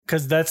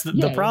because that's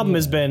the problem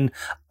has been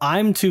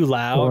I'm too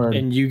loud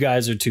and you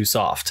guys are too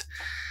soft.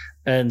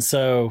 And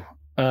so,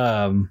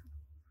 well,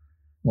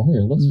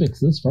 here, let's fix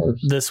this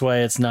first. This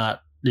way it's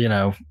not,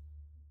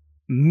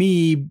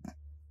 me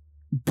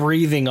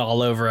breathing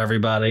all over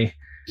everybody.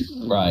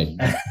 Right.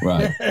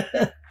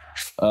 It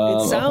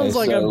sounds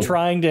like I'm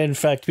trying to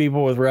infect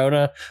people with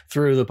Rona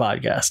through the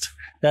podcast.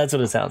 That's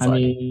what it sounds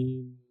like.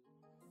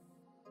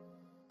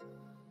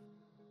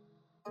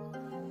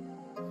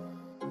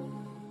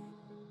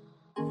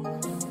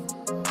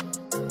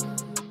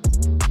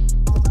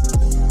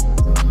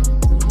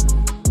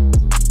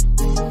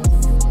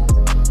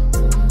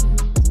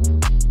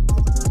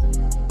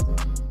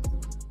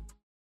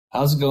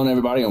 How's it going,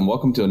 everybody? And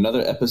welcome to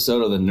another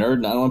episode of the Nerd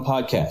 901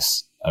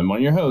 Podcast. I'm one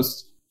of your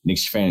hosts, Nick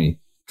Schifani,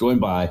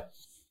 joined by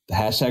the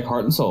hashtag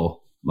Heart and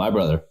Soul, my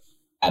brother,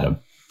 Adam.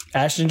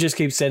 Ashton just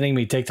keeps sending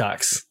me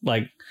TikToks,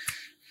 like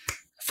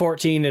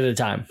 14 at a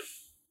time.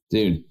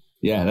 Dude,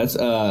 yeah, that's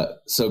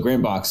so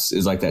Grant Box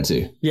is like that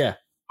too. Yeah.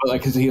 But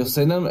like, cause he'll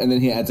send them and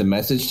then he adds a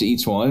message to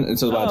each one. And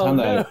so by the time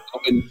that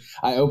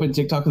I open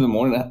TikTok in the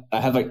morning, I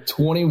have like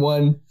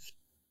 21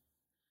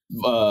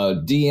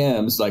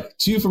 DMs, like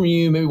 2 from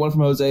you, maybe 1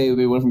 from Jose,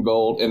 maybe 1 from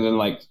Gold, and then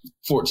like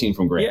 14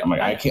 from Grant. Yeah, I'm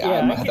like,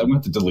 I'm gonna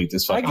have to delete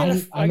this. I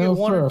know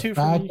for a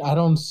fact I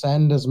don't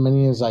send as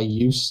many as I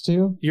used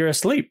to. You're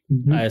asleep,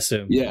 I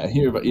assume. Yeah,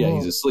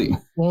 he's asleep.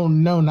 Well,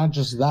 no, not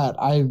just that.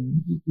 I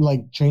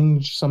like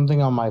changed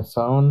something on my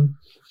phone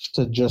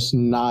to just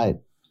not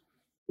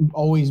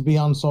always be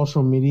on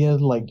social media,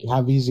 like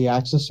have easy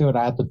access to it.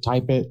 I had to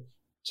type it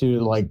to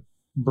like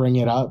bring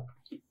it up,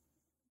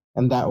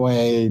 and that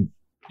way.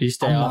 You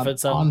stay off it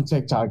some? On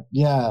TikTok,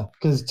 yeah,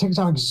 because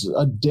TikTok's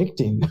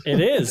addicting. It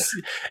is.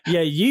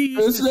 Yeah,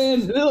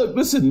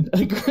 listen,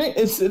 Grant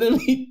is sending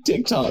me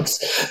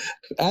TikToks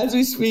as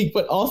we speak,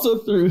 but also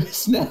through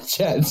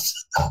Snapchat.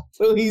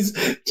 So he's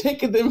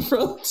taking them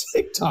from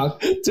TikTok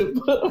to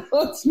put them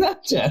on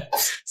Snapchat.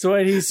 So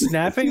wait, he's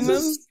snapping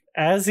them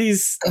as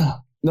he's...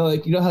 No,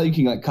 like, you know how you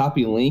can like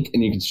copy a link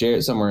and you can share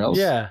it somewhere else?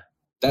 Yeah.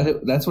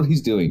 That's what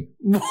he's doing.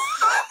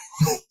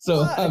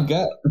 So I've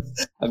got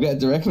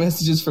direct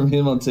messages from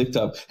him on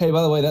TikTok. Hey,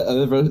 by the way, that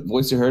other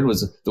voice you heard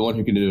was the one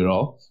who can do it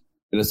all.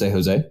 I'm gonna say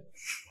Jose.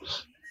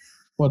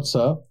 What's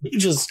up?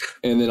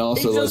 And then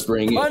also let's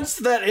bring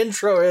punched that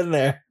intro in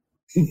there.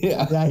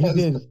 Yeah, he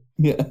did.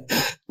 Yeah.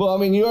 Well, I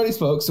mean, you already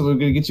spoke, so we're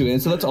gonna get you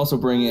in. So let's also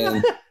bring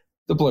in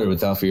the Blurred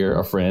Without Fear,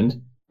 our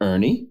friend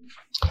Ernie.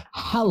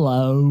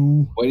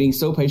 Hello. Waiting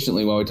so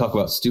patiently while we talk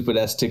about stupid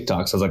ass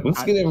TikToks. I was like,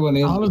 let's get everyone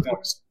in.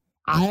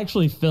 I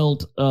actually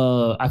felt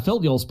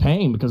y'all's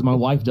pain because my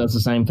wife does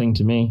the same thing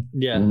to me.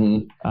 Yeah.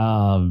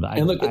 Mm-hmm.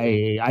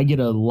 I get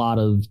a lot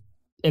of,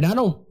 and I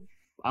don't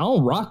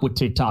rock with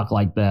TikTok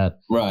like that.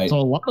 Right. So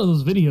a lot of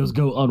those videos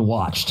go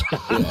unwatched.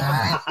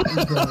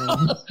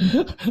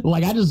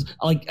 Like I just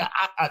like,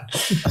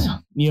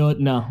 you know what?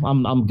 No,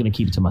 I'm going to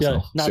keep it to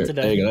myself. Yeah, not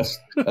today. There you go.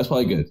 That's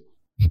probably good.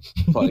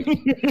 Probably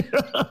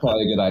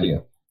a good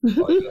idea.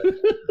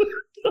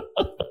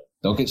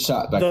 Don't get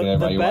shot back there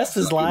by your wife. The best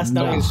is last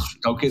night.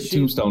 Don't get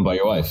tombstoned by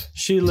your wife.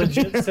 She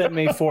legit sent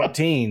me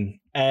 14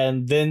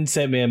 and then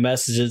sent me a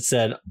message that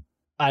said,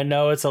 I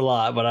know it's a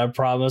lot, but I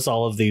promise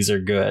all of these are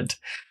good.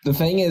 The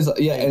thing is,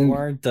 yeah. They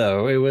weren't,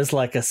 though. It was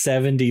like a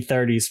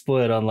 70-30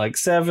 split on like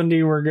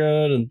 70 were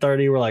good and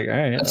 30 were like, all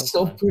right. That's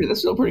still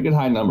a pretty good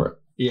high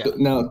number. Yeah.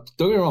 Now,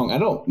 don't get me wrong. I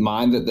don't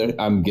mind that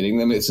I'm getting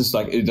them. It's just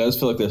like, it does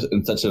feel like there's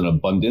in such an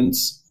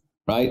abundance.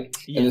 Right.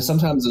 Yes. And then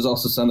sometimes there's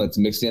also some that's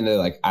mixed in there.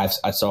 Like I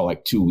saw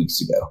like 2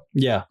 weeks ago.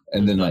 Yeah.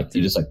 And then like,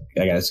 you're just like,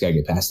 I just gotta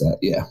get past that.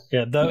 Yeah.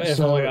 Yeah.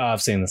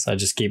 I've seen this. I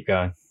just keep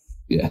going.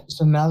 Yeah.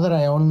 So now that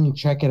I only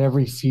check it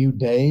every few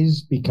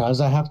days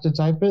because I have to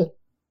type it,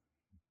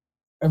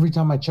 every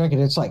time I check it,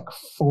 it's like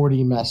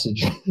 40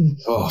 messages.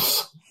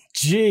 Oh,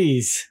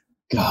 jeez.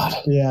 God.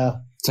 Yeah.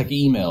 It's like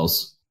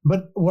emails.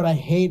 But what I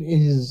hate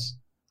is,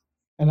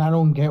 and I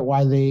don't get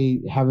why they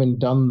haven't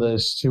done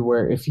this, to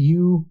where if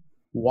you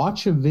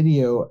watch a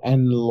video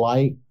and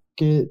like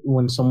it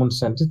when someone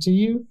sent it to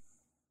you,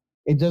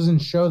 it doesn't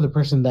show the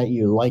person that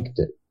you liked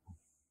it.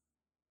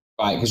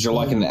 Right, because you're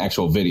liking the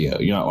actual video.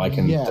 You're not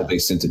liking that they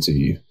sent it to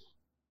you.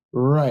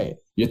 Right.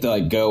 You have to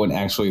like go and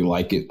actually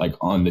like it like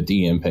on the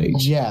DM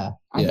page. Yeah.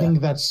 I think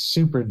that's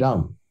super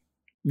dumb.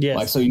 Yes.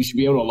 Like, so you should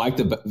be able to like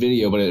the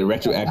video, but it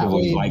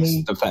retroactively likes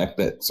the fact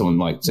that someone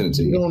like sent it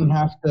to you. You don't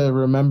have to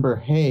remember,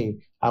 hey,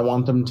 I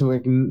want them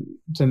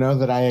to know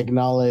that I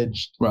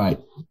acknowledged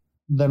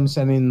them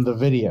sending the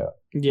video.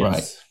 Yes.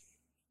 Right.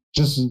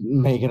 Just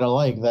make it a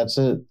like. That's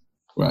it.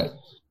 Right.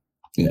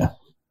 Yeah.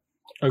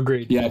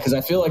 Agreed. Yeah, because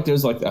I feel like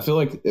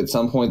at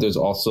some point there's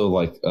also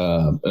like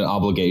an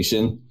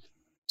obligation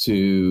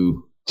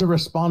to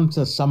respond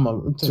to some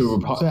of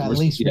to at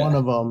least one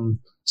of them.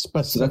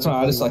 So that's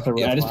why I just like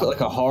I just put like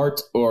a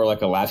heart or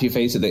like a laughy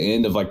face at the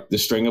end of like the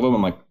string of them.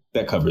 I'm like,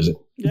 that covers it.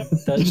 Yep.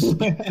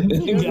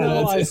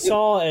 I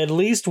saw at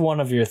least one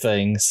of your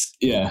things.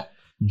 Yeah.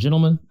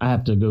 Gentlemen, I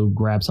have to go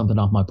grab something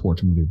off my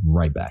porch and we'll be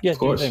right back. Yeah, of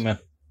course. Man.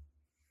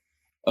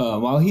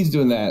 While he's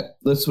doing that,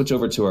 let's switch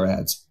over to our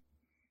ads.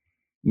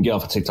 and get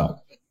off of TikTok.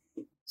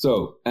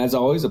 So, as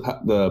always,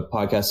 the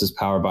podcast is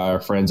powered by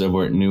our friends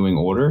over at New Wing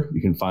Order.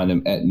 You can find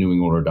them at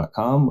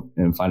newwingorder.com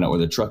and find out where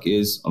the truck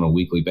is on a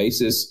weekly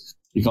basis.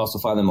 You can also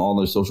find them on all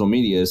their social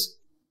medias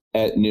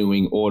at New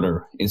Wing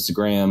Order,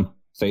 Instagram,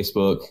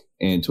 Facebook,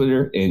 and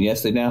Twitter. And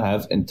yes, they now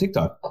have and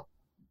TikTok,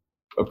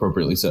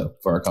 appropriately so,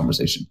 for our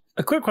conversation.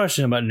 A quick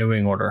question about New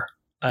Wing Order.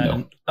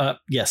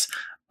 Yes.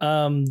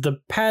 The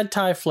pad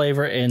thai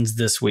flavor ends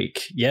this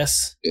week.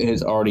 Yes? It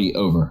is already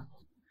over.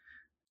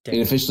 Damn.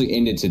 It officially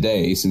ended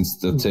today since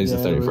today's the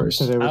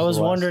 31st. I was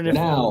wondering if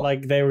now,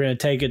 they were going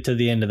to take it to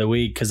the end of the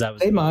week because I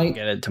was going to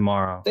get it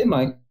tomorrow. They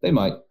might.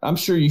 I'm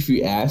sure if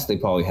you ask, they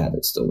probably have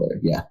it still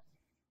there. Yeah.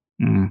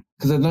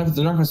 Because they're not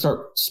going to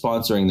start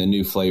sponsoring the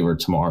new flavor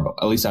tomorrow.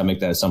 At least I make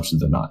that assumption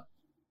they're not.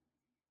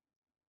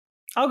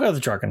 I'll go to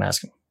the truck and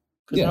ask them.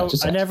 Yeah,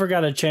 I never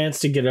got a chance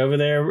to get over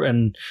there,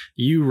 and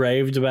you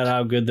raved about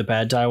how good the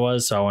pad thai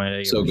was, so I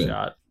wanted to give it a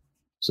shot.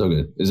 So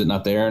good. Is it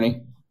not there,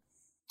 Ernie?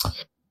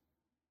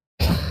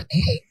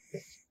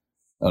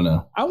 Oh,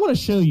 no. I want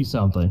to show you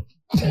something.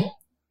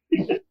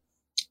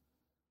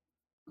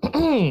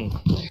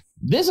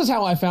 This is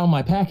how I found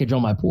my package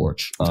on my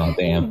porch. Oh,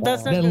 damn.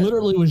 That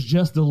literally was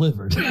just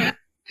delivered.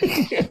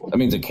 That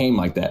means it came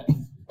like that.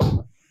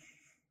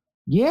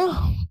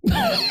 Yeah.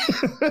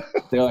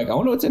 They're like, I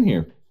wonder what's in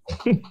here.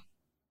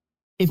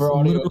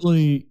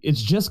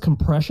 It's just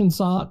compression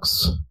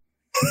socks.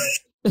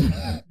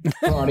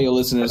 For audio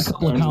listeners, a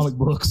couple of comic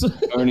books.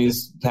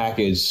 Ernie's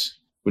package,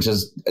 which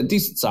is a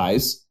decent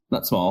size,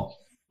 not small,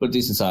 but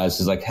decent size,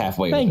 is like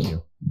halfway. Thank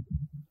you.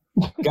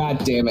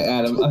 God damn it,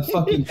 Adam. I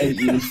fucking hate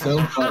you so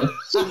much.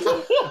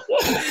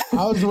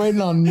 I was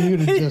waiting on you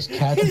to just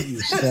catch what you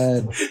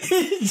said.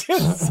 He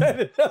just set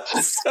it up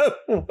so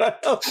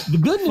well. The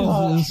good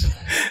news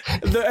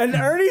is... and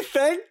Ernie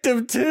thanked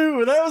him,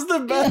 too. That was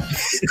the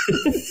best.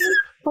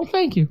 Well,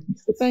 thank you.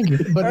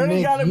 But Ernie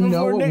Nick, got it you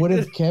know before what Nick would did.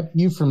 have kept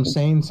you from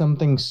saying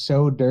something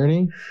so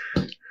dirty?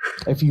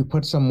 If you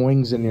put some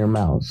wings in your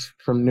mouth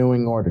from New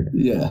Wing Order.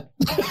 Yeah.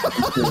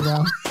 You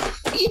know?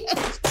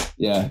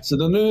 Yeah. So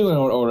the New Wing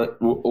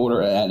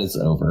Order ad is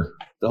over.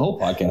 The whole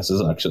podcast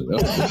is actually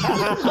over.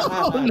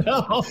 Oh,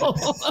 no.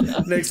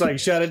 Nick's like,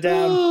 shut it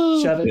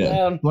down. Shut it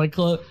down. Like,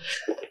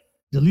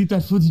 delete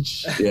that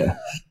footage. Yeah.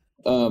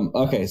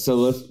 Okay.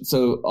 So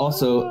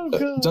also,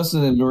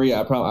 Justin and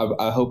Maria, I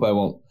hope I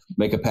won't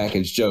make a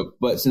package joke,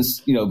 but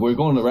since we're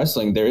going to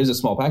wrestling, there is a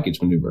small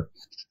package maneuver.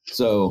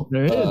 So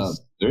there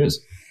is. There is.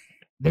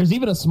 There's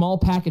even a small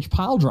package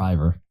pile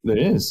driver. There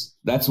is.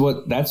 That's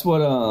what. That just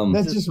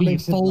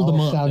makes it fold them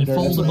all up. sound dirty.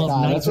 Fold them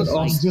up. That's what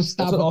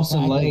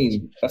Austin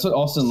Lane. That's what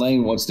Austin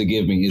Lane wants to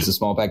give me is a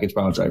small package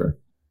pile driver.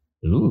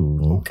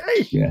 Ooh.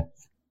 Okay. Yeah.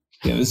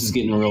 Yeah, this is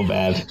getting real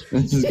bad.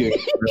 This is getting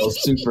real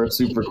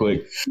super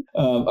quick.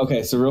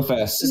 Okay, so real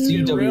fast.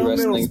 CW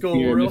Wrestling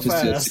here in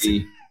Memphis,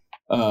 Tennessee,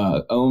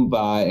 owned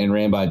by and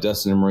ran by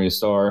Dustin and Maria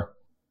Starr.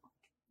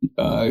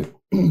 At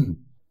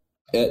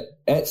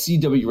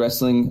CW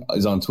Wrestling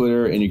is on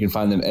Twitter, and you can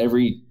find them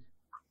every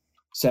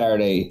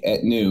Saturday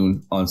at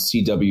noon on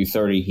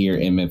CW30 here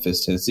in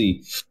Memphis,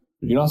 Tennessee.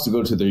 You can also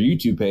go to their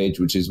YouTube page,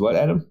 which is what,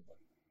 Adam?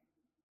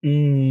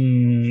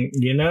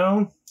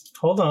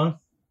 Hold on.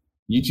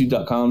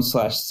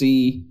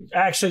 YouTube.com/C.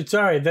 Actually,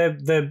 sorry,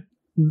 the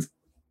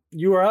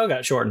URL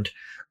got shortened.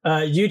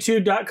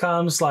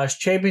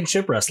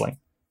 YouTube.com/Championship Wrestling.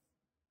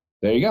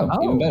 There you go.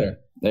 Oh. Even better.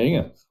 There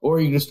you go. Or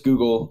you just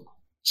Google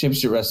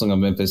Championship Wrestling of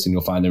Memphis and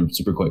you'll find them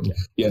super quick.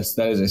 Yes,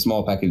 that is a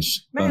small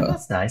package. Man,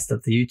 that's nice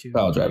that the YouTube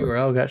driver.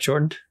 URL got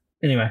shortened.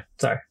 Anyway,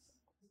 sorry.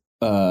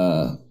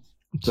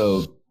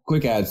 So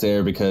quick ads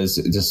there because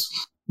it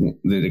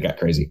got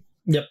crazy.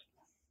 Yep.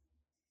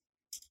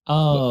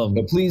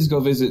 But please go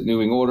visit New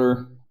Wing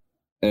Order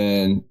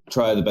and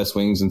try the best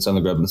wings in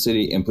Southern Grub in the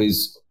city, and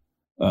please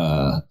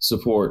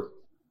support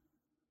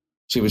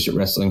Championship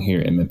Wrestling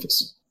here in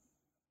Memphis.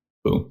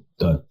 Boom,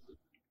 done.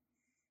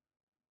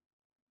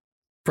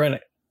 Print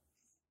it.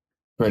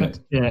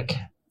 Check.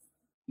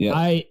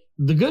 Yeah.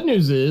 The good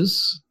news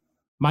is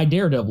my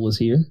Daredevil is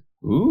here.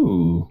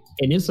 Ooh,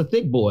 and it's a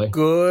thick boy.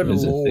 Good it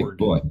is Lord. a thick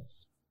boy.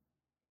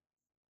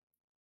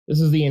 This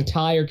is the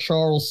entire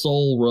Charles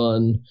Soule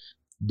run.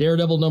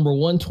 Daredevil number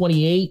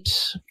 128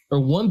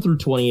 or 1 through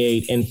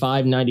 28 and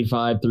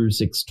 595 through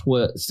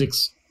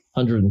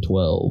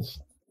 612,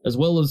 as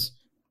well as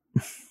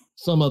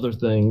some other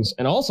things.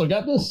 And I also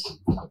got this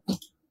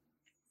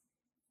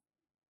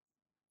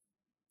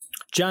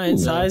Giant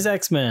size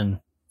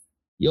X-Men.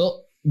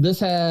 Yup. This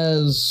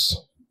has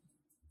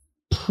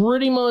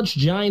pretty much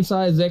giant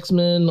size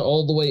X-Men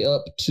all the way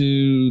up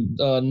to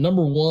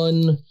number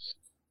 1.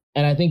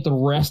 And I think the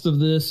rest of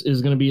this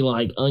is going to be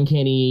like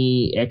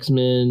Uncanny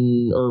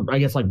X-Men, or I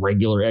guess like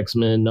regular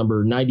X-Men,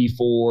 number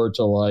 94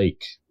 to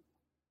like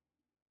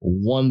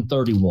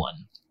 131.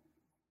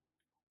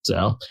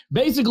 So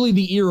basically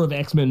the era of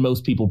X-Men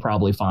most people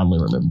probably fondly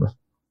remember.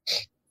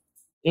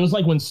 It was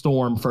like when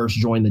Storm first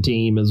joined the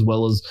team, as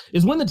well as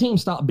is when the team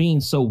stopped being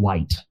so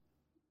white.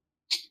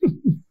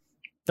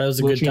 That was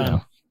a good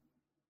time.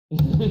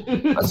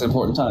 That's an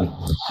important time.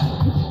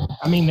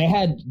 I mean, they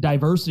had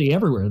diversity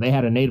everywhere. They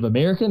had a Native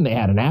American, they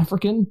had an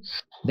African,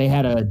 they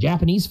had a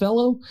Japanese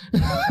fellow.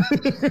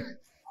 I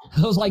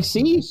was like,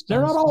 see,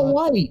 they're not all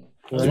white.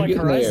 It was like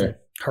Horizon.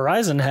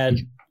 Horizon had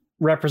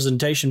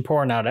representation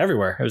pouring out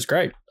everywhere. It was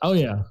great. Oh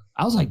yeah,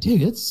 I was like,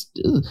 dude,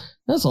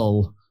 that's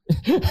all.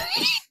 I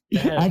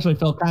actually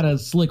felt kind of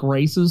slick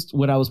racist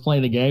when I was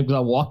playing the game because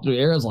I walked through the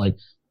area. I was like,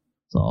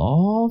 it's an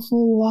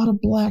awful lot of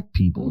black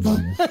people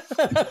here.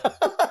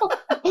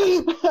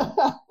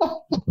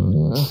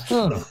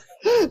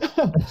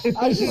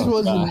 I just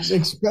wasn't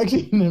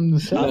expecting him to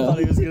say I thought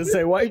he was going to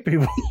say white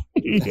people.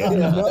 I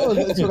know,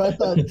 that's what I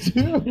thought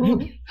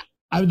too.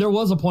 There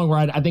was a point where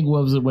I think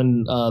what was it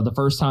when the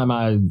first time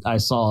I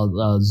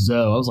saw Zoe,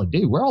 I was like,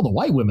 dude, where are all the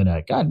white women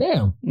at? God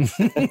damn.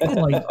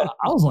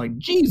 I was like,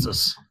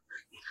 Jesus.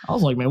 I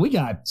was like, man, we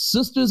got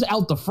sisters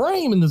out the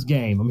frame in this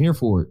game. I'm here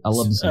for it. I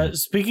love to see it.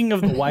 Speaking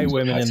of the white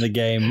women in the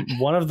game,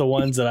 one of the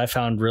ones that I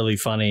found really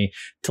funny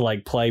to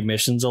like play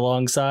missions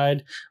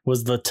alongside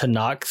was the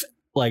Tanakh,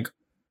 like,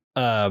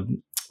 what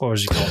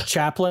was she called?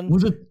 Chaplain.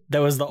 Was it? That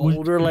was the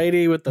older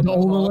lady with the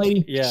older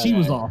lady? Yeah. She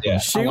was awesome. Yeah.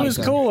 She was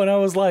cool. And I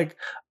was like,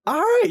 all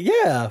right,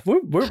 yeah.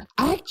 We're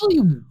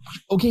actually,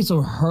 okay,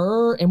 so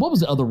her, and what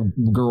was the other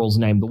girl's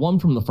name? The one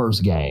from the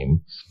first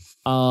game.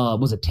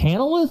 Was it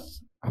Tanalith?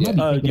 I might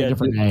be thinking a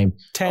different name.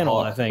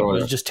 Tannel, I think. It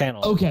was just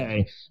Tannel.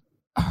 Okay.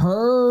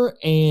 Her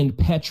and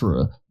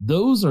Petra,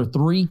 those are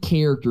three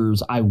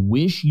characters I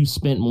wish you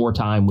spent more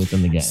time with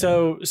in the game.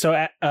 So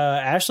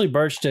Ashley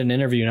Birch did an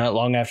interview not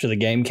long after the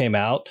game came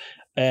out.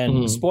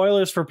 And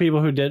spoilers for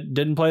people who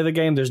didn't play the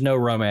game, there's no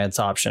romance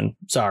option.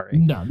 Sorry.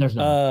 No, there's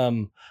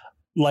no.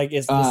 Like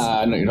it's this,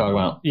 I know what you're talking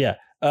about. Yeah.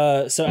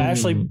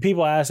 So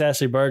people asked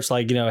Ashley Birch,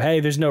 like, hey,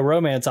 there's no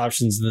romance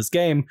options in this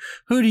game.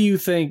 Who do you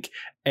think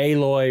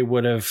Aloy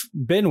would have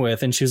been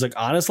with? And she was like,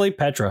 honestly,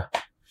 Petra.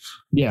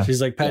 Yeah.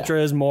 She's like,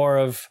 Petra is more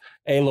of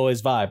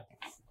Aloy's vibe.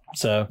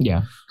 So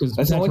yeah, because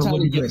that's the only time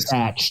you get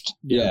attached.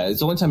 Yeah, it's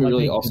the only time you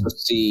really also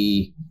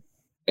see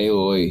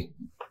Aloy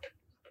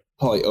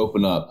probably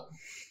open up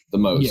the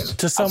most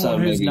to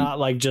someone who's not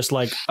like just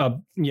like a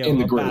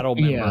a battle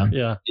member.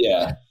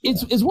 Yeah.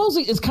 It's well,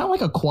 it's kind of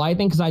like a quiet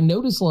thing because I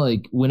noticed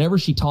like whenever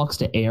she talks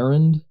to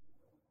Erend,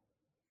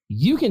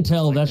 you can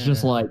tell that's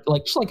just like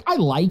she's like, I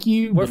like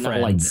you, we're but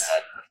friends.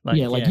 Not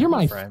like that. Like you're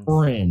my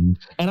friend,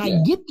 and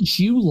I get that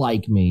you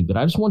like me, but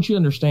I just want you to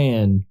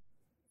understand.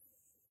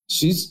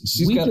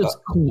 She's got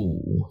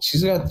cool.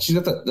 She's got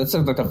that. That's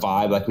like a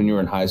vibe, like when you were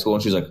in high school,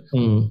 and she's like,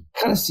 kind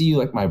of see you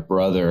like my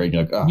brother, and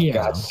you're like, oh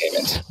god damn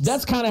it.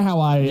 That's kind of how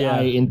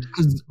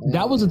because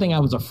that was the thing I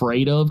was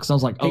afraid of because I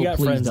was like, oh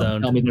please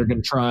don't tell me they're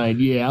gonna try.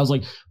 I was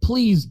like,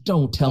 please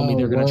don't tell me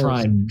they're gonna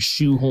try and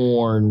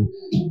shoehorn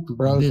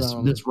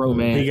this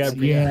romance.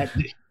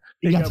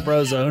 He got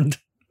bro zoned.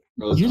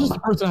 You're just the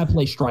person I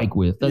play strike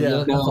with.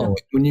 Now,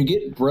 when you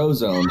get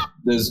Brozone,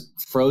 does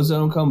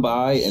Frozone come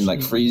by and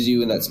like freeze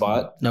you in that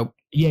spot? Nope.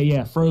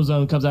 Yeah.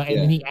 Frozone comes out and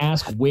then he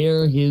asks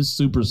where his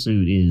super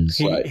suit is.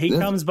 He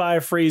comes by,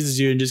 freezes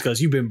you, and just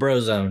goes, "You've been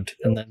Brozoned."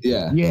 And then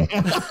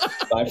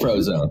by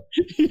Frozone.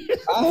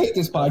 I hate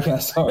this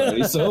podcast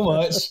already so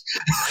much.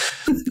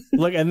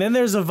 Look, and then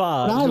there's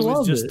Avad who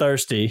was just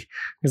thirsty.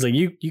 He's like,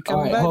 "You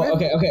coming back?"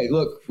 Okay.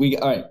 Look, we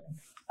gotta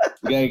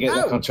get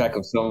back on track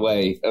of some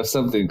way of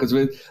something because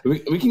we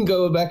can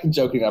go back and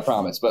joking, I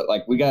promise. But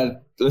like we got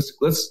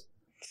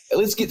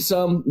let's get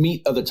some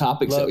meat of the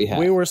topics that we have.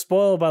 We were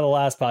spoiled by the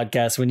last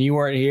podcast when you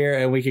weren't here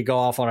and we could go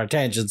off on our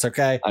tangents.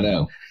 Okay, I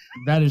know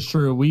that is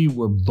true. We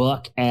were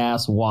buck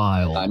ass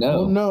wild. I know.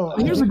 Well, no,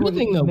 here's a good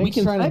thing though. Nick's we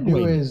can trying to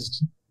do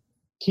is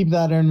keep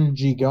that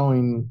energy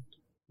going.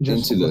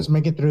 Let's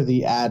make it through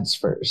the ads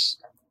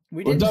first.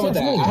 We're done with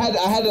that.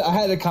 I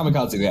had a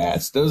kamikaze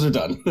ads. Those are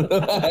done. No.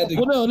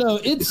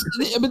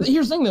 But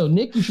here's the thing, though,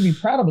 Nick. You should be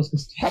proud of us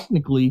because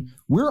technically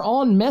we're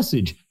on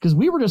message because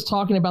we were just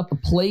talking about the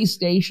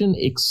PlayStation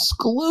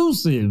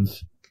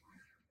exclusive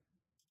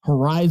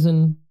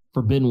Horizon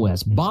Forbidden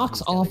West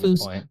box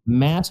office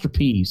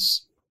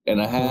masterpiece.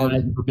 And I had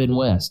Horizon Forbidden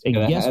West. And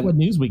guess what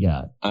news we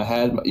got? I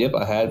had my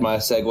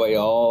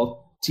segue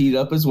all teed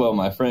up as well,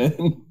 my friend.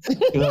 I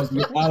was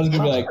gonna be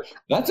like,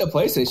 that's a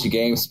PlayStation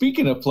game.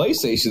 Speaking of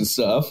PlayStation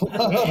stuff,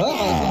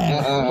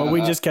 but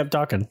we just kept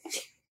talking.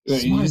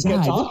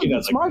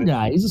 Smart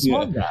guy. He's a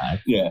smart guy.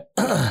 Yeah.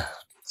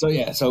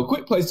 So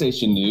quick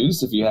PlayStation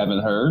news. If you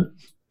haven't heard,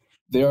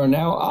 there are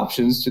now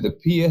options to the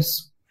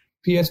PS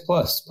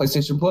Plus,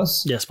 PlayStation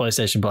Plus. Yes,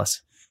 PlayStation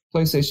Plus.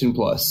 PlayStation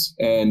Plus,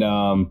 and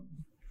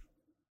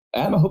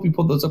Adam, I hope you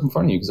pulled those up in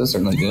front of you because I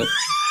certainly did.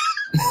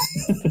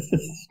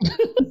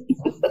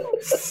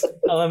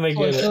 Let me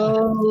get it.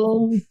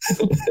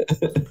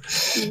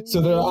 So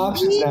there are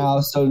options now.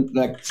 So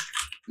like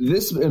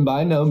this, and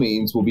by no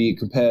means will be a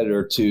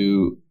competitor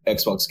to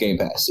Xbox Game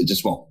Pass. It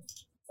just won't,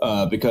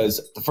 because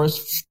the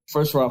first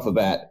right off the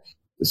bat,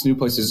 this new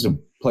PlayStation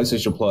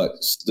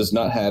Plus does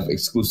not have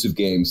exclusive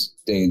games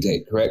day and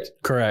date. Correct.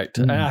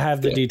 Mm-hmm. I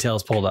have the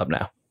details pulled up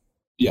now.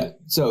 Yeah.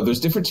 So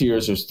there's different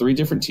tiers. There's 3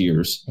 different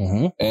tiers,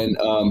 and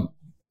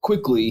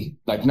quickly,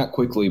 like not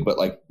quickly, but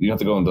like you have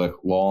to go into like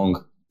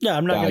long. Yeah,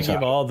 I'm not going to Gotcha.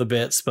 give all the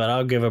bits, but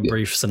I'll give a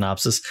brief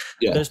synopsis.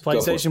 Yeah, There's go for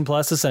it. PlayStation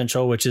Plus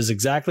Essential, which is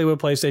exactly what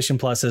PlayStation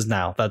Plus is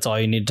now. That's all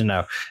you need to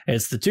know.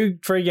 It's the 2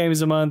 free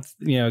games a month,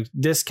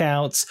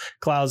 discounts,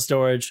 cloud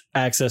storage,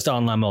 access to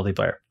online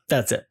multiplayer.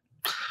 That's it.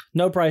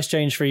 No price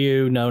change for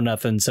you, no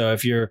nothing. So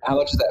if you're How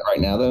much is that right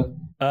now, though?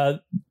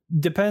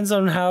 depends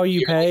on how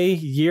you pay.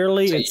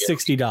 Yearly, Say it's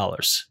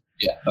 $60,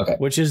 Yeah. Okay.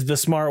 which is the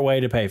smart way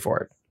to pay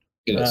for it.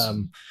 It is.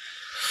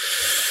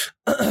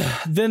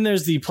 Then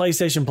there's the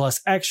PlayStation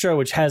Plus Extra,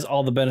 which has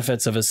all the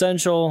benefits of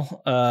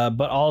Essential,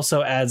 but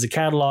also adds a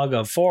catalog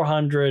of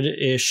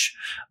 400-ish.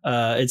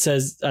 It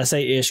says, I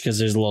say ish because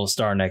there's a little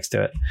star next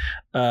to it.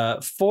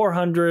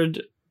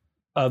 400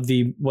 of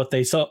the, what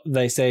they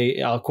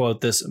say, I'll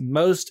quote this,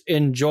 most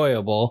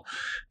enjoyable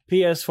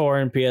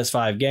PS4 and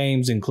PS5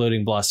 games,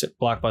 including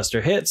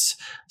blockbuster hits,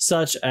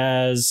 such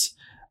as,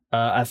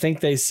 I think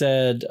they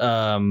said,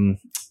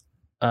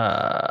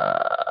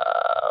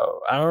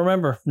 I don't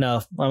remember.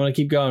 No, I'm going to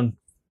keep going.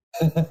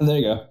 There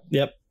you go.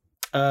 Yep.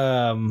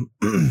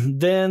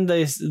 Then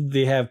they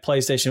have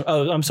PlayStation.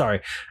 Oh, I'm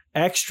sorry.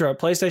 Extra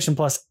PlayStation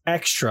Plus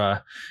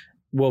Extra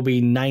will be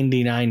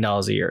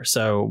 $99 a year.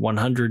 So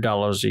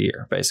 $100 a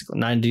year, basically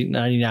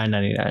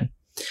 $99.99,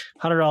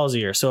 $100 a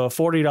year. So a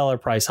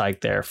 $40 price hike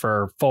there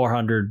for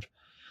 400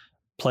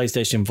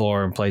 PlayStation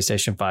 4 and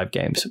PlayStation 5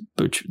 games.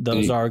 Which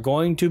those are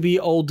going to be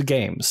old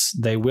games.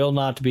 They will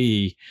not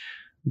be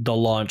the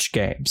launch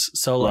games.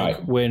 So like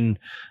when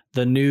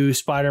the new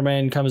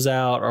Spider-Man comes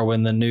out or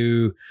when the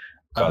new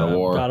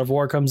God of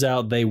War comes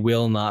out, they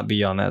will not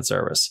be on that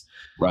service.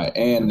 Right.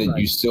 And then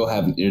you're still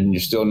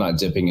not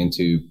dipping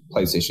into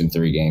PlayStation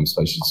 3 games,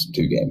 PlayStation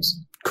 2 games.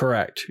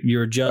 Correct.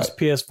 You're just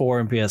PS4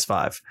 and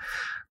PS5.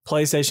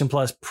 PlayStation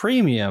Plus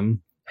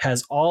Premium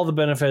has all the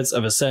benefits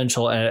of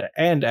Essential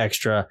and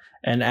Extra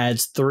and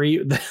adds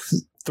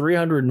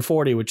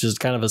 340, which is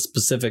kind of a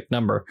specific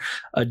number,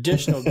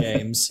 additional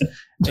games,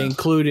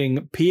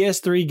 including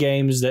PS3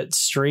 games that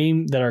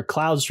are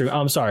cloud stream.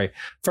 I'm sorry.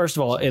 First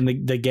of all, in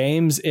the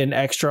games in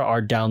Extra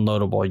are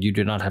downloadable. You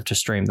do not have to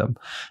stream them.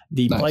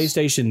 The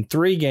PlayStation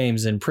 3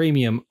 games in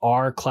Premium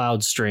are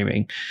cloud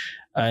streaming.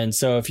 And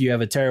so if you have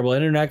a terrible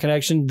internet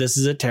connection, this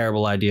is a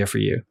terrible idea for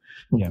you.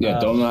 Yeah,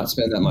 don't not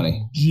spend that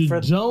money.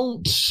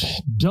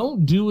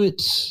 Don't do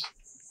it.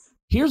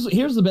 Here's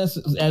the best.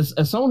 As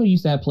someone who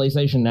used to have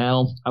PlayStation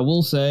Now, I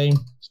will say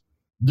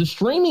the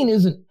streaming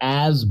isn't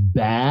as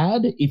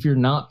bad if you're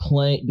not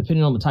playing,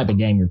 depending on the type of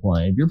game you're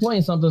playing. If you're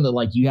playing something that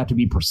like you have to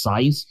be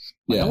precise,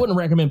 I wouldn't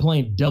recommend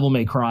playing Devil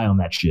May Cry on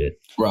that shit.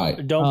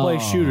 Right. Don't play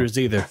shooters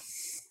either.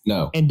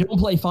 No. And don't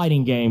play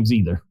fighting games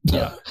either.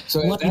 Yeah.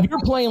 So like, if you're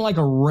playing like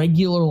a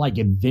regular like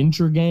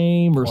adventure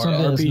game or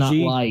something RPG. that's not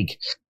like,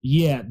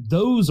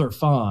 those are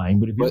fine.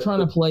 But if you're trying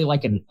to play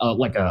like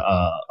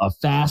a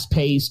fast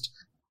paced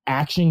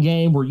action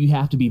game where you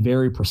have to be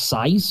very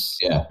precise,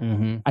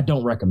 I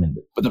don't recommend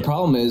it. But the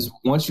problem is,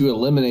 once you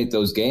eliminate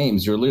those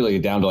games, you're literally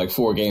down to like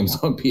 4 games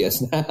on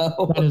PS Now.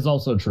 That is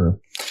also true,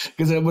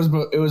 because it was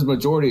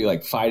majority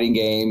like fighting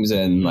games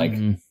and like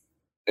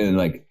and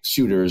like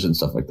shooters and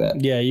stuff like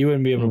that. Yeah, you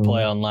wouldn't be able to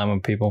play online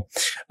with people.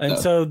 And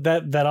so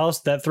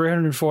that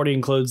 340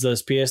 includes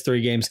those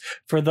PS3 games.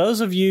 For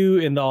those of you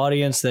in the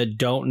audience that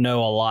don't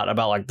know a lot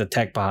about like the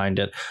tech behind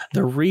it,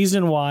 the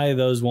reason why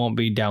those won't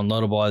be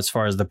downloadable as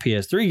far as the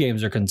PS3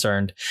 games are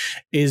concerned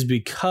is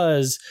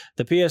because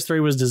the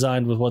PS3 was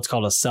designed with what's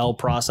called a cell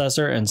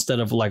processor instead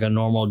of like a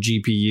normal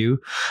GPU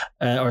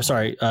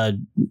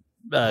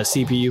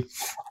CPU.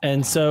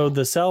 And so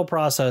the cell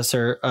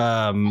processor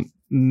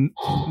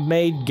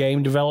made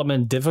game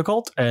development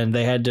difficult, and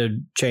they had to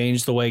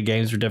change the way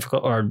games were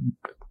difficult or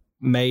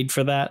made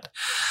for that.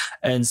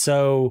 And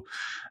so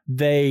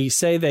they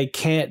say they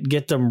can't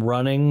get them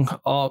running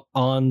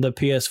on the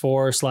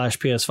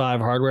PS4/PS5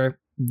 hardware.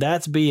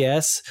 That's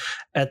BS.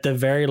 At the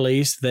very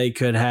least, they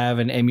could have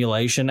an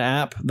emulation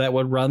app that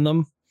would run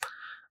them,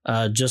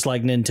 just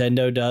like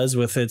Nintendo does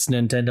with its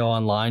Nintendo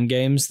Online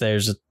games.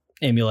 There's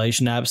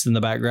emulation apps in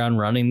the background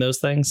running those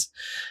things.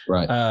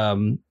 Right.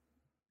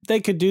 They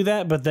could do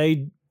that, but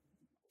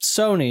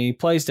Sony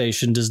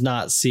PlayStation does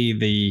not see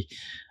the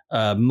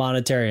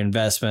monetary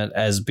investment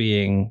as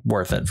being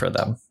worth it for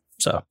them.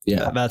 So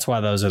that's why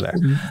those are there.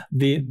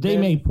 They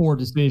made poor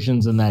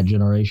decisions in that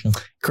generation.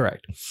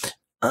 Correct.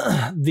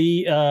 And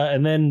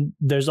then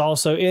there's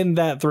also in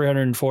that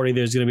 340,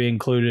 there's going to be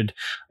included,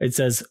 it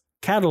says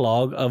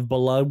catalog of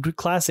beloved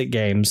classic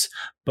games,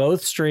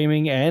 both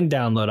streaming and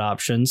download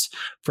options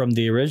from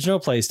the original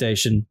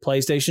PlayStation,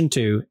 PlayStation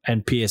 2,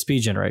 and PSP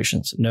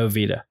generations. No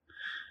Vita.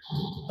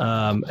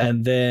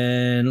 And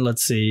then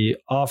let's see,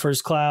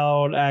 offers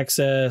cloud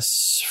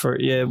access for,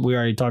 we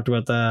already talked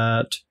about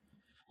that.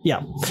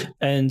 Yeah.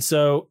 And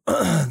so,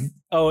 it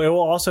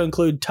will also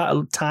include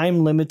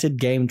time limited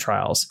game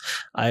trials.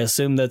 I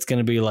assume that's going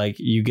to be like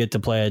you get to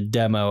play a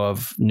demo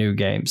of new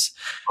games.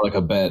 Like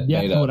a beta.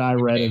 That's what I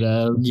read it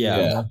as.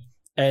 Yeah.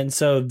 And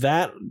so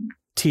that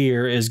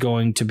tier is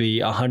going to be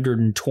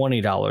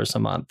 $120 a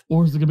month.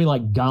 Or is it gonna be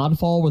like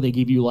Godfall, where they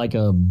give you like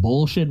a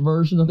bullshit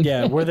version of the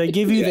Yeah, game? where they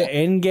give you the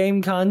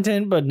in-game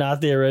content, but not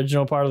the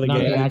original part of the Not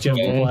game the that you actual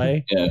have to game.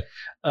 play. Yeah.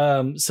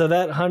 So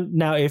that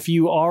now, if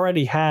you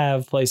already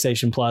have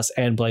PlayStation Plus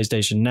and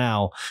PlayStation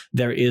Now,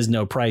 there is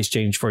no price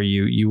change for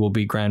you. You will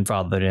be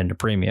grandfathered into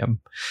premium.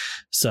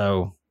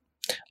 So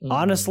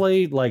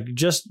honestly, like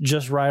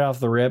just right off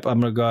the rip, I'm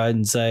gonna go ahead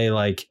and say,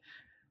 like,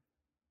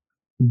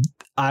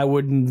 I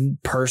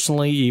wouldn't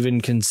personally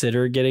even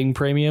consider getting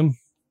premium.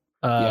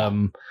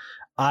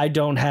 I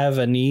don't have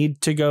a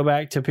need to go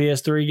back to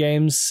PS3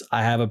 games.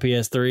 I have a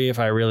PS3 if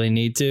I really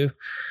need to.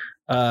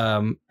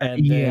 And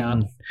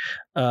then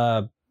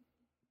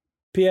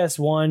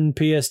PS1,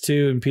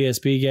 PS2, and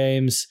PSP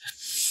games,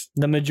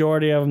 the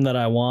majority of them that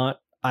I want,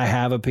 I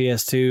have a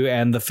PS2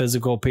 and the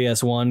physical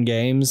PS1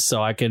 games,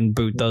 so I can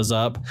boot those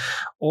up.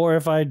 Or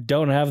if I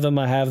don't have them,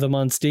 I have them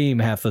on Steam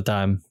half the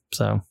time.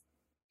 So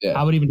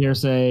I would even dare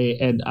say,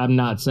 and I'm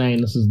not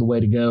saying this is the way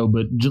to go,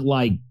 but just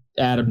like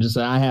Adam just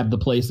said, I have the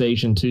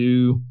PlayStation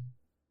 2,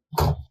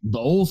 the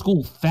old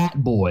school fat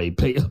boy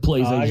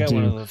PlayStation I got 2.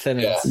 one of the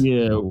thinnest.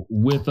 Yeah,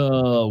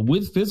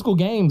 with physical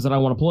games that I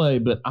want to play,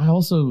 but I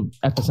also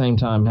at the same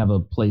time have a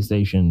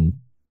PlayStation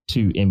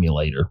 2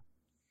 emulator.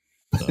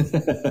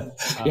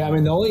 Yeah, I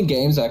mean, the only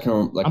games I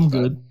can like, I'm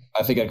good.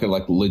 I think I could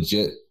like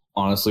legit,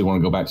 honestly, want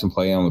to go back to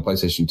play on the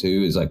PlayStation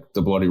 2 is like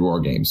the Bloody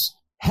Roar games.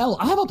 Hell,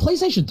 I have a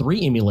PlayStation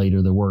 3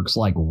 emulator that works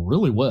like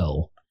really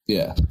well.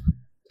 Yeah,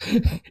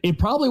 It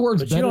probably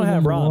works But better. you don't than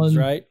have the ROMs, one-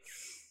 right?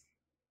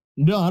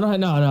 No, I don't have.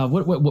 No.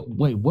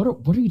 Wait,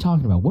 what are you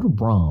talking about? What are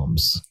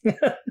ROMs?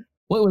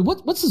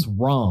 What's this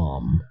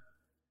ROM?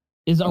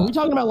 Are we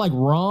talking about like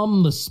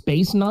ROM, the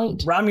Space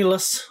Knight,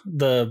 Romulus,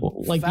 the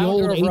like the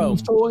old founder of Rome.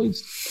 80s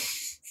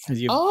toys?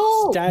 The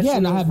Oh, statue yeah,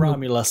 no, I of have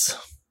Romulus.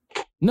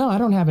 No, I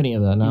don't have any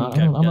of that. No,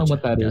 Okay, I don't know gotcha,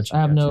 what that is. gotcha,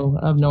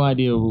 I have no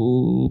idea.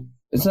 Ooh.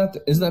 isn't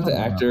that the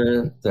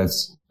actor that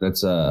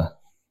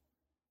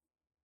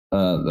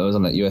was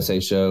on that USA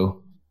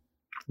show?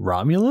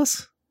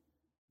 Romulus?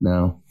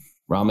 No,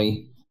 Ram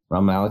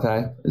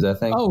Malachi, is that a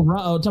thing? Talking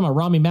about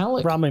Rami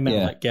Malek. Rami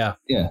Malek, yeah.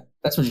 Yeah,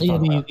 that's what you're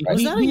talking about. Right?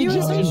 Is that a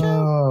USA show?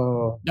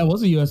 Oh, That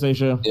was a USA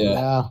show. Yeah,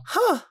 yeah.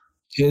 Huh.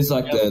 his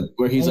like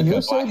where he's Yeah, like a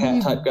USA black hat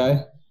means- type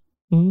guy.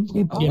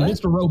 Mhm. Oh, Yeah, what?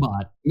 Mr.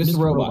 Robot. Mr.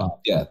 Robot.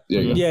 Yeah,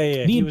 there you go.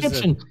 Yeah. The he was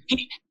Egyptian.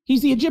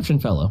 He's the Egyptian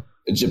fellow.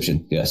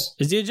 Egyptian, yes.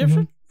 Is he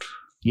Egyptian?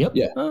 Yep.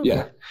 Yeah, Oh,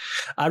 yeah.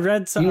 I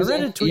read He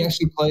a tweet. He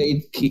actually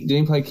played. Didn't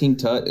he play King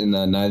Tut in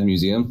the Night of the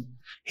Museum?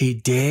 He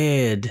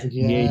did.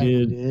 Yeah,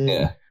 he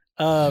did.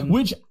 Yeah.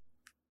 Which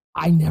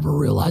I never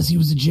realized he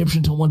was Egyptian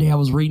until one day I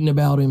was reading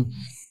about him.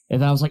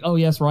 And I was like, oh,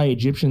 yes, right.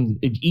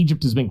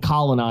 Egypt has been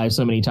colonized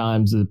so many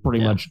times that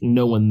pretty much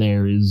no one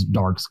there is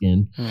dark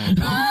skinned.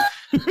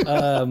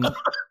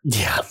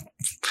 Yeah.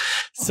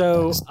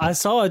 So I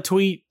saw a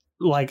tweet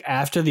like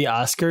after the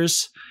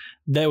Oscars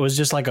that was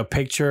just like a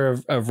picture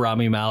of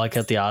Rami Malek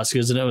at the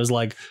Oscars, and it was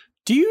like,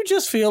 do you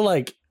just feel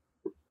like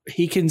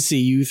he can see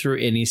you through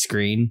any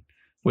screen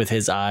with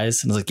his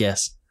eyes? And I was like,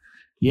 yes.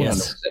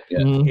 Yes. 100%, yeah.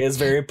 Mhm. He has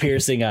very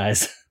piercing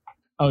eyes.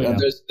 Oh, yeah.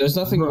 There's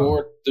nothing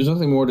more. There's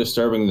nothing more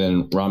disturbing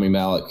than Rami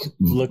Malek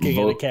Looking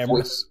at a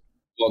camera.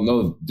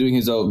 doing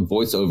his own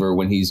voiceover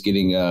when he's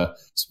getting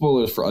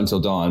spoilers for Until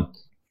Dawn,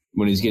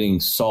 when he's getting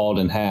sawed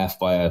in half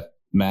by a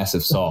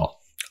massive saw.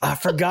 I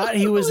forgot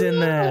he was in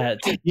that.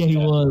 Yeah, he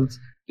was.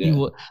 Yeah. He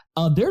was.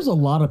 There's a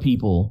lot of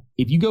people.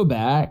 If you go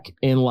back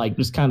and like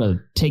just kind of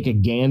take a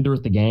gander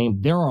at the game,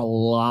 there are a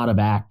lot of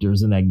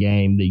actors in that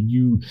game that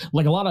you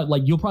like. A lot of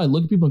like you'll probably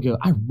look at people and go,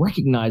 "I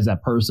recognize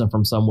that person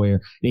from somewhere."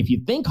 And if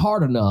you think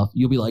hard enough,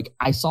 you'll be like,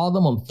 "I saw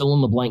them on Fill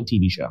in the Blank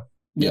TV show."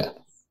 Yeah.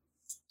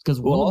 Because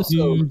Well, one of the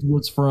also- dudes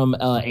was from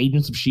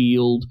Agents of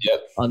S.H.I.E.L.D.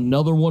 Yep.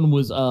 Another one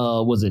was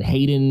it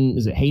Hayden?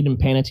 Is it Hayden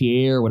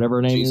Panettiere or whatever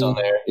her name She's is? on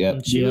there.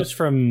 Yep. She Yep. was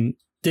from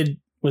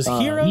Was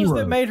Heroes Heroes.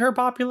 that made her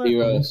popular?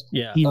 Heroes.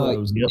 Yeah.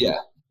 Heroes. Yep. Yeah.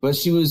 But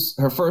she was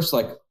her first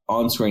like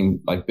on screen,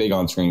 like big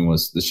on screen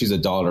was she's a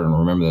daughter in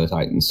Remember the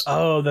Titans.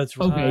 Oh, that's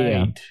right.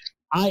 Okay,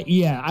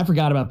 yeah. I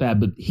forgot about that,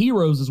 but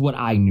Heroes is what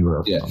I knew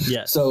her Yeah. from.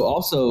 Yes. So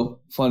also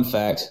fun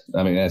fact.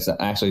 I mean, it's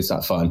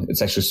not fun.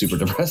 It's actually super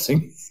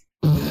depressing.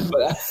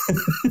 But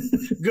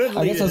Good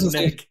I guess I was lead,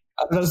 gonna Nick.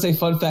 I was going to say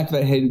fun fact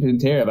about Hayden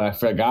Panettiere, but I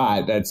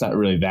forgot that's not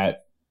really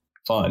that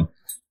fun.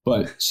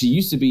 But she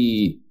used to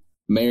be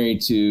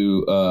married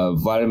to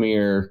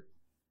Vladimir,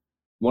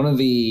 one of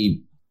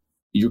the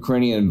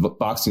Ukrainian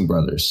boxing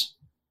brothers,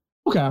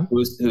 Okay.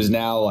 who's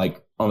now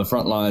like on the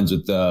front lines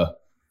with the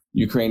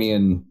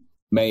Ukrainian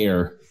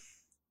mayor,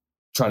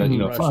 trying to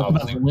Russia. stop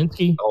About the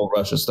Zelensky. whole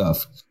Russia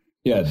stuff.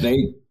 Yeah,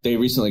 they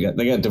recently got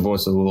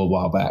divorced a little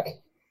while back.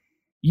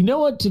 You know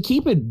what? To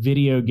keep it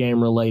video game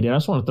related, I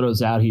just want to throw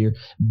this out here.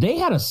 They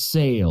had a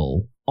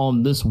sale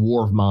on this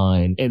War of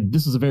Mine, and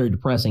this is a very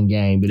depressing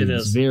game, but It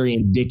it's is. very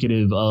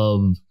indicative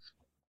of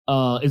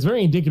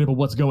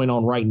what's going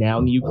on right now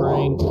in the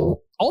Ukraine.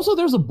 Also,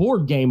 there's a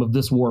board game of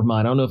this War of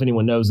Mine. I don't know if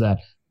anyone knows that.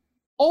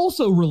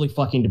 Also, really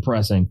fucking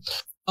depressing.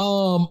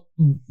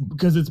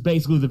 Because it's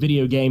basically the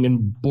video game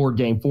in board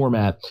game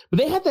format. But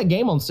they had that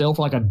game on sale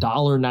for like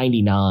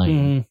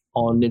 $1.99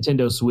 on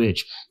Nintendo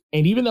Switch.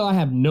 And even though I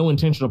have no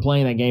intention of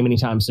playing that game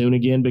anytime soon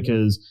again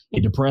because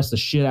it depressed the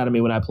shit out of me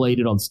when I played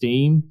it on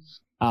Steam,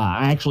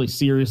 I actually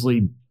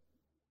seriously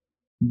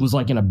was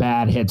like in a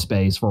bad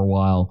headspace for a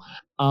while.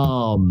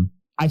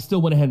 I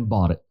still went ahead and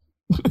bought it.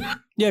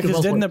 Yeah,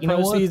 because didn't the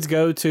proceeds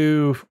go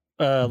to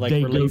like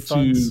relief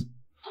funds?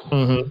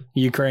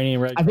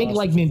 Ukrainian Red Cross. I think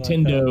like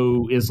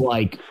Nintendo is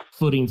like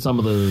footing some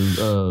of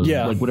the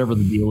like whatever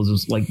the deal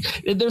is. Like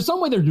there's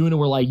some way they're doing it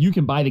where like you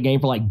can buy the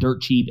game for like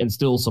dirt cheap and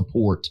still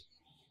support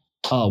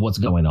what's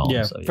going on.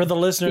 Yeah. So, For the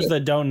listeners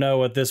that don't know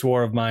what this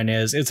War of Mine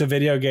is, it's a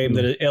video game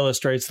that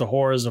illustrates the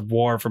horrors of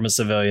war from a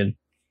civilian.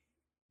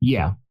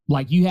 Yeah.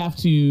 Like you have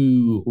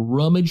to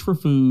rummage for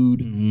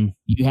food.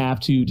 You have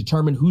to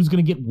determine who's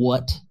going to get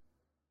what.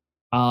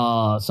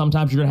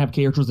 Sometimes you're going to have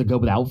characters that go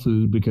without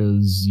food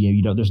because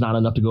you know there's not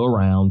enough to go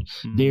around.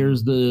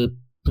 There's the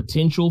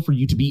potential for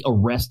you to be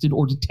arrested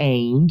or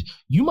detained.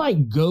 You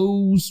might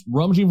go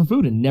rummaging for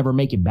food and never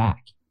make it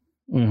back.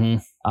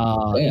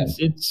 It's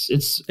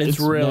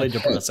really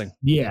depressing.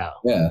 Yeah,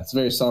 it's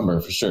very somber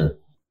for sure.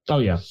 Oh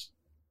yeah,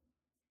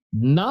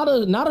 not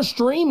a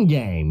stream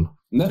game.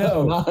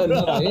 No, not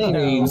any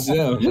means.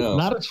 No,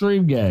 not a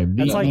stream game.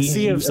 It's like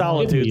Sea of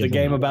Solitude, the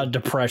game about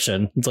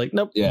depression. It's like,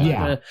 nope,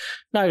 not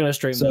gonna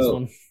stream this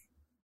one.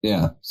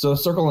 Yeah. So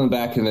circling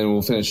back, and then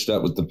we'll finish it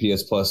up with the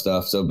PS Plus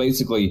stuff. So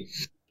basically,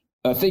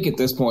 I think at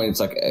this point, it's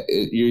like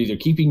you're either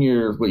keeping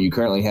what you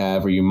currently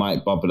have, or you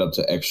might bump it up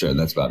to extra, and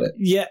that's about it.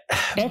 Yeah,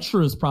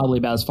 extra is probably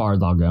about as far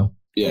as I'll go.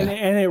 Yeah,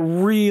 and it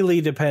really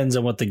depends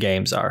on what the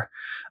games are.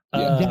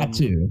 That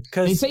too.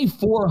 They say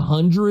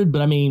 400,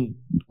 but I mean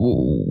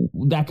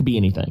that could be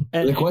anything.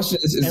 And the question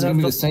is it going to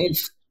be the same?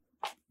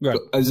 Right.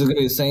 Is it going to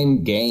be the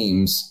same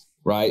games,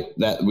 right?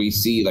 That we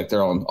see like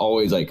they're on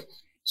always like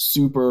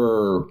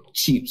super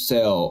cheap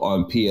sale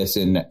on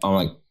PSN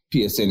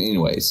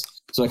anyways.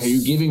 So like, are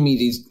you giving me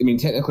these? I mean,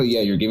 technically,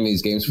 you're giving me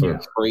these games for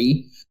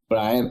free, but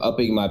I am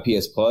upping my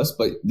PS Plus.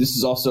 But this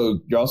is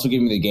you're also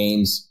giving me the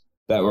games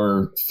that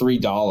were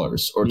 $3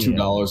 or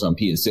 $2 on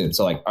PSN.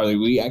 So like, are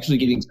we actually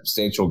getting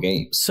substantial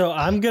games? So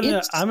I'm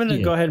gonna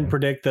go ahead and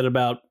predict that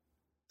about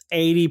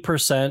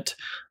 80%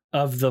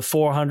 of the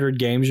 400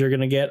 games you're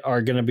gonna get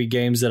are gonna be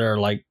games that are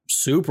like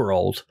super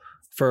old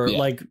for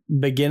like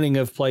beginning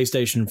of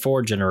PlayStation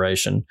 4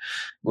 generation.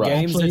 Right.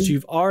 Games that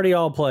you've already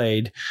all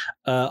played.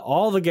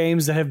 All the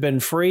games that have been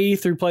free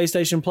through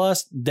PlayStation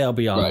Plus, they'll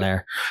be on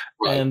there.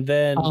 Right. And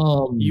then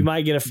you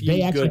might get a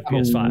few good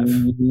PS5.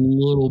 A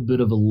little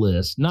bit of a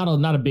list. Not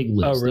a big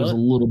list. Oh, really? There's a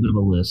little bit of a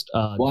list.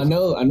 Well, I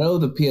know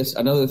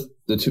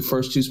the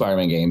first two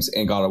Spider-Man games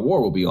and God of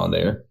War will be on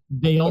there.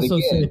 They also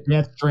said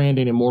Death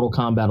Stranding and Mortal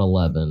Kombat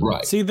 11.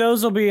 Right. See,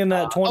 those will be in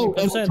that 20%.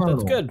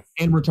 That's good.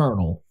 And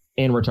Returnal.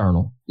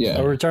 Yeah.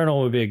 A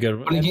Returnal would be a good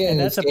one. But again, and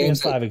that's a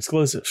PS5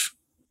 exclusive.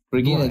 But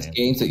again, it's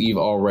games that you've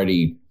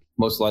already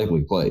most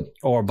likely played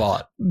or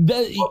bought.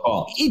 This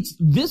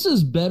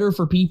is better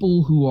for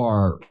people who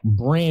are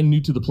brand new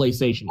to the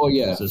PlayStation. Oh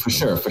yeah, for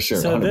sure.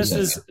 So 100%. This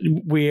is,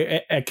 we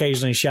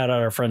occasionally shout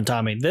out our friend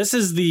Tommy. This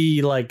is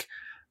the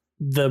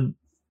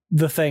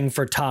thing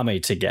for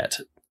Tommy to get,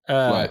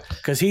 right?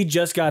 Because he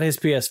just got his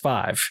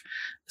PS5.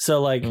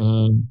 So like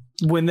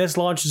when this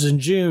launches in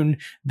June,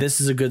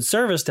 this is a good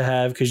service to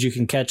have because you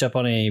can catch up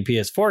on any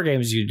PS4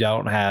 games you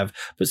don't have.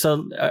 But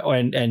so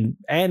and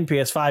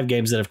PS5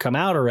 games that have come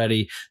out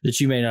already that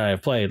you may not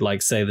have played,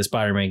 like say the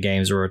Spider-Man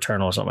games or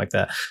Returnal or something like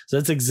that. So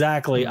that's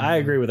exactly. I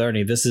agree with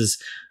Ernie. This is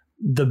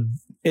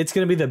it's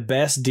going to be the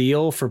best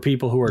deal for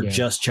people who are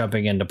just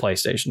jumping into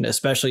PlayStation,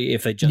 especially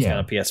if they just got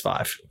a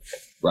PS5.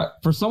 Right.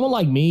 For someone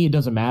like me, it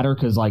doesn't matter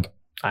because like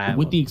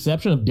with the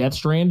exception of Death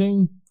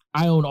Stranding,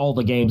 I own all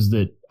the games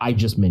that I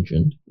just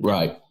mentioned.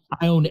 Right.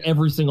 I own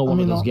every single one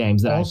of those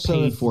games that I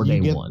paid for day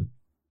one.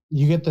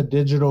 You get the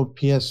digital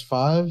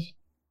PS5,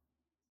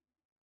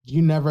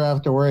 you never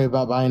have to worry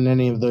about buying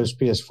any of those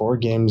PS4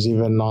 games,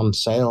 even on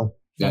sale.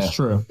 That's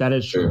true. That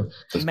is true.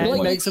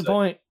 Matt makes a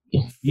point.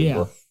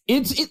 Yeah.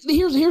 Here's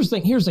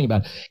the thing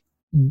about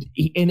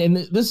it. And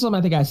this is something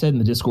I think I said in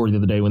the Discord the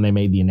other day when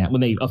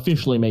they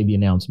officially made the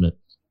announcement.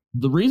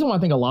 The reason why I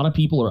think a lot of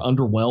people are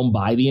underwhelmed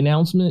by the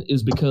announcement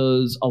is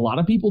because a lot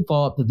of people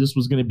thought that this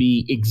was going to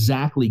be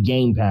exactly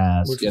Game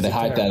Pass. Yeah, they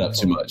hyped that up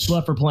too much.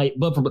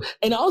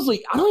 And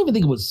honestly, I don't even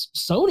think it was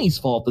Sony's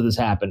fault that this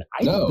happened.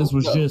 I think this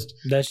was just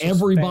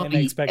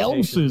everybody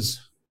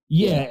else's.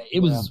 Yeah,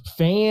 it was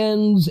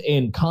fans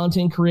and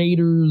content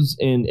creators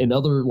and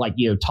other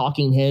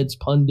talking heads,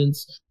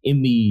 pundits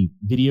in the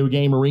video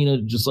game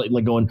arena, just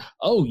like going,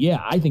 oh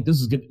yeah, I think this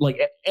is good. Like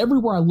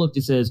everywhere I looked,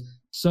 it says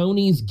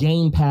Sony's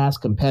Game Pass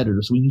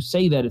competitors. When you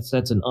say that, it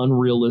sets an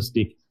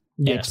unrealistic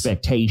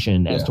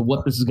expectation as to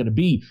what this is going to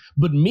be.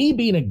 But me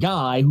being a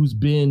guy who's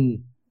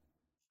been,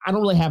 I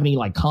don't really have any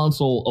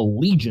console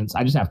allegiance.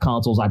 I just have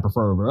consoles I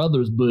prefer over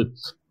others. But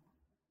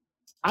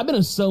I've been a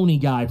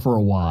Sony guy for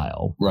a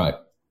while. Right.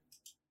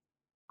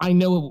 I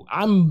know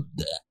I'm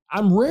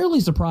rarely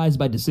surprised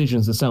by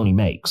decisions that Sony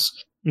makes.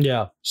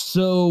 Yeah.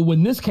 So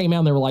when this came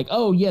out, they were like,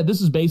 oh, yeah,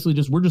 this is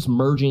basically we're just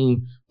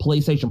merging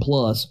PlayStation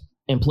Plus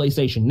and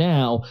PlayStation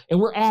Now, and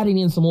we're adding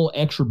in some little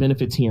extra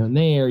benefits here and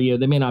there. You know,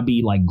 they may not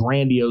be like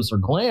grandiose or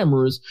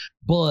glamorous,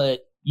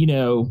 but, you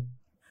know,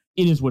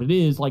 it is what it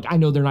is. Like, I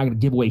know they're not going to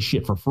give away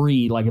shit for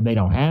free, like if they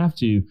don't have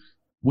to.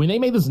 When they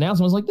made this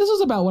announcement, I was like, this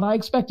is about what I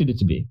expected it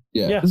to be.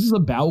 Yeah. This is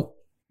about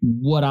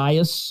what I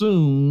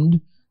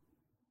assumed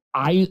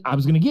I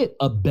was going to get,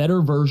 a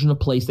better version of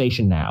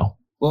PlayStation Now.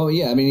 Well,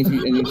 yeah, I mean, if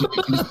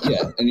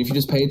you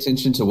just pay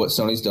attention to what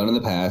Sony's done in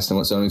the past and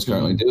what Sony's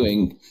currently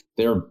doing,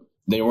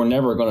 they were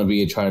never going to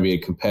be trying to be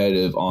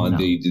competitive on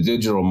the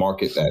digital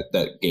market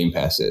that Game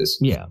Pass is.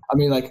 Yeah, to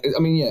the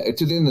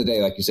end of the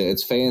day, like you said,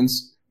 it's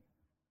fans,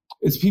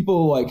 it's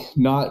people like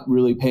not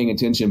really paying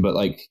attention, but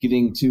like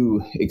getting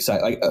too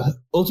excited. Like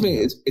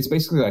ultimately, it's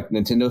basically like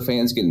Nintendo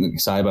fans getting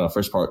excited about a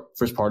first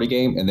party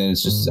game, and then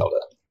it's just Zelda.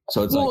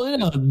 So it's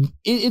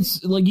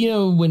it's like, you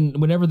know,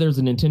 whenever there's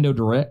a Nintendo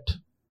Direct.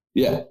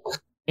 Yeah.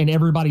 And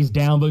everybody's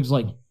down, but it's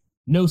like,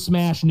 no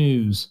Smash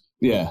news.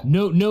 Yeah.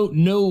 No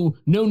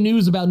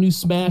news about new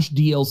Smash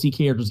DLC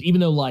characters, even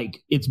though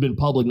like it's been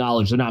public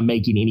knowledge they're not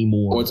making any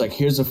more. Or it's like,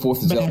 here's the fourth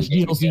Smash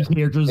Zelda DLC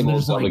characters, and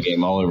there's Zelda like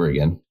game all over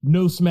again.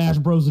 No Smash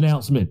Bros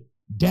announcement.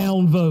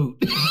 Downvote.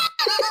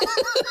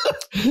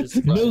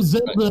 No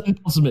Zelda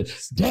announcement.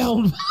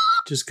 Down.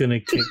 Just gonna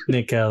kick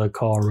Nick out of the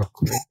car real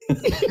quick.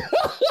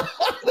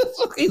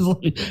 He's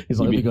like,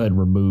 let me go ahead and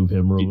remove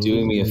him. You're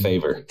doing me a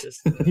favor.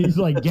 He's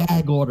like,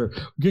 gag order.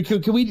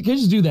 Can we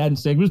just do that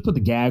instead? Can we just put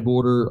the gag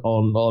order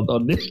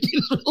on Nick?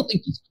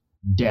 Like,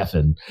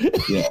 deafen.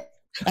 Yeah.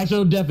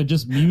 Actually, no, deafen.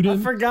 Just mute him.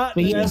 I forgot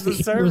that as the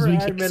server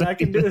admin, I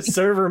can do a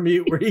server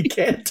mute where he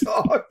can't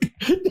talk.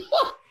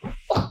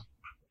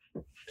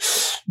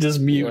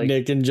 Just mute like,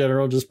 Nick in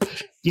general. Just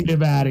get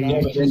him out of here.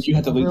 Yeah, but then you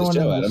have to leave the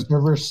show, Adam. The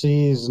server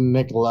sees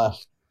Nick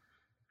left.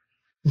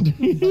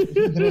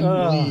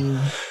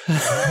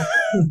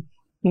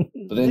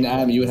 But then,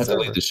 Adam, you would have to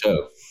lead the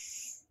show.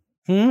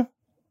 You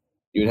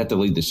would have to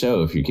lead the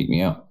show if you kick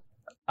me out.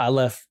 I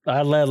led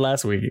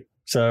last week,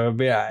 so it'll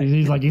be all right.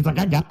 He's like,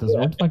 I got this.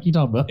 What the fuck are you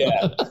talking about?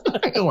 Yeah.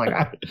 I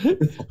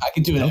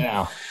can do it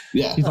now.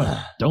 Yeah. He's like,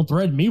 don't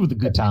threaten me with a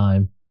good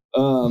time.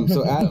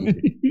 So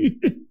Adam,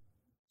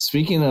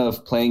 speaking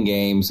of playing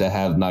games that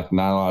have not a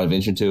lot of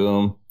adventure to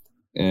them,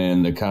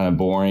 and they're kind of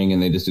boring,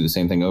 and they just do the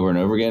same thing over and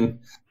over again,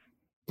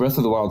 Breath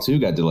of the Wild 2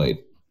 got delayed.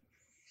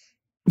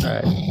 All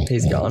right,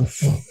 he's gone.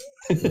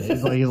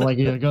 he's like,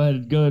 yeah, go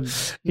ahead.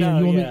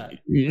 No, yeah.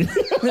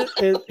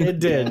 it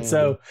did.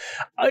 So,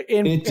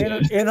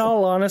 in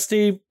all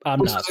honesty, I'm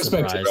not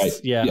surprised.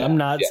 Right? Yeah, I'm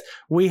not. Yeah.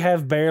 We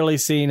have barely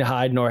seen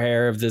hide nor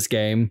hair of this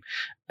game,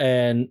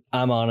 and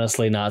I'm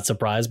honestly not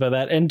surprised by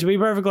that. And to be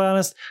perfectly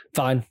honest,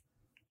 fine.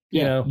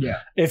 You know,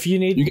 if you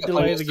need to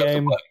delay the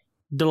game,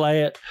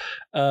 delay it.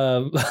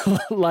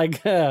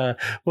 Like what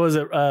was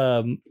it?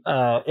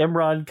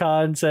 Imran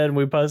Khan said,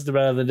 we posted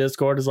about it in the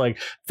Discord, is like,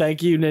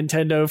 thank you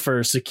Nintendo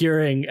for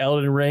securing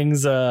Elden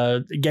Ring's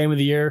game of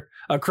the year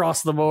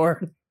across the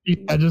board.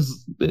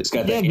 It's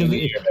got that game of the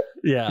year.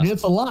 Yeah,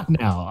 it's a lock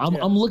now.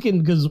 I'm looking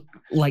because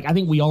like I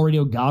think we already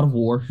know God of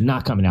War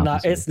not coming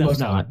out. It's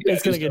not.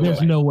 It's gonna get.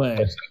 There's no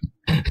way.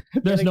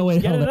 There's no way.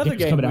 Yet another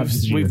game coming out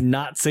we've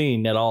not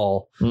seen at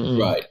all.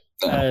 Right.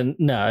 And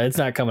no, it's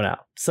not coming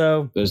out.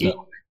 So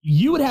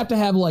you would have to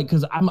have like,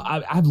 because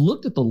I've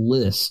looked at the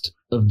list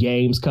of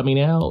games coming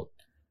out,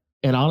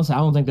 and honestly, I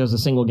don't think there's a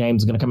single game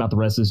that's going to come out the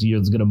rest of this year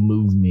that's going to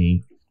move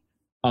me.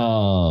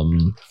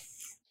 Because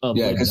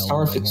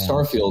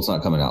Starfield's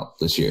not coming out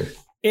this year.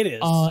 It is.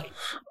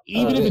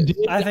 Even if it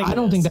did, I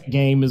don't think that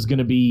game is going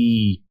to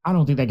be. I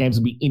don't think that game's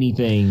going to be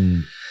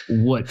anything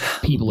what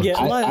people are. Yeah,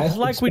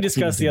 like we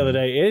discussed the other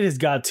day, it has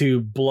got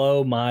to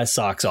blow my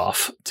socks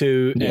off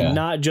and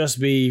not just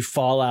be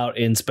Fallout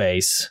in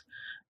space.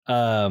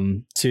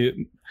 Unless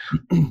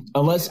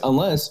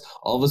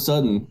all of a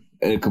sudden,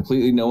 and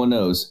completely no one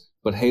knows,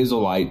 but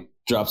Hazelight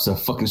drops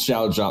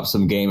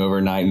some game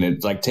overnight, and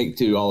it's like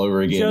Take-Two all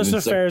over again.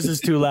 Joseph Fares is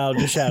too loud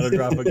to shadow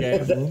drop a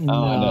game.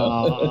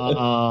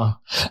 No.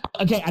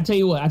 Okay, I tell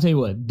you what.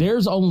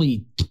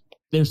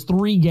 There's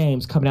 3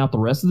 games coming out the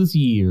rest of this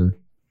year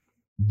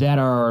that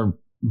are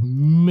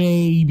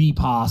maybe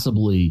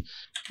possibly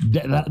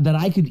that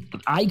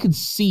I could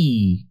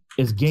see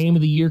as game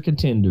of the year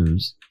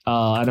contenders.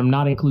 And I'm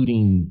not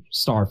including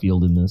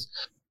Starfield in this.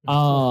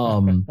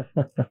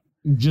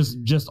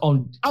 Just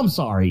on. I'm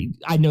sorry.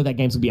 I know that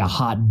game's gonna be a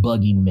hot,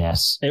 buggy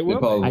mess. It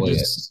will.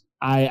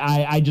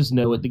 I just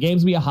know it. The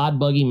game's gonna be a hot,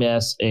 buggy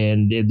mess,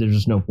 and there's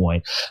just no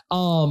point.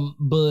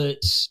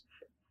 But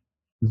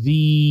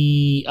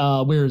the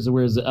where is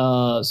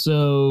it?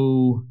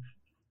 So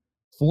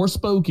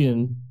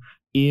Forspoken,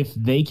 if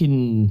they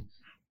can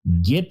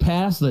get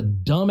past the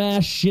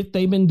dumbass shit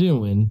they've been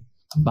doing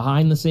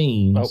behind the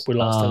scenes. Oh, we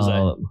lost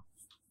Jose.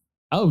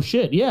 Oh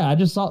shit! Yeah, I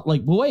just saw.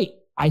 Like, well, wait.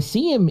 I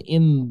see him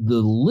in the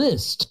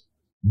list,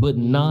 but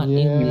not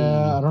in the...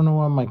 I don't know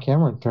why my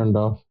camera turned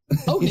off.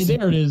 Okay,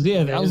 there it is.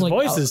 Yeah, I was like,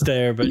 voice is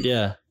there, but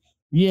yeah.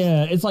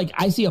 Yeah, it's like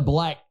I see a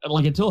black,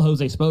 like until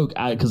Jose spoke,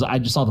 because I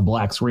just saw the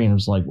black screen. I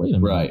was like, wait a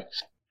minute. Right.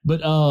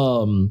 But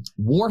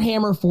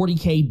Warhammer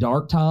 40K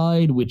Dark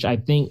Tide, which I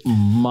think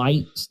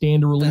might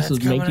stand a release That's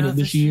of making coming it out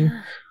this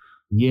year.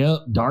 Yep,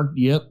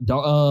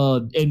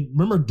 and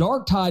remember,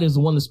 Dark Tide is the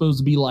one that's supposed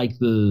to be like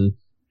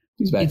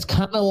He's back. it's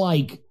kind of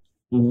like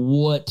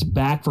what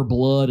Back for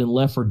Blood and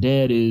Left 4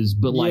 Dead is,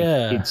 but like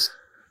it's,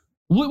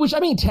 which I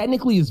mean,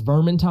 technically is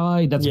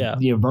Vermintide. That's,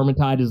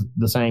 Vermintide is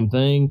the same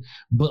thing,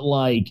 but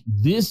like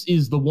this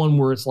is the one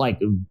where it's like,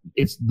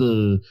 it's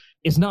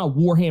not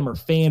Warhammer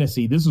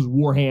Fantasy. This is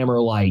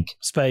Warhammer like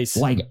space.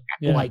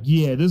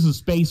 This is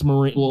Space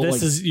Marine. Well,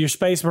 this is your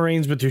Space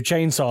Marines with your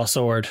chainsaw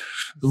sword.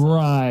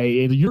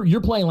 Right.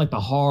 You're playing like the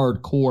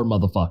hardcore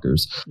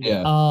motherfuckers.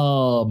 Yeah.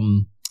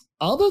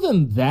 Other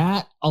than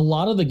that, a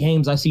lot of the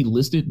games I see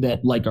listed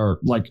that like are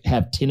like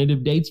have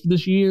tentative dates for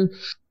this year,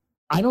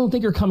 I don't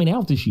think are coming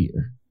out this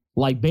year.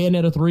 Like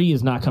Bayonetta 3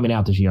 is not coming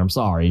out this year. I'm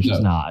sorry. It's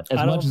just not.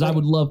 As much as I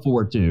would love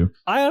for it to.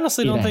 I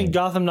honestly don't think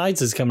Gotham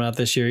Knights is coming out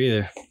this year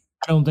either.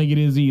 I don't think it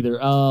is either.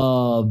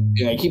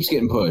 It keeps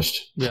getting pushed.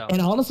 Yeah.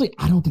 And honestly,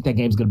 I don't think that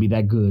game's going to be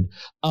that good.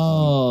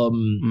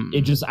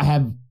 It just, I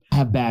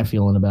have bad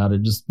feeling about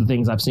it. Just the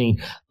things I've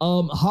seen.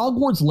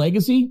 Hogwarts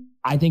Legacy,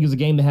 I think is a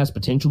game that has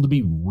potential to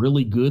be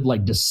really good,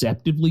 like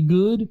deceptively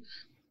good.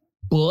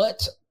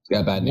 But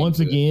once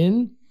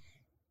again,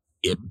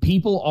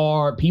 people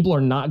are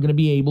not going to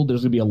be able,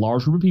 there's going to be a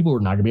large group of people who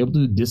are not going to be able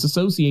to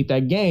disassociate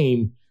that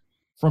game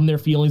from their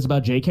feelings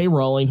about J.K.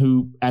 Rowling,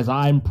 who, as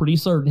I'm pretty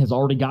certain, has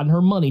already gotten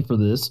her money for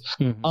this.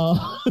 But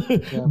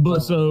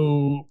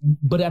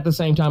at the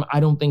same time, I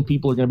don't think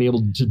people are going to be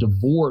able to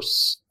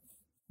divorce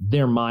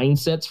their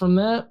mindsets from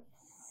that.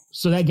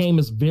 So that game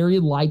is very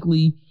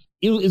likely,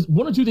 it is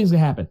one or two things that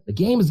happen. The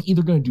game is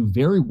either going to do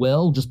very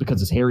well just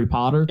because it's Harry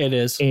Potter. It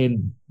is.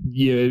 And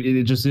yeah,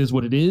 it just is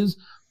what it is.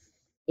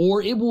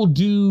 Or it will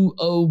do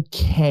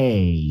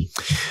okay.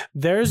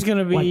 There's going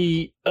to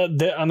be,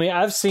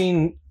 I've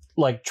seen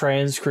like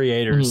trans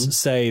creators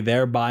say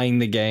they're buying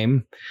the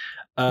game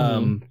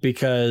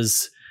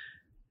because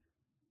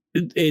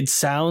it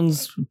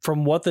sounds,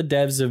 from what the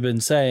devs have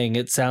been saying,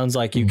 it sounds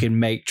like you can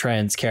make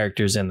trans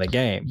characters in the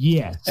game.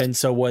 Yes. And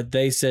so what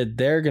they said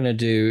they're going to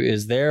do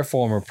is, their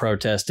form of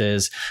protest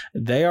is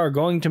they are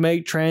going to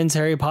make trans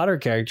Harry Potter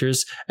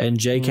characters, and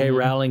J.K.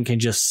 Rowling can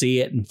just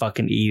see it and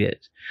fucking eat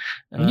it.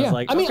 And I was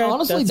like,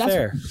 honestly, that's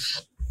fair.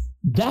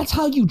 That's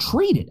how you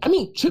treat it. I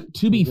mean,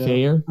 to be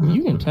fair,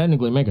 you can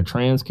technically make a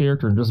trans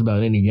character in just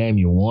about any game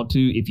you want to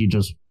if you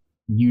just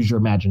use your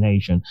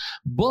imagination.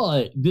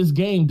 But this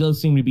game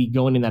does seem to be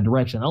going in that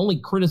direction. The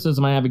only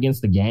criticism I have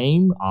against the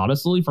game,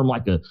 honestly, from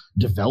like a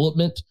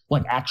development,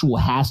 like actual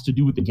has to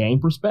do with the game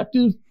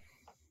perspective.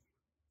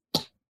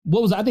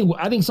 What was I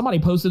think somebody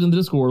posted in the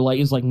Discord, like,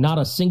 it's like not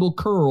a single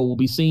curl will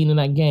be seen in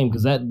that game,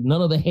 because that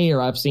none of the hair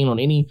I've seen on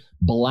any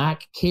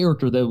black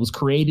character that was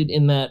created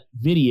in that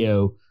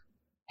video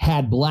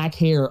had black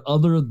hair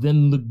other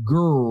than the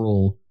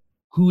girl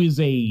who is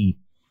a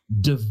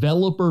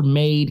developer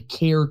made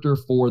character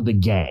for the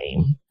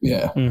game.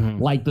 Yeah.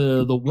 Like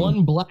the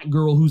one black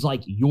girl who's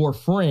like your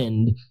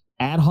friend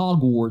at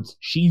Hogwarts,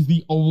 she's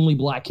the only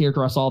black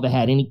character I saw that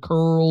had any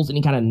curls,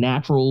 any kind of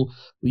natural,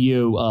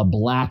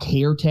 black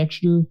hair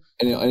texture.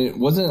 And it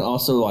wasn't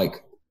also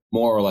like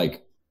more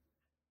like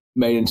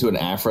made into an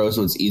afro,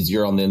 so it's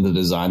easier on them to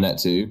design that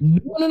too.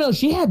 No.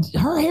 She had,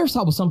 her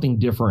hairstyle was something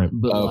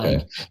different, but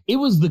like it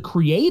was the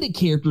created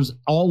characters.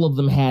 All of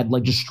them had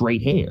like just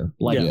straight hair.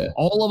 Like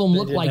all of them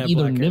looked like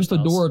either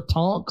Nymphadora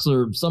Tonks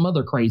or some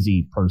other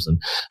crazy person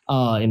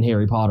in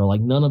Harry Potter.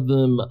 Like none of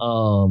them,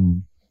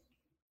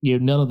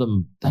 none of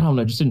them, I don't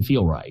know, just didn't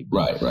feel right.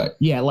 Right.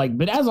 Yeah, like,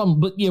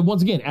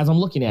 once again, as I'm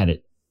looking at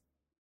it,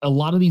 a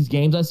lot of these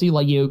games I see,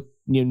 like,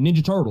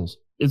 Ninja Turtles,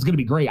 it's going to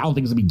be great. I don't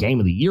think it's going to be Game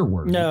of the Year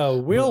worthy. No,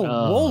 we'll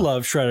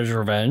love Shredder's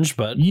Revenge,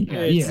 but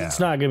it's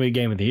not going to be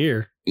Game of the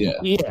Year.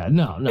 Yeah,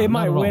 no. It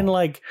might win,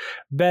 like,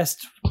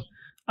 best...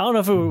 I don't know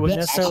if it would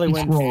necessarily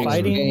win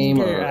fighting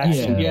game or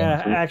action.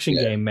 Action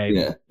game maybe.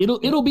 Yeah.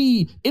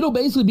 It'll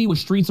basically be what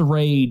Streets of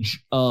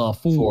Rage 4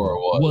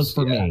 was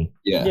for me.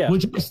 Yeah.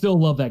 Which I still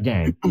love that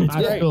game.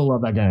 Still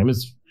love that game.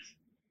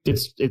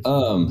 It's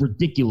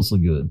ridiculously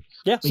good.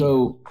 Yeah.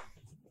 So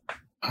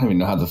I don't even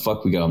know how the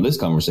fuck we got on this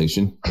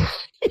conversation.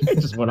 It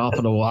just went off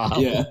in a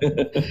while. Yeah.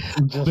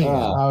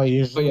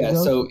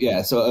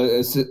 So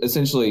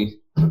essentially,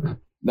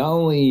 not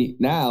only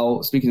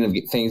now, speaking of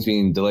things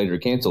being delayed or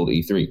canceled,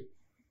 E3.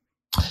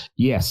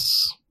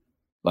 Yes.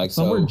 Like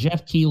somewhere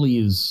Jeff Keighley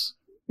is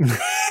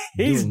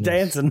he's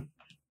dancing.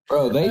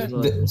 Bro,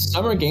 the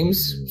Summer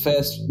Games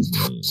Fest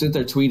sent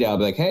their tweet out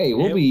like, hey,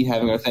 we'll be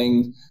having our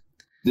thing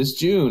this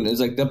June. It's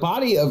like the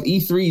body of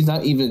E3 is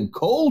not even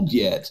cold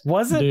yet.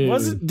 Was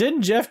it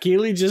didn't Jeff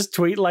Keighley just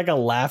tweet like a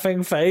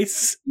laughing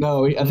face?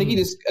 No, I think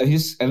I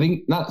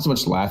think not so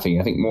much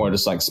laughing, I think more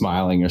just like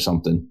smiling or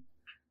something.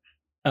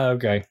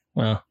 Okay.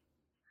 Well.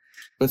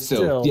 But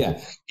still,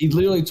 yeah, he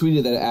literally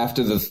tweeted that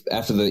after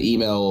the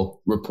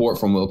email report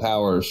from Will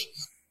Powers,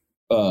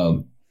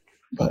 and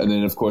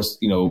then of course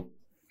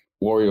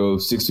Wario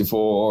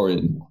 64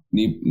 and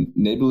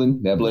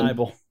Nibel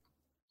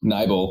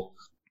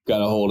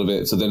got a hold of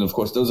it. So then, of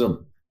course, those are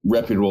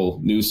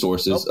reputable news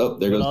sources.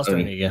 There goes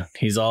Ernie.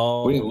 He's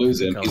all. We didn't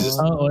lose him.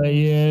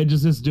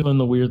 He's just doing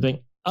the weird thing.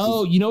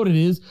 Oh, you know what it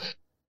is?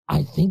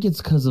 I think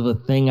it's because of a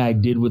thing I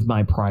did with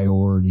my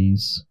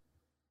priorities.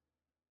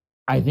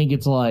 I think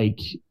it's like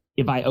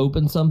if I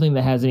open something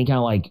that has any kind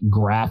of like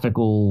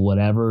graphical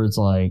whatever, it's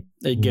like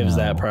it gives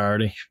that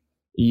priority.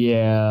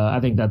 Yeah, I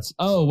think that's.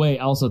 Oh wait,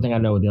 I also think I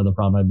know what the other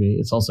problem might be.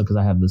 It's also because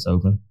I have this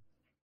open.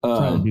 I'm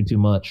trying to do too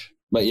much.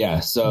 But yeah,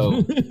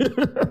 so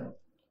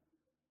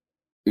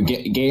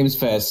Games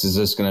Fest is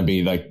just going to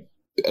be like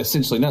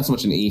essentially not so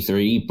much an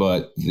E3,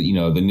 but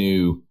the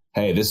new.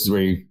 Hey, this is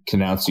where you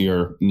can announce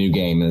your new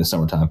game in the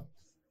summertime.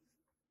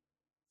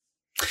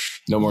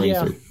 No more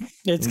E3.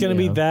 It's going to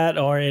be that,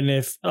 and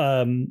if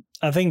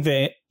I think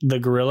the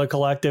Guerrilla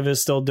Collective is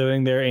still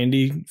doing their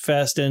Indie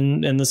Fest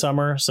in the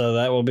summer, so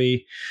that will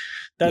be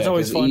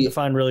always fun to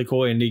find really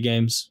cool indie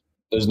games.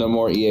 There's no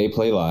more EA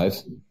Play Live.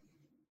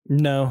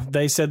 No,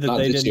 they said that not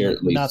they this didn't. Year,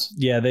 at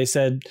least. They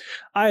said.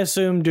 I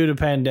assume due to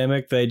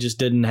pandemic, they just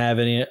didn't have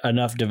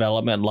enough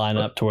development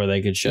lineup to where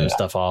they could show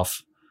stuff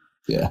off.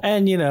 Yeah,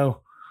 and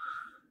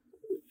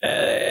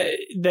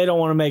they don't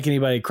want to make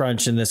anybody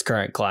crunch in this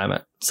current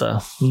climate. So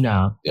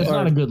no, it's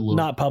not a good look.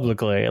 Not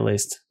publicly, at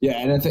least. Yeah,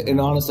 and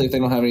honestly, if they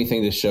don't have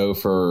anything to show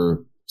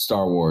for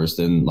Star Wars,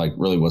 then like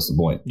really, what's the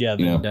point? Yeah,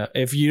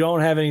 if you don't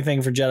have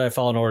anything for Jedi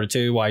Fallen Order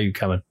 2, why are you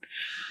coming?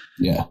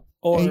 Yeah.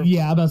 I'm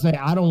about to say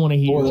I don't want to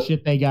hear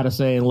shit they got to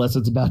say unless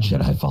it's about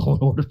Jedi Fallen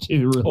Order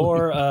 2. Really.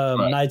 Or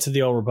Knights of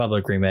the Old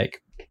Republic remake.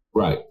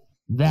 Right.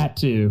 That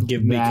too.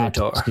 Give me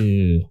KOTOR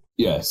too.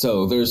 Yeah.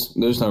 So there's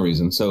no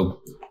reason. So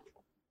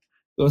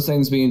those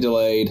things being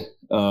delayed.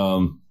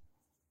 I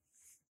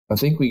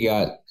think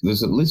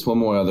there's at least one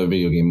more other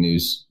video game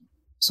news,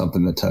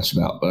 something to touch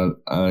about, but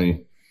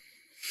I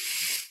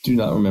do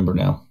not remember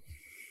now.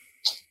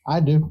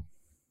 I do.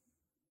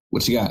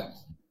 What you got?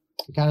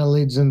 It kind of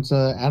leads into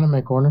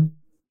Anime Corner.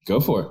 Go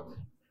for it.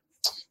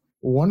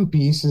 One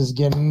Piece is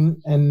getting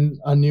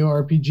a new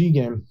RPG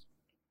game.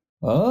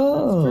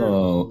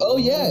 Oh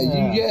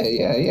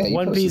yeah.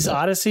 One Piece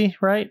Odyssey,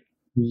 right?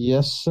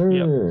 Yes, sir.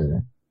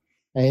 Yep.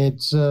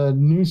 It's a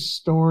new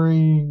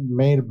story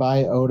made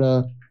by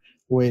Oda,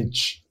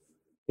 which,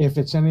 if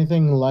it's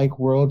anything like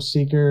World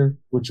Seeker,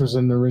 which was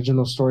an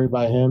original story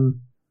by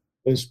him,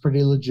 is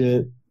pretty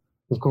legit.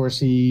 Of course,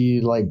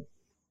 he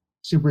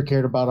super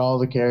cared about all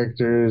the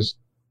characters.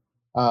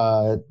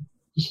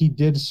 He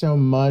did so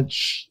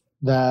much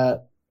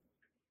that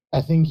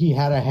I think he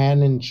had a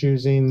hand in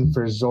choosing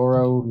for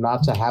Zoro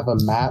not to have a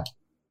map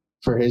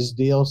for his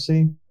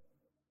DLC.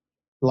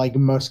 Like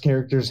most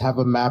characters have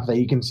a map that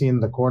you can see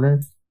in the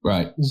corner.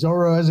 Right.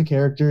 Zoro as a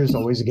character is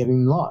always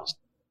getting lost.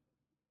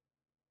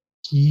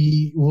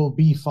 He will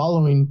be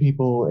following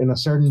people in a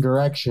certain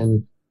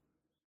direction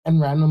and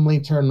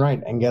randomly turn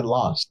right and get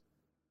lost.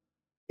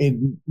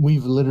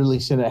 We've literally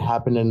seen it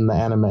happen in the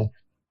anime.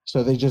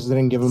 So they just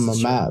didn't give him a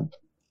map.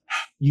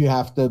 You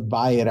have to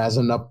buy it as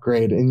an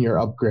upgrade in your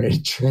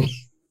upgrade tree.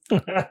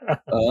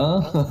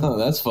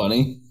 That's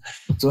funny.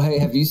 So hey,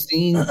 have you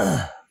seen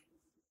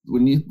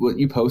what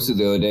you posted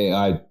the other day?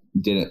 I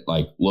didn't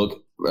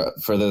look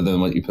further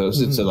than what you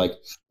posted. Mm-hmm. So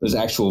there's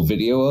actual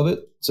video of it.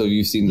 So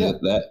you've seen that?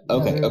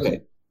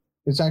 Okay.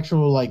 It's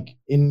actual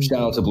Shout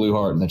out to Blue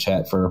Heart in the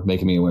chat for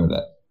making me aware of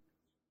that.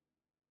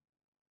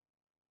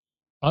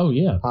 Oh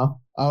yeah. Huh?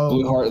 Oh,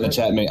 Blue Heart in the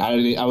chat, mate.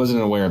 I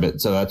wasn't aware of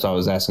it, so that's why I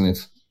was asking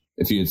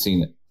if you had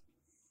seen it.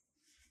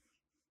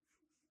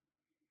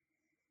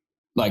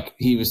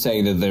 He was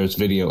saying that there's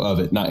video of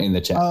it, not in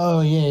the chat.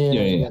 Oh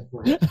yeah.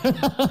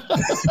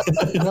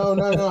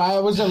 No. I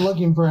wasn't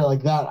looking for it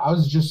like that. I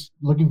was just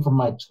looking for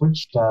my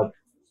Twitch tab.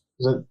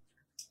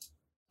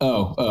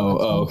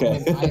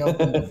 Okay. I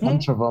opened a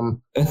bunch of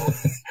them.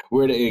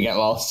 Where did you get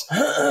lost?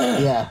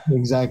 Yeah,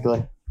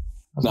 exactly.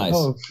 Nice.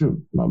 Oh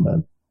shoot, my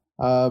bad.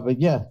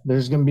 But yeah,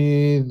 there's going to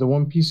be the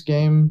One Piece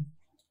game.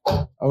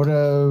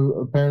 Oda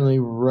apparently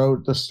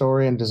wrote the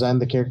story and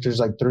designed the characters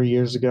 3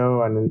 years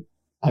ago, and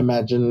I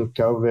imagine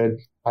COVID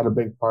had a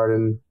big part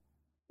in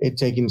it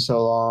taking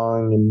so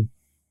long. And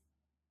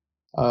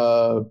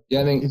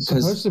it's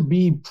supposed to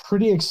be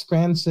pretty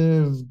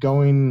expansive.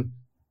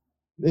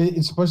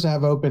 It's supposed to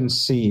have open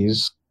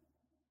seas.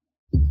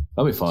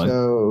 That'll be fun.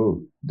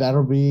 So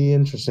that'll be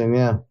interesting.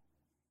 Yeah.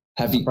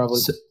 Have you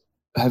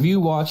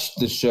watched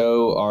the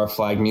show Our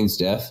Flag Means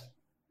Death?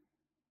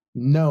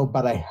 No,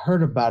 but I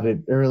heard about it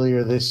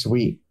earlier this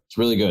week. It's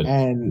really good.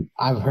 And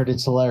I've heard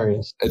it's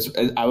hilarious.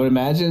 I would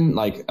imagine,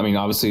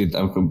 obviously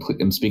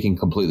I'm speaking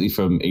completely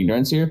from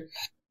ignorance here,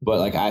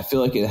 but I feel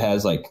like it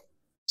has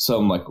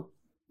some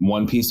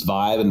One Piece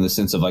vibe in the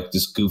sense of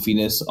just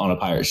goofiness on a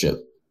pirate ship.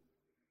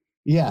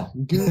 Yeah.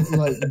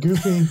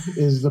 Goofy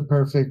is the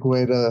perfect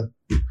way to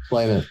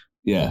explain it.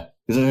 Yeah.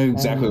 That's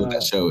exactly what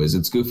that show is.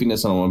 It's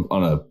goofiness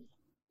on a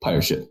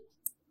pirate ship.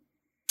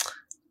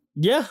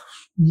 Yeah.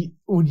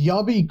 Would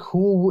y'all be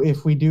cool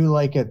if we do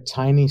a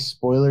tiny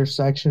spoiler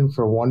section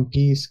for One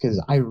Piece?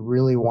 Because I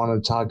really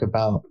want to talk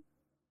about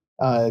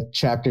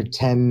chapter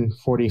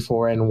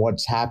 1044 and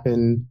what's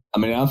happened. I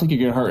mean, I don't think you're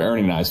going to hurt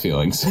Ernie and I's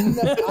feelings.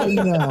 I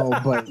know,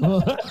 but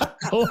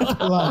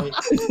like,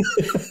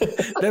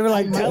 They were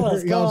like, tell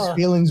us, y'all's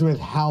feelings with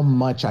how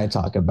much I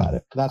talk about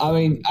it. That's I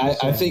mean,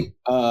 I think,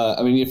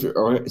 I mean,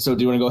 so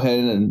do you want to go ahead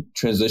and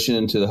transition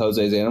into the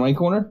Jose's Anime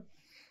Corner?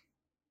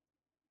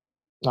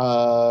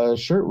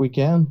 Sure, we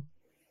can.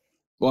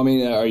 Well, I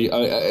mean, are you?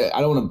 I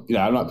don't want to.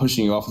 I'm not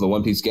pushing you off of the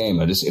One Piece game.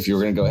 If you're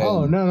going to go ahead.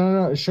 Oh,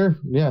 no. Sure.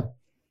 Yeah.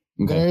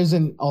 Okay. There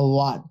isn't a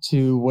lot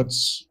to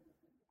what's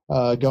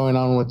going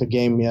on with the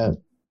game yet.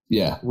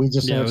 Yeah. We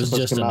just know it's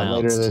supposed to come out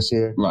later this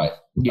year. Right.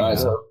 Yeah. All right.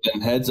 So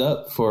then heads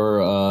up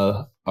for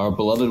our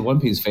beloved One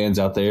Piece fans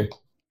out there.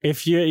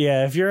 If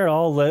you're at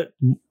all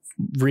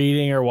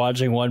reading or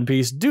watching One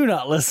Piece, do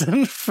not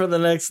listen for the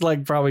next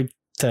probably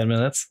 10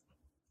 minutes.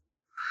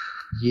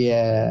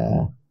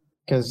 Yeah.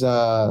 Because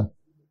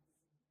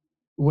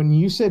when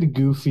you said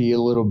Goofy a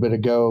little bit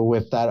ago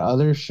with that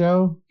other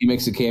show, he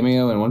makes a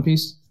cameo in One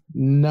Piece.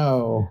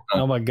 No.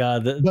 Oh my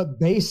God. But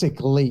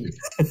basically,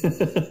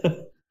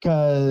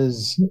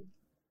 because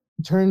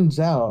turns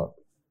out,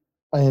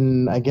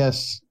 and I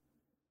guess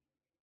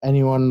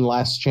anyone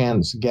last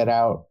chance get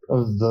out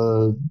of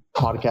the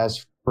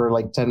podcast for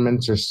 10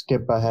 minutes or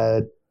skip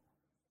ahead.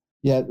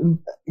 Yeah,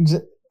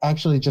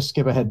 actually just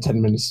skip ahead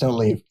 10 minutes. Don't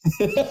leave.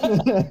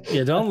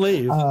 Yeah, don't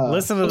leave.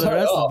 Listen to the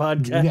rest of the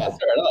podcast. Yeah.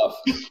 Start off.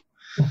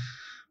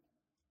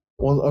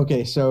 Well,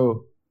 okay,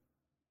 so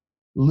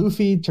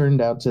Luffy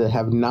turned out to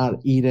have not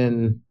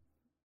eaten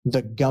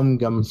the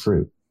gum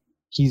fruit.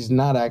 He's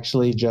not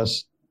actually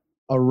just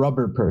a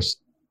rubber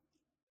person.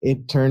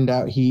 It turned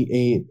out he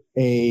ate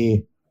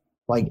a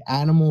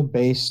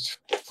animal-based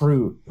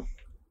fruit,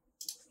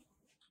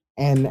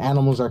 and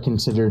animals are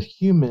considered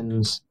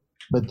humans,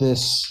 but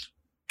this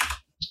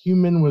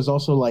human was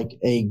also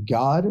a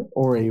god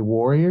or a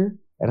warrior,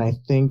 and I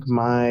think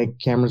my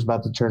camera's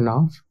about to turn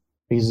off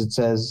because it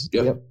says,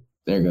 Yep.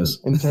 There it goes.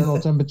 Internal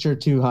temperature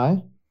too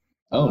high.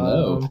 Oh,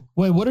 no.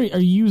 Wait, what are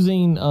you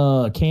using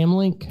Cam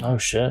Link? Oh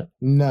shit.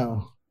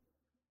 No.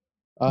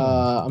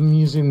 I'm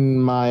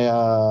using my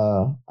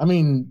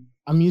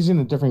I'm using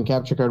a different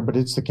capture card, but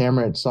it's the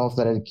camera itself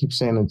that it keeps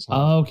saying it's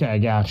hot. Okay,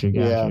 got you.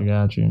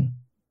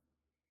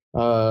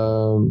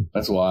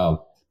 That's wild.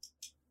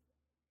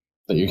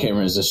 That your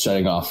camera is just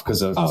shutting off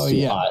because it's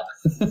too hot.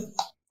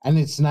 And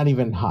it's not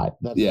even hot.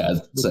 That's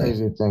the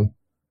crazy thing.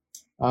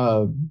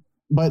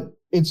 But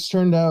it's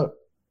turned out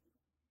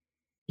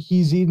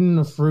he's eaten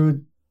a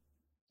fruit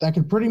that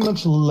could pretty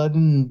much let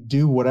him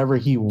do whatever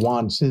he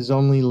wants. His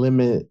only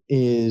limit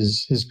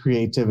is his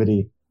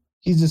creativity.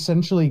 He's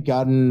essentially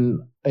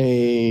gotten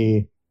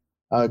a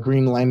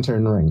Green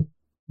Lantern ring,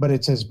 but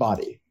it's his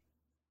body.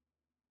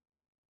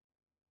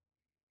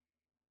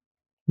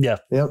 Yeah.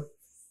 Yep.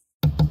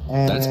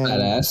 And that's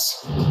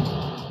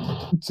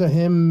badass. To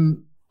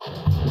him,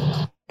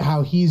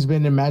 how he's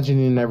been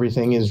imagining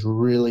everything is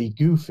really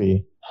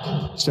goofy.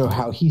 So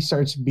how he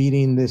starts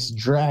beating this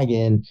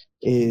dragon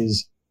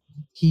is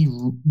he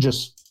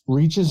just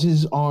reaches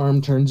his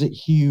arm, turns it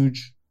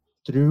huge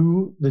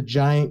through the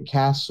giant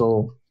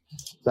castle.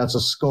 That's a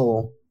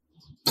skull.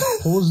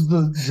 Pulls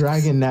the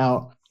dragon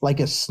out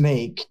like a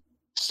snake,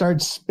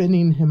 starts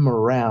spinning him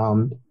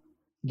around,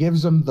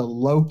 gives him the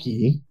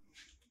Loki,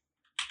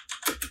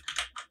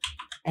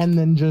 and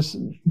then just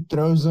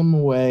throws him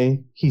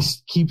away. He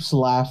keeps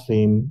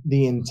laughing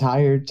the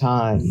entire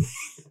time.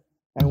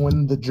 And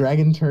when the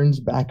dragon turns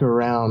back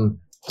around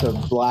to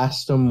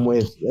blast him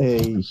with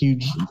a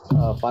huge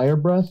fire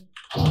breath,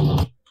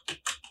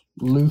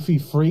 Luffy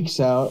freaks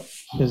out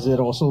because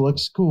it also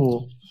looks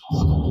cool.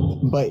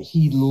 But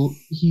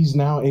he's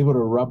now able to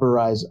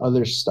rubberize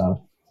other stuff.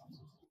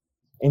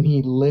 And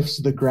he lifts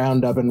the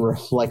ground up and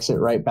reflects it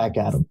right back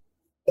at him.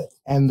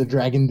 And the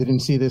dragon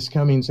didn't see this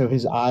coming, so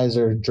his eyes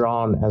are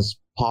drawn as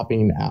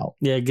popping out.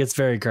 Yeah, it gets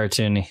very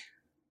cartoony.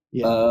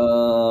 Yeah.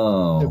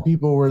 Oh. So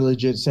people were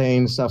legit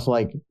saying stuff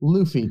like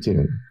Luffy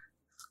Tune.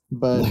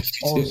 But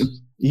also,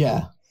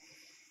 yeah.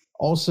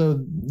 Also,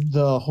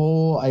 the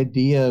whole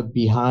idea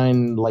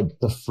behind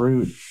the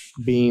fruit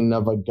being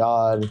of a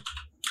god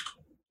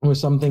was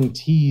something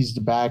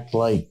teased back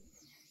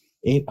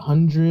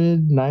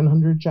 800,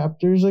 900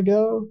 chapters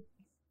ago.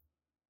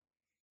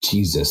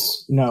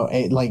 Jesus. No,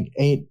 8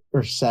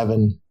 or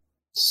 7.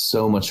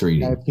 So much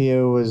reading.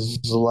 IPO was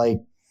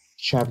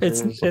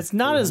chapters. It's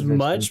not as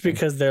much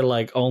because they're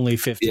only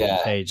 15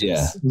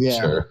 pages. Yeah.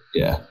 Sure.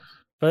 Yeah.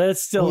 But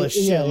it's still a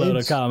shitload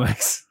of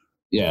comics.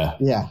 Yeah.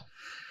 Yeah.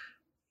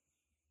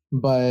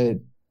 But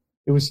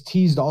it was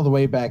teased all the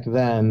way back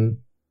then.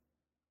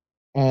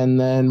 And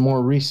then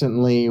more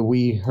recently,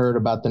 we heard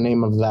about the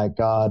name of that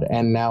god.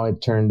 And now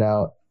it turned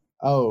out,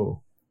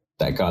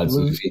 that god's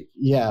Luffy.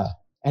 Yeah.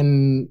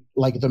 And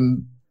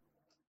the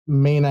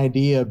main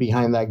idea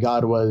behind that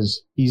god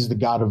was he's the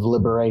god of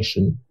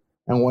liberation.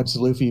 And what's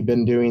Luffy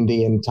been doing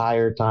the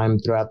entire time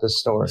throughout the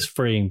story? It's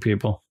freeing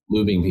people.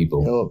 Lubing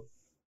people.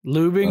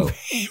 Lubing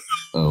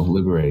people.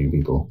 Liberating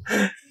people.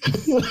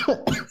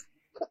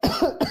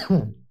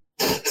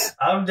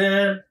 I'm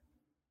dead.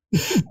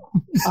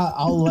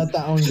 I'll let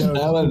that one go.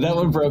 That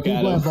one broke out.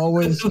 People have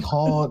always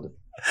called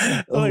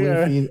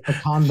Luffy a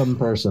condom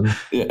person.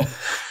 Yeah.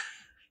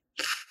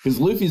 Because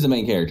Luffy's the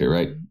main character,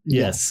 right?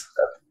 Yes.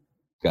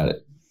 Got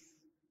it.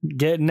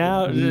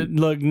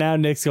 Look, now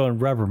Nick's going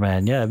Rubber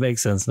Man. Yeah, it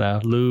makes sense now.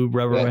 Lube,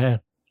 Rubber Man.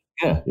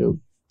 Yeah.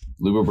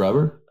 Lube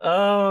rubber.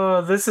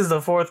 Oh, this is the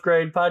 4th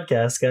grade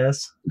podcast,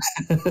 guys.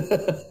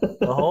 The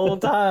whole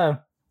time.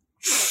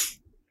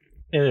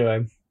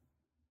 Anyway.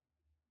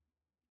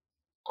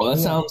 Well,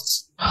 that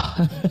sounds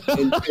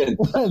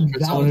That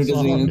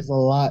sounds a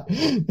lot.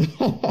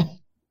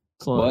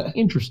 What?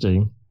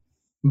 Interesting.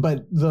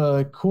 But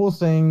the cool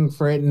thing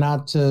for it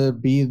not to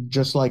be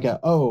just like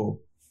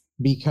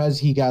because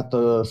he got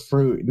the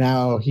fruit,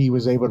 now he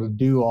was able to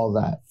do all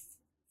that.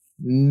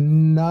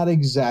 Not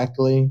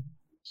exactly.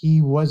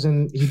 He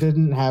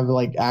didn't have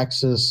like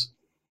access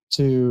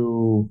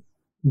to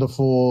the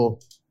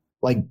full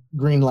like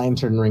Green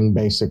Lantern ring,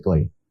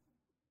 basically.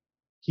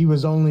 He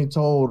was only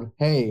told,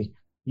 hey,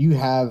 you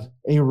have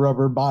a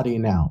rubber body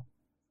now.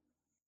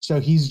 So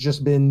he's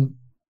just been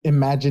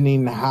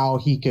imagining how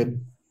he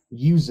could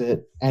use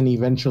it and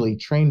eventually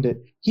trained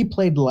it. He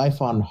played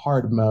life on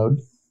hard mode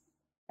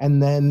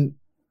and then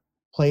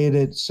played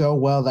it so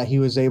well that he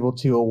was able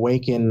to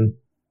awaken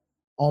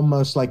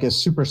almost like a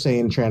Super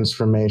Saiyan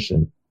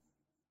transformation.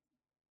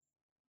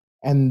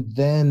 And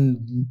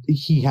then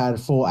he had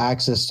full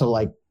access to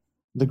like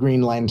the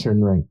Green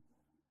Lantern ring.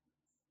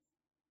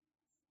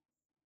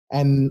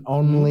 And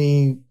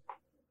only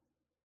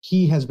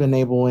he has been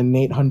able in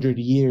 800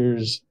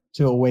 years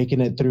to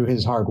awaken it through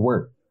his hard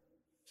work.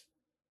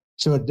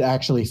 So it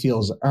actually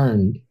feels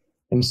earned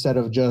instead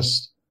of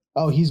just,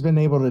 he's been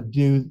able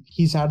to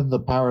he's had the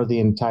power the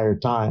entire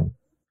time.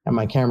 And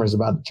my camera's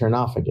about to turn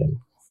off again.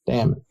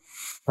 Damn it.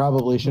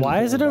 Probably should.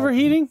 Why is it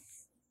overheating?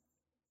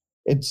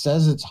 It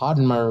says it's hot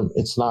in my room.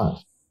 It's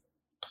not.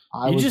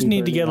 You just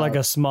need to get like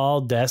a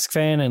small desk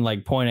fan and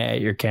like point it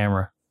at your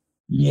camera.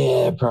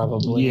 Yeah,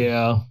 probably.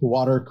 Yeah.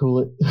 Water cool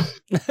it.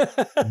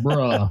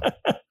 Bruh.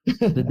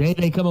 The day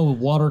they come up with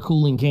water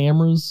cooling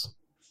cameras.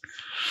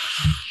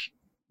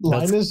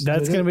 That's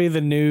going to be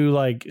the new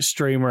like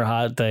streamer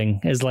hot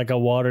thing, is like a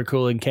water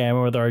cooling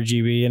camera with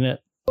RGB in it.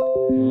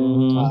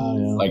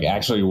 Mm-hmm. Yeah. Like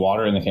actually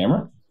water in the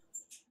camera?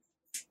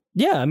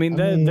 Yeah, I mean,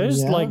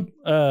 there's like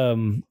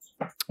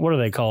what are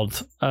they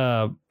called?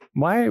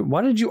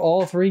 Why did you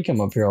all three come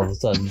up here all of a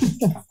sudden?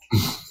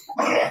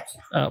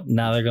 Oh,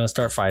 now they're going to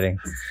start fighting.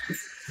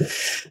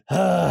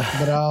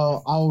 But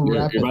I'll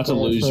wrap. You're about to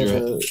lose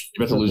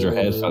your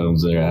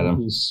headphones there,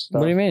 Adam.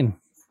 What do you mean?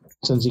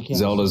 Since you can't.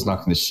 Zelda's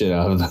knocking the shit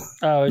out of them.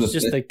 Oh, it's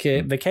just the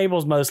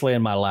cable's mostly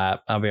in my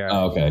lap. I'll be all right.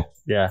 Oh, okay.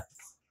 Yeah.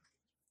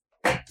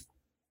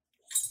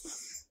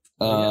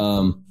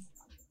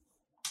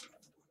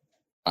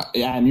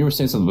 Yeah, and you were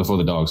saying something before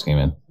the dogs came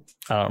in.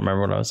 I don't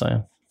remember what I was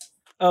saying.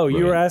 Oh,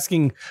 you were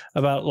asking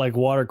about like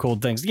water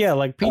cooled things. Yeah,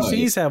 like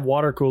PCs have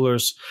water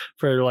coolers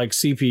for like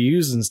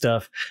CPUs and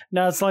stuff.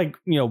 Now it's like,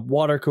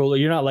 water cooler.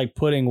 You're not like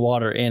putting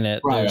water in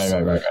it. Right.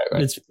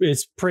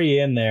 It's pre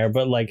in there,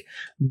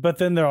 but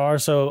then there are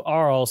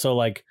also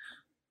like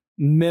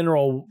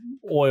mineral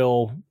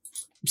oil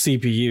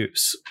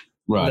CPUs.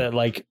 Right. That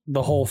like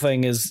the whole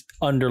thing is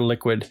under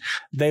liquid.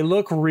 They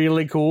look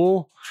really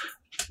cool.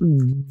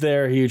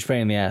 They're a huge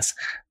pain in the ass.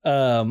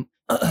 And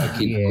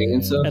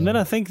then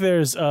I think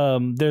there's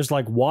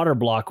like water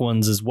block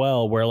ones as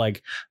well, where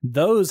like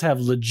those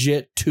have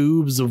legit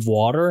tubes of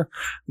water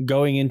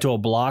going into a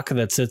block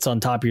that sits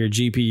on top of your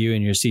GPU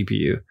and your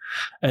CPU.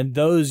 And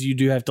those you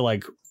do have to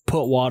like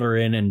put water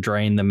in and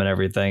drain them and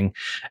everything.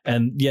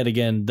 And yet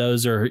again,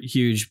 those are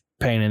huge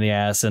pain in the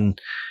ass. And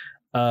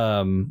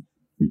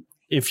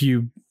if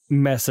you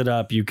mess it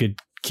up, you could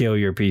kill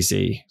your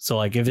PC. So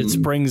like if it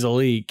springs a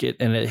leak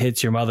and it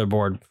hits your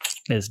motherboard,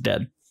 it's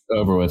dead.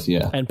 Over with,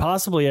 yeah. And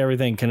possibly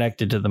everything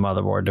connected to the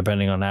motherboard,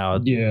 depending on how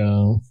it...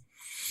 Yeah.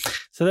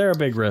 So they're a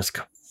big risk.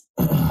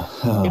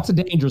 It's a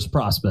dangerous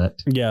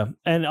prospect. Yeah.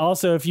 And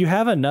also, if you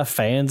have enough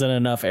fans and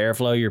enough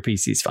airflow, your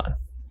PC's fine.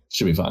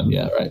 Should be fine,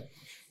 yeah, right.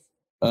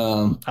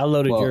 I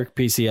loaded your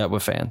PC up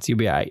with fans. You'll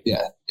be all right.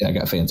 Yeah, I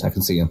got fans. I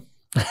can see them.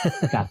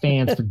 Got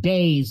fans for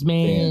days,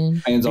 man.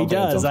 Fans he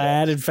does. I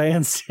added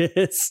fans to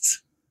his...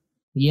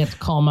 You have to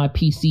call my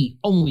PC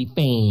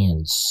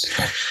OnlyFans.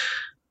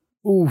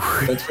 Ooh,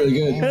 that's pretty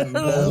good.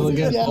 That's really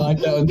good. I like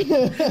that one.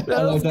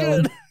 I like that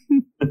one.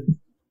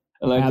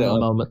 I like that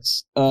one.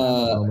 Moments.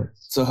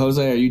 So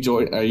Jose,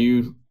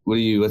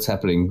 what's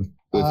happening?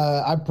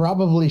 I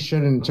probably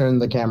shouldn't turn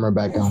the camera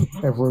back on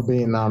if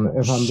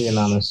I'm being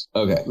honest.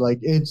 Okay. Like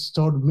it's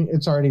told me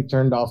it's already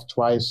turned off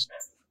twice.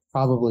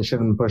 Probably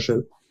shouldn't push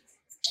it.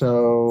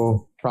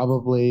 So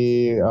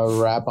probably a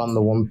wrap on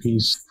the One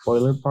Piece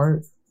spoiler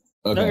part.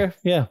 Okay.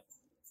 Yeah.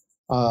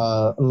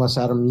 Unless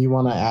Adam, you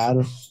want to add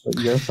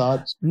your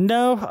thoughts?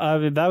 No, I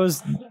mean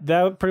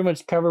that pretty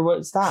much covered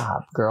what.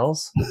 Stop,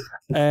 girls.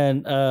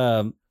 And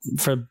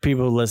for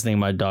people listening,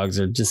 my dogs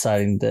are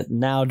deciding that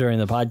now during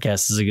the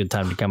podcast is a good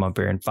time to come up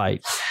here and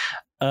fight.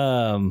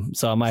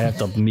 So I might have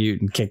to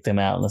mute and kick them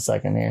out in a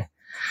second here.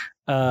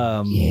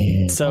 That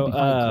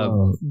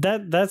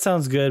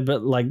sounds good,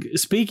 but like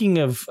speaking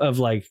of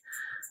like,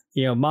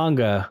 you know,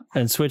 manga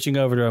and switching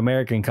over to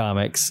American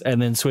comics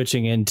and then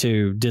switching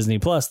into Disney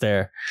Plus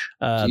there.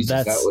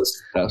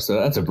 Jesus,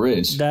 that's a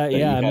bridge.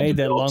 I made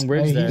that long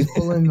bridge there. He's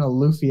pulling the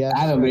Luffy ass.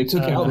 Adam, they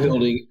took out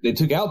building. They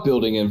took out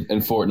building in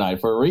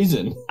Fortnite for a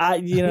reason.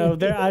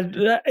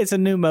 It's a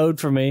new mode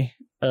for me.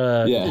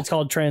 It's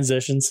called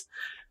Transitions.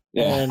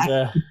 Yeah.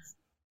 And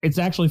it's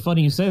actually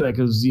funny you say that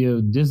because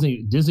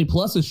Disney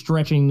Plus is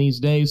stretching these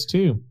days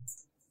too,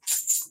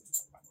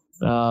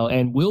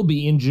 and will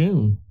be in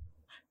June.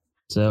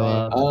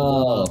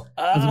 So,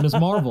 Miss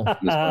Marvel.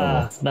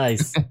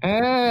 Nice.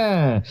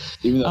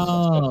 Even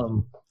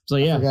though so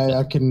yeah,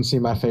 I couldn't see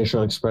my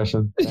facial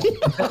expression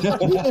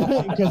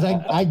because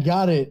I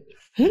got it.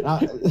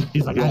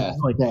 He's like,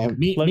 damn.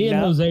 Me and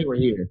Jose were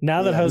here.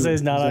 Now that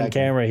Jose's not on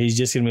camera, he's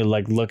just gonna be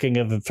like looking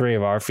at the three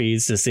of our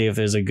feeds to see if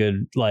there's a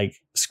good like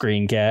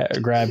screen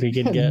grab he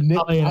can get. Nick,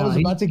 I was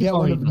about to get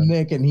one of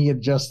Nick, and he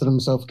adjusted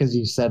himself because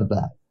you said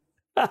that.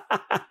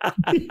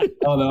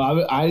 Oh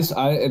no! I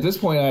at this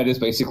point I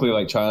just basically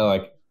like try to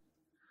like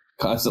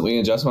constantly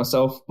adjust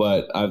myself.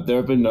 But there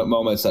have been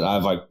moments that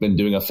I've like been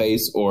doing a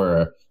face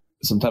or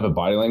some type of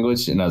body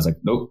language, and I was like,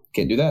 nope,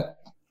 can't do that.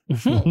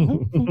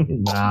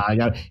 Nah, I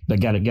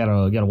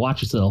gotta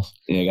watch yourself.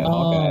 Yeah, you got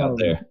Hawkeye out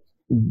there.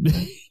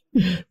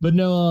 But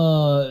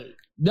Moon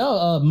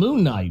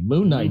Knight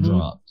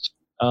dropped.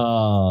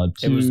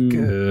 It was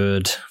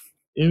good.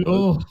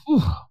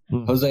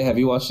 Jose, have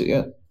you watched it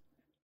yet?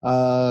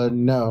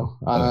 No,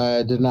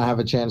 I did not have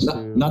a chance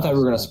to. Not that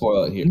we're gonna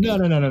spoil it here. No.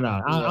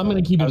 I'm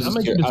gonna keep it. I was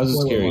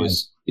just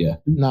curious. Yeah.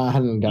 No, I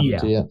hadn't gotten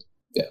to it yet.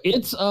 Yeah.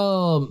 It's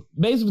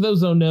basically, for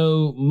those who don't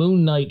know,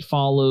 Moon Knight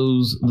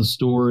follows the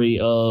story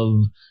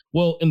of,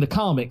 well, in the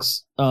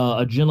comics,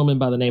 a gentleman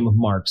by the name of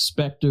Mark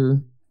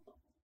Spector,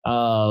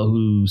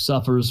 who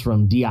suffers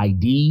from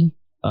DID,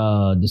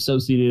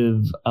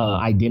 dissociative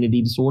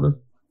identity disorder.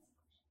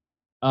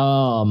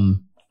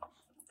 And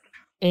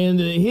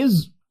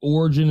his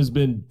origin has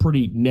been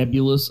pretty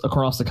nebulous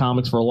across the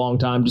comics for a long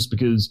time, just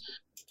because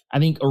I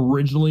think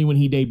originally when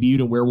he debuted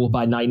in Werewolf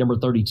by Night number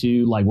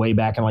 32, like way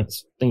back in like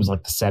things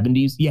like the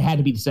 70s. Yeah, it had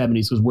to be the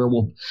 70s because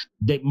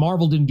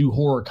Marvel didn't do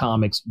horror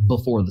comics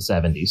before the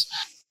 70s.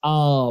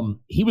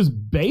 He was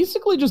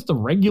basically just a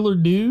regular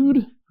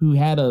dude who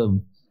had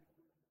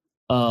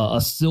a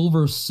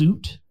silver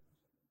suit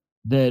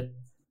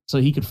so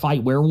he could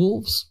fight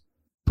werewolves,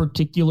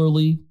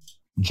 particularly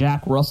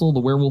Jack Russell,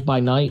 the Werewolf by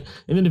Night.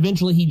 And then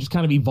eventually he just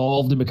kind of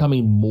evolved in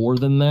becoming more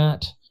than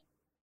that.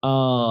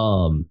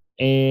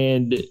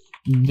 And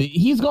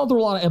he's gone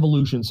through a lot of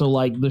evolution. So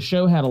like the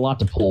show had a lot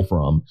to pull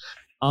from.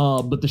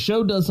 But the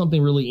show does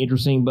something really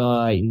interesting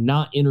by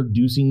not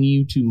introducing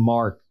you to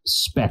Mark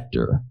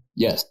Spector.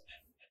 Yes.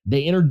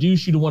 They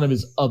introduce you to one of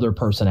his other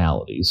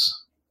personalities.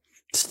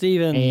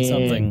 Stephen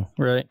something,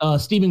 right?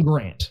 Stephen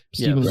Grant.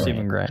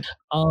 Stephen Grant.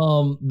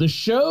 The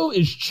show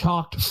is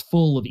chocked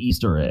full of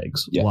Easter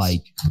eggs. Yes.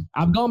 Like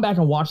I've gone back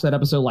and watched that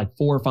episode like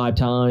 4 or 5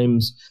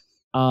 times.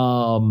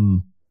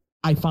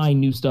 I find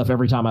new stuff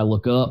every time I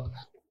look up.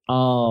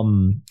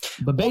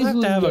 But basically,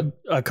 we'll have to have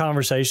a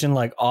conversation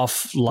like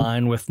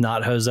offline with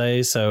not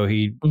Jose, so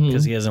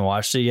because he hasn't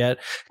watched it yet.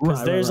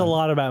 Because there's a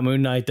lot about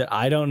Moon Knight that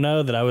I don't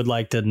know that I would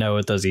like to know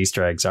what those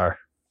Easter eggs are.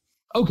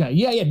 Okay,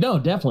 yeah, no,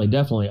 definitely.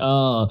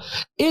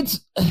 It's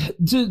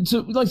to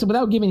like I said,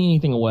 without giving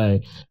anything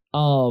away.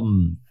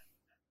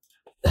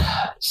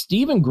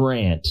 Stephen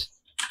Grant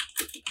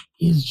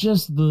is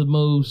just the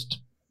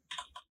most,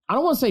 I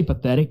don't want to say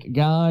pathetic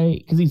guy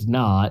because he's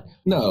not.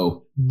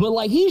 No, but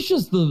like he's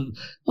just the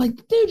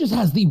dude just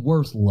has the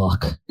worst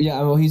luck.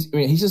 Yeah, well, he's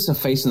just a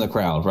face in the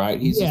crowd,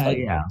 right? He's just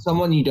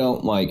someone you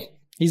don't like.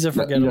 He's a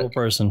forgettable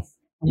person.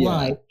 Yeah,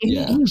 right.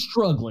 Yeah. He's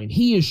struggling.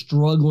 He is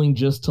struggling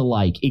just to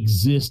like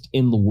exist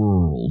in the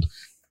world.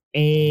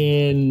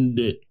 And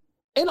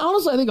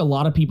honestly, I think a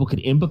lot of people could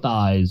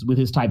empathize with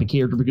his type of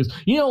character because,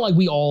 like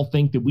we all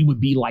think that we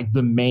would be like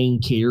the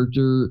main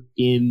character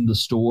in the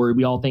story.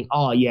 We all think,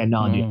 oh yeah,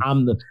 no, dude,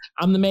 I'm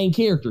the main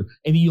character.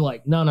 And then you're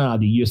like, no,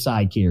 dude, you're a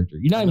side character.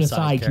 You're not even a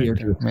side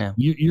character. Yeah.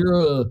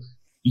 You're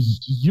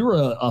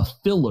a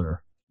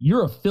filler.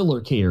 You're a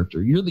filler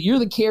character. You're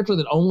the character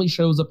that only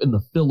shows up in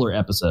the filler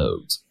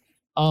episodes.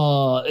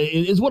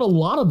 Is what a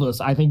lot of us,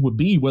 I think, would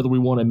be, whether we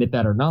want to admit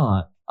that or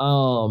not.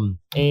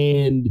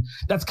 And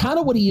that's kind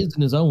of what he is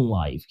in his own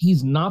life.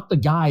 He's not the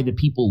guy that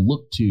people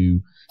look to,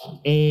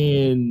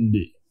 and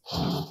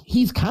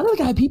he's kind of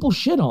the guy people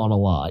shit on a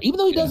lot. Even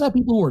though he does have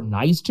people who are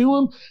nice to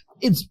him,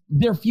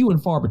 they're few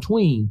and far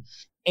between.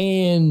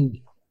 And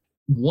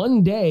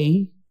one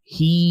day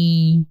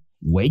he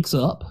wakes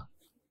up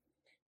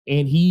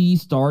and he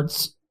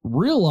starts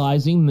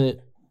realizing that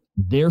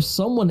there's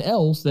someone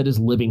else that is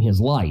living his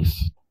life.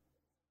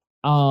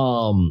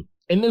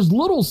 And there's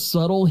little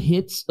subtle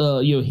hints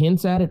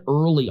at it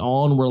early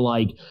on where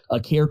like a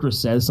character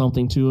says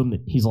something to him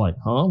that he's like,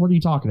 huh, what are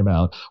you talking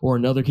about? Or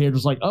another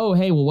character's like, oh,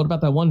 hey, well, what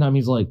about that one time?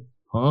 He's like,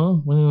 huh? I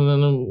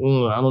don't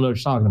know what you're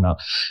talking about.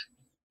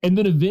 And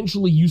then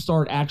eventually you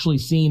start actually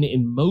seeing it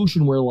in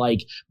motion where like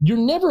you're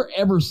never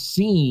ever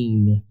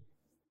seeing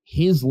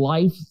his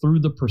life through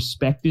the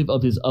perspective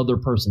of his other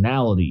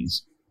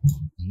personalities.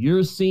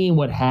 You're seeing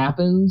what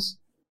happens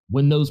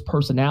when those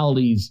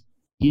personalities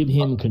give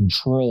him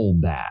control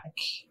back.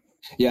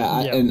 Yeah,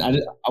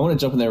 I want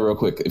to jump in there real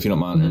quick, if you don't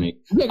mind, Ernie.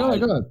 Yeah, go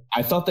ahead.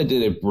 I thought they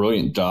did a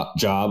brilliant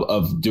job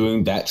of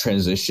doing that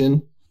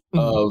transition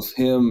of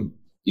him,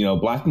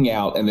 blacking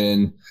out and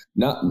then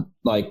not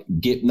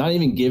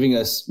even giving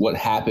us what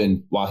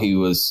happened while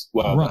the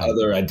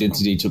other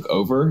identity took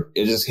over.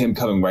 It's just him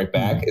coming right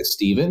back as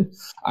Steven.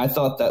 I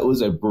thought that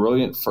was a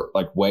brilliant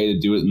way to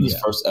do it in this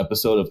first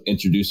episode of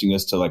introducing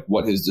us to like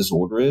what his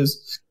disorder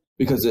is,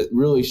 because it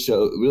really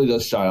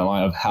does shine a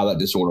line of how that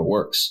disorder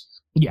works.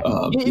 Yeah,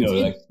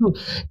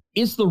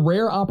 it's the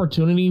rare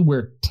opportunity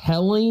where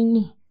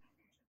telling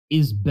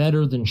is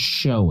better than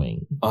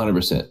showing.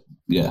 100%.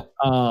 Yeah.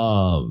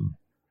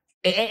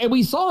 And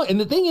we saw, and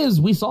the thing is,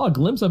 we saw a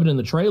glimpse of it in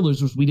the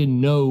trailers, which we didn't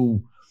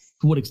know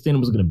to what extent it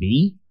was going to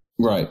be.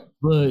 Right.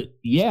 But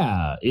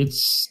yeah,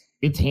 it's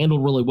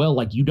handled really well.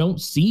 Like you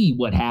don't see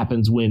what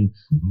happens when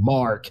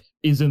Mark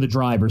is in the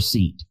driver's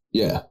seat.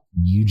 Yeah.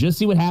 You just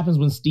see what happens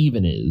when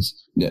Steven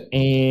is. Yeah.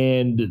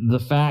 And the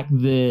fact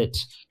that.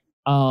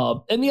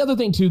 And the other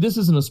thing too, this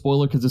isn't a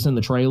spoiler because it's in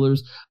the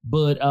trailers,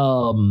 but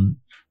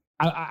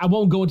I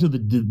won't go into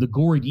the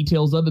gory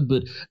details of it,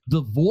 but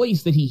the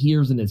voice that he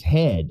hears in his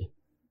head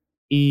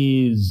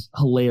is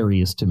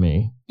hilarious to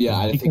me.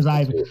 Yeah,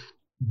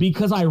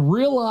 because I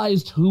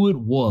realized who it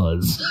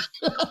was.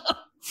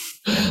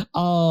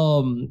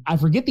 I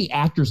forget the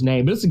actor's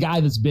name, but it's a guy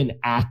that's been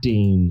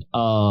acting.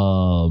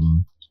 Oh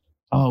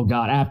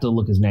God, I have to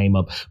look his name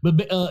up.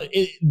 But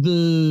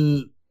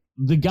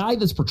the guy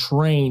that's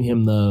portraying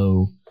him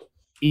though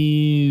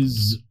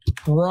is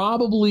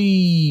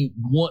probably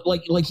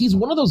he's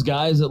one of those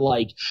guys that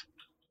like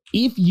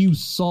if you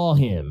saw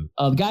him,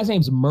 the guy's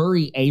name's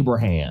Murray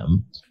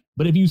Abraham,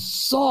 but if you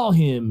saw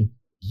him,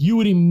 you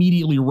would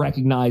immediately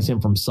recognize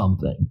him from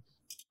something.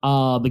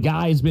 The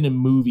guy's been in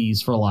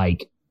movies for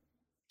like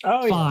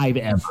 5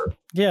 ever.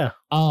 Yeah.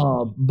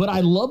 But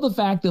I love the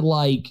fact that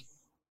like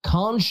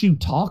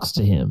Khonshu talks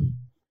to him.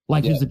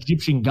 Like his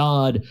Egyptian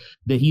god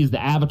that he is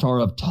the avatar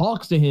of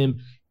talks to him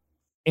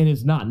and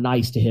is not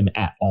nice to him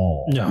at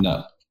all.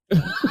 No.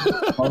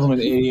 Calls him an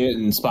idiot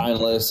and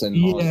spineless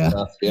and all that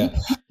stuff. Yeah.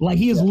 Like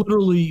he is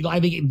literally, I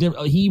think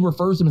he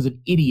refers to him as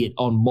an idiot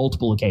on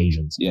multiple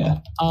occasions. Yeah.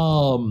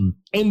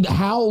 And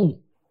how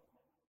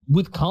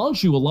with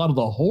Khonshu, a lot of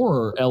the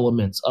horror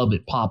elements of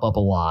it pop up a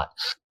lot.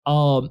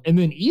 And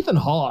then Ethan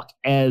Hawke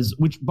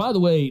which by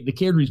the way, the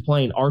character he's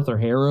playing, Arthur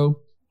Harrow,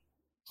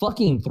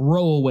 fucking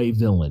throwaway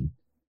villain.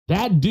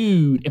 That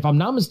dude, if I'm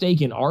not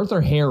mistaken, Arthur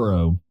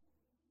Harrow,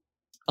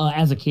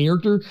 as a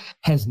character,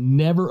 has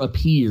never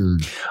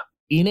appeared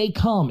in a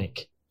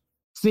comic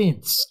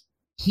since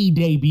he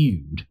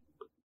debuted.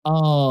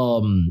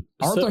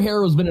 Arthur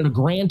Harrow's been in a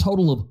grand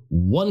total of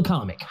 1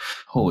 comic.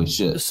 Holy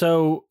shit.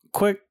 So,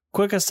 quick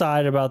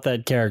aside about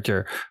that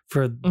character.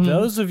 For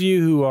those of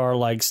you who are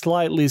like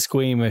slightly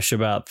squeamish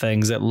about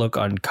things that look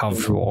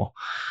uncomfortable,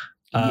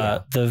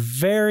 the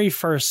very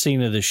first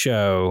scene of the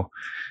show,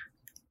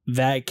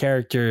 that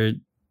character,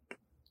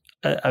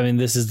 I mean,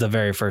 this is the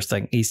very first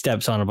thing. He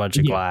steps on a bunch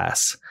of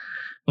glass.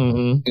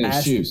 In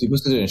his shoes. He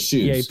puts it in his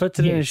shoes. Yeah, he puts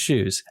it in his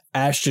shoes.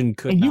 Ashton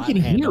could not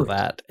handle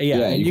that.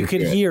 Yeah, and you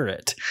can hear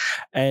it.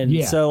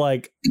 And so,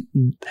 like,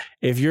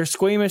 if you're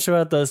squeamish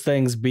about those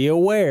things, be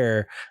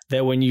aware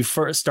that when you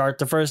first start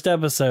the first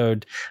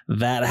episode,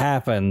 that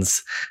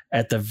happens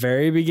at the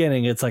very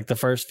beginning. It's like the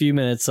first few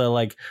minutes. So,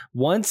 like,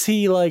 once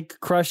he, like,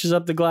 crushes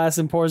up the glass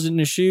and pours it in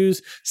his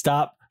shoes,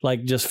 stop.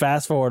 Like, just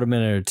fast forward a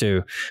minute or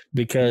two,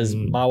 because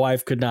my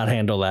wife could not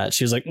handle that.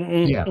 She was like,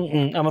 I'm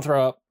gonna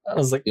throw up. I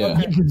was like,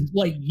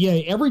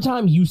 okay. Every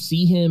time you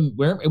see him,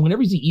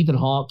 whenever you see Ethan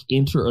Hawke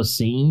enter a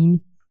scene,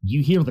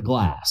 you hear the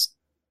glass.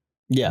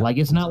 Yeah, like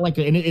it's not like,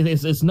 and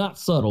it's not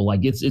subtle.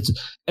 Like it's,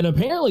 and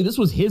apparently this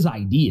was his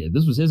idea.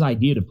 This was his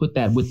idea to put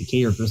that with the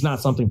character. It's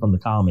not something from the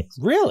comics.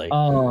 Really?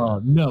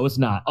 No, it's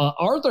not.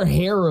 Arthur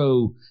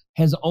Harrow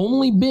has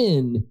only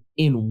been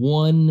in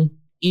 1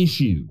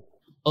 issue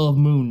of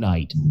Moon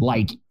Knight,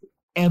 like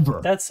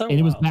ever. That's so and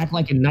it was back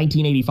like in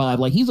 1985.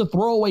 Like he's a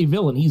throwaway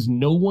villain. He's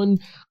no one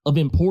of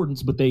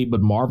importance, but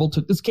Marvel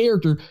took this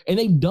character and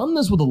they've done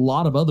this with a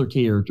lot of other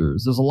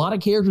characters. There's a lot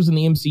of characters in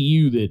the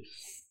MCU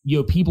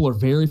that people are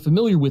very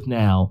familiar with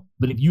now,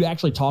 but if you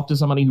actually talk to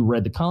somebody who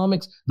read the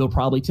comics, they'll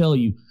probably tell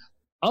you,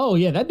 oh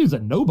yeah, that dude's a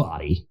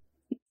nobody.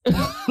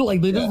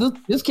 Like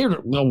this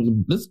character,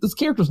 this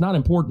character's not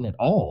important at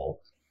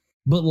all.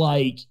 But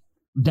like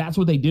that's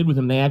what they did with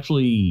him. They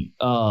actually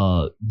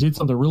did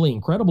something really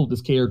incredible with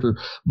this character.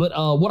 But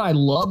what I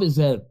love is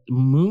that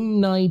Moon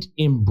Knight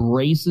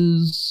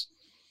embraces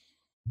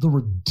the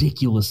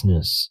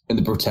ridiculousness and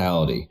the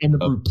brutality of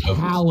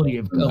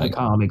the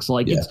comics.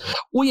 Like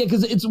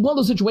because it's one of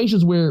those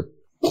situations where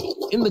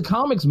in the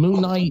comics,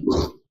 Moon Knight,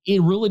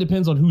 it really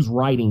depends on who's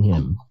writing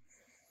him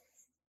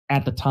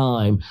at the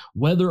time,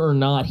 whether or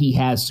not he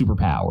has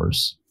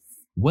superpowers.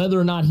 whether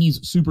or not he's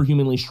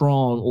superhumanly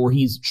strong or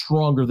he's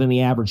stronger than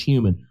the average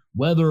human,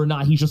 whether or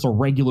not he's just a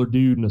regular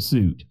dude in a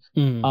suit,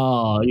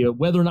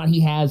 whether or not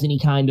he has any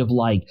kind of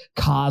like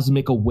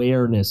cosmic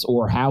awareness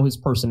or how his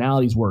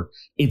personalities work.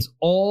 It's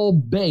all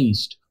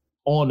based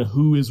on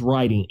who is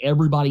writing.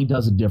 Everybody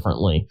does it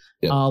differently.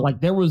 Yep.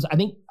 Like there was, I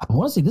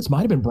want to say this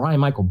might have been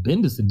Brian Michael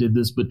Bendis that did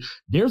this, but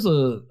there's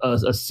a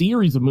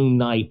series of Moon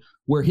Knight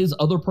where his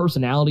other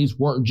personalities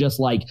weren't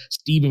just like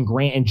Stephen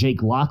Grant and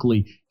Jake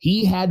Lockley.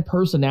 He had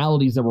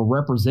personalities that were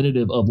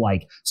representative of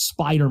like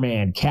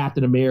Spider-Man,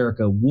 Captain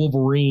America,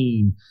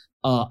 Wolverine,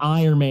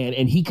 Iron Man,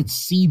 and he could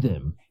see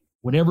them.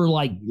 Whenever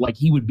like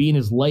he would be in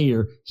his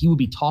lair, he would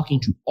be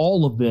talking to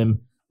all of them.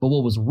 But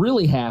what was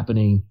really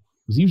happening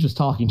was he was just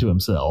talking to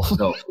himself.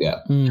 Oh, yeah.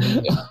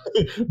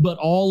 But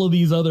all of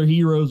these other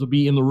heroes would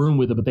be in the room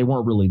with him, but they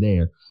weren't really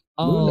there.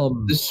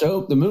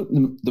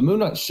 The Moon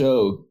Knight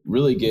show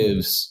really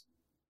gives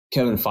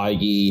Kevin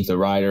Feige, the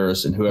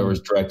writers, and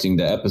whoever's directing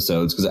the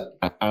episodes, because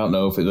I don't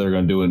know if they're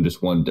going to do it in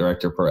just one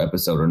director per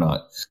episode or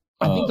not.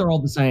 I think they're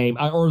all the same,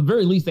 or at the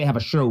very least, they have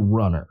a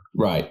showrunner.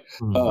 Right.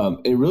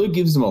 It really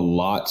gives them a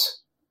lot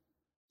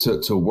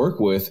to work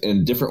with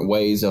in different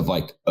ways of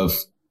what's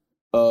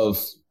the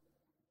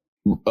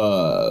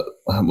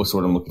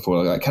word I'm looking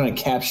for? Like kind of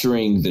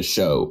capturing the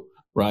show,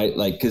 right?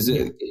 Like, because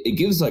it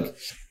gives like,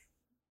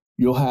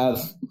 you'll have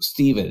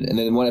Steven, and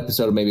then in one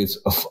episode, maybe it's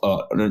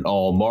an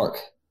all Mark,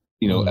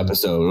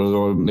 episode,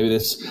 or maybe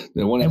this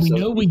one episode. And we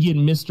know we get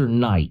Mr.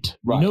 Knight.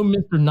 Right. We know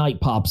Mr. Knight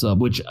pops up,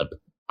 which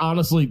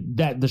honestly,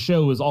 that the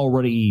show is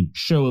already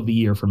show of the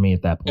year for me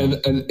at that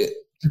point. And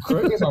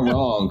correct me if I'm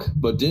wrong,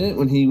 but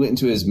when he went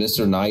into his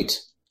Mr. Knight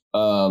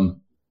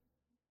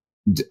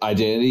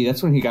identity,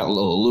 that's when he got a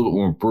little bit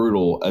more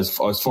brutal as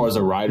far as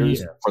the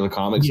writers for the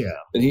comics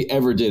than he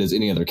ever did as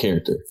any other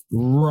character.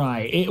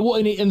 Right.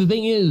 And the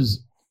thing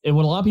is, and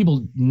what a lot of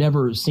people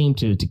never seem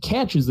to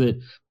catch is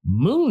that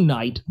Moon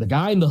Knight, the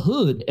guy in the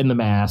hood and the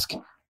mask,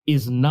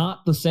 is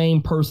not the same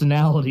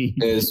personality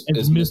as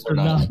Mr.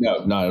 Knight.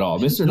 No, not at all.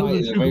 Mr. Knight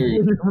is a very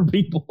different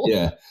people.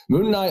 Yeah.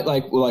 Moon Knight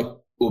will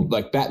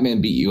Batman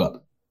beat you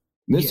up.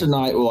 Mr.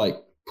 Knight will like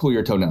pull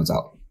your toenails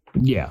out.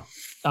 Yeah.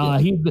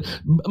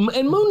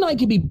 And Moon Knight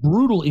can be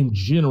brutal in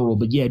general,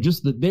 but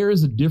just that there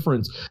is a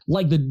difference.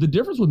 Like the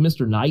difference with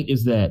Mr. Knight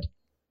is that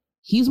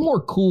he's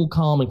more cool,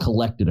 calm, and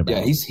collected about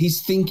it.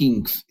 He's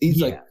thinking.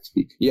 He's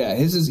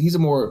he's a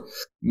more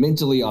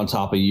mentally on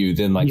top of you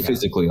than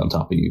physically on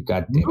top of you.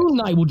 God damn it. Moon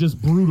Knight will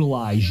just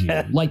brutalize you.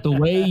 Like the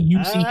way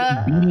you see him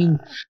beating,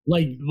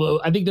 like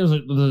I think there's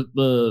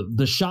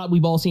the shot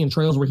we've all seen in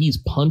trailers where he's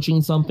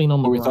punching something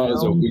on the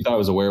ground. We thought it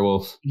was a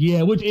werewolf.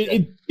 Yeah, which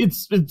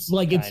it's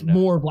like kinda. It's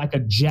more of like a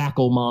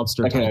jackal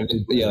monster. Like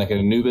like an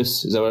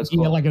Anubis. Is that what it's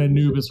called? Yeah, like an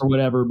Anubis or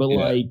whatever. But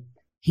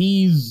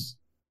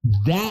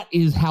that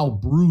is how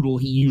brutal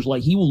he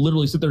usually, he will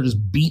literally sit there and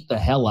just beat the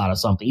hell out of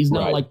something. He's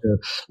not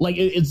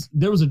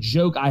there was a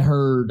joke I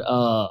heard,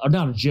 or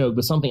not a joke,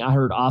 but something I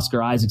heard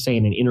Oscar Isaac say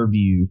in an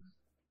interview.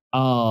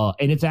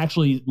 And it's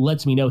actually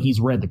lets me know he's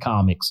read the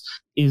comics,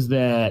 is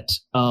that,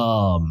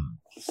 Moon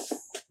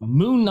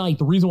Knight,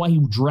 the reason why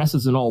he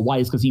dresses in all white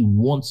is because he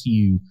wants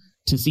you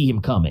to see him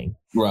coming.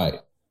 Right.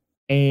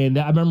 And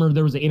I remember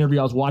there was an interview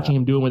I was watching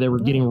him doing where they were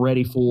getting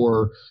ready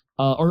for,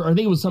 or I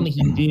think it was something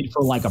he did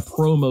for like a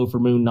promo for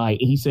Moon Knight.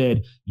 And he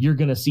said, "You're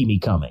going to see me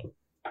coming."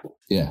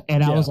 Yeah.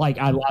 And I was like,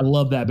 I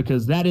love that,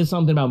 because that is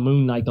something about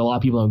Moon Knight that a lot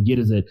of people don't get,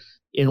 is that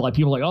like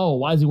people are like, "Oh,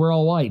 why does he wear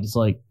all white?" It's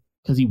like,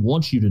 because he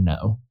wants you to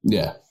know.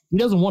 Yeah. He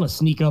doesn't want to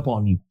sneak up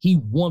on you.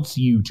 He wants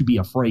you to be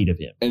afraid of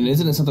him. And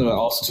isn't it something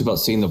about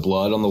seeing the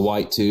blood on the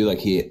white too?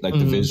 Like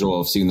the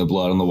visual of seeing the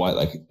blood on the white,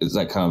 like is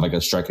that kind of like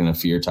a striking a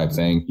fear type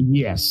thing?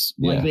 Yes.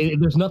 Like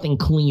there's nothing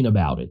clean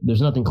about it.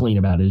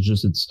 It's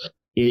just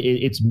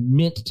it's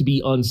meant to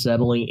be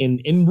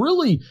unsettling, and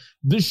really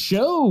the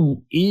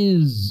show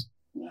is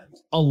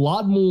a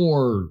lot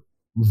more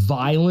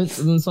violent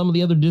than some of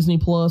the other Disney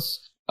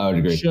Plus I would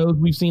agree. shows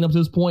we've seen up to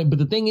this point. But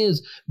the thing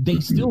is, they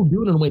still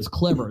do it in a way it's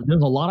clever.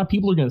 There's a lot of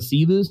people who are going to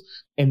see this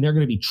and they're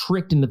going to be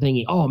tricked into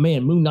thinking, "Oh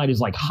man, Moon Knight is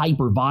like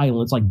hyper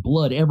violent. It's like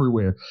blood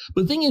everywhere."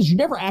 But the thing is, you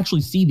never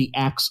actually see the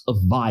acts of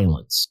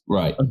violence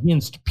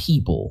against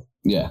people.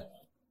 Yeah.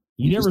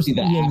 You never see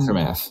the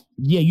aftermath.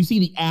 Yeah, you see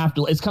the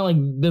after. It's kind of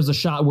like there's a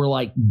shot where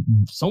like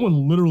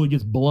someone literally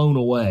gets blown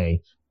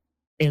away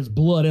and it's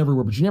blood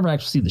everywhere, but you never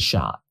actually see the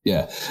shot.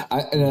 Yeah.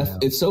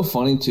 It's so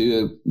funny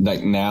too.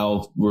 Like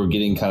now we're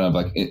getting kind of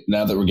like,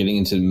 now that we're getting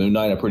into Moon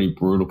Knight, a pretty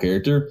brutal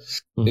character.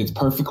 Mm-hmm. It's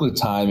perfectly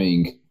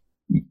timing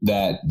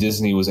that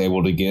Disney was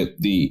able to get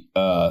the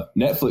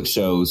Netflix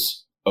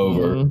shows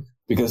over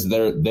because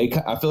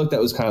I feel like that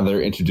was kind of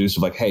their introduction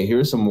of like, hey,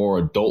 here's some more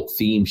adult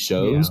themed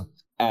shows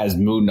as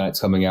Moon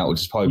Knight's coming out, which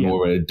is probably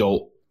more of an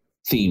adult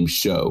themed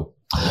show.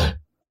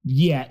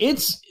 Yeah,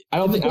 I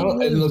don't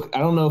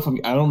know if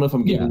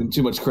I'm giving them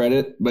too much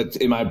credit, but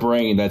in my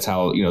brain, that's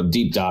how,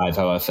 deep dive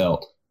how I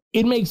felt.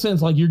 It makes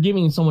sense. Like you're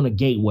giving someone a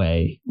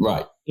gateway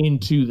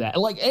into that.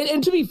 Like,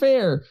 and to be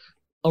fair,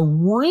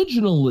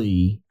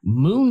 originally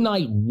Moon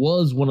Knight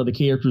was one of the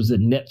characters that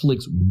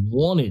Netflix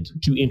wanted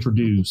to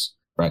introduce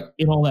Right.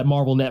 in all that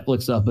Marvel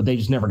Netflix stuff, but they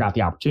just never got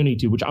the opportunity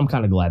to, which I'm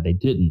kind of glad they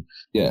didn't.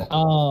 Yeah.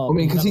 I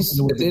mean, because he's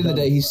at the end of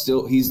the day,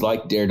 he's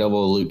like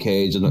Daredevil, Luke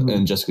Cage,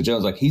 and Jessica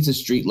Jones. Like, he's a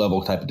street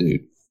level type of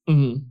dude.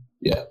 Mm-hmm.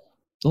 Yeah.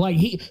 Like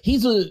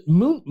he's a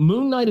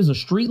Moon Knight is a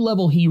street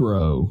level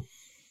hero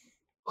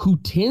who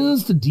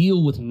tends to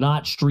deal with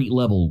not street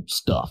level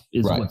stuff.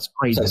 Is what's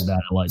crazy about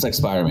it. Like, it's like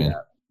Spider-Man.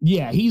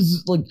 Yeah,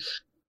 he's like,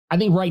 I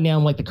think right now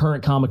in like the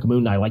current comic of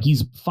Moon Knight, like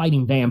he's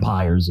fighting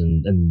vampires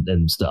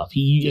and stuff.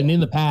 And in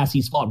the past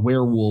he's fought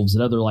werewolves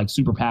and other like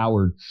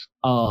superpowered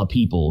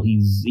people.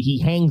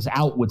 He hangs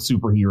out with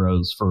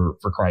superheroes for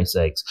Christ's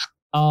sakes.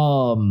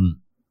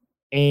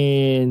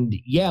 And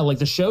yeah, like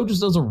the show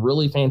just does a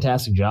really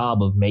fantastic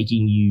job of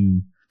making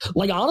you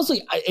like,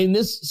 honestly, and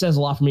this says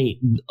a lot for me,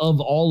 of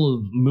all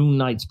of Moon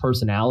Knight's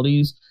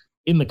personalities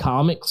in the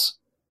comics,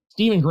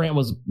 Stephen Grant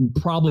was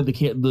probably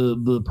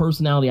the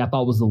personality I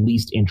thought was the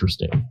least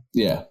interesting.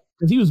 Yeah.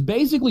 Because he was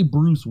basically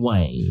Bruce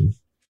Wayne.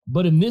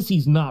 But in this,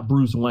 he's not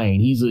Bruce Wayne.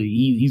 He's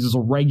just a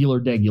regular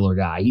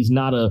guy. He's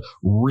not a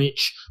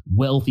rich,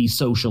 wealthy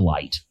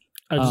socialite.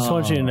 I just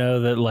want you to know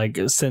that, like,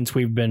 since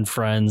we've been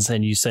friends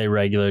and you say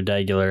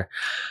regular,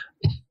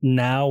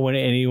 now when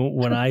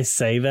I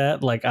say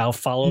that, like, I'll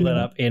follow that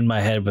up in my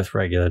head with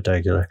regular.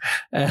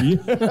 And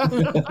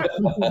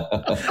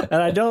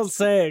I don't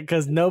say it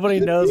because nobody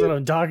knows what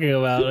I'm talking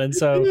about. And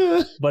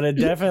so, but it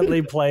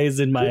definitely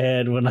plays in my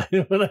head when I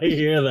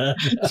hear that.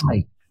 It's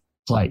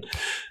like,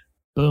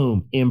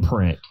 boom,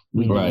 imprint.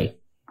 We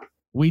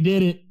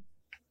did it.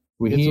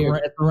 It's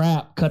a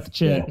wrap. Cut the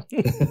check.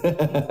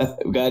 Yeah.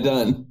 We got it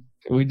done.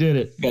 We did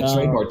it. Got to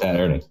trademark that,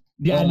 Ernie.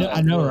 Yeah, I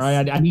know,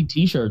 right? I need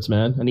T-shirts,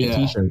 man. I need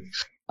T-shirts.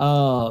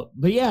 But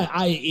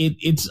yeah,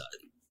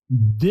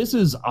 this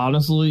is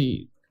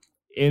honestly,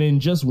 and in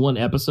just one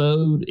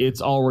episode,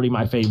 it's already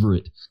my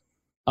favorite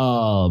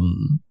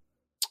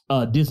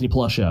Disney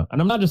Plus show. And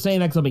I'm not just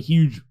saying that because I'm a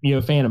huge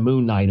fan of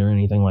Moon Knight or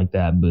anything like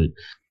that,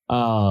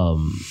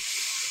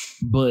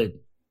 but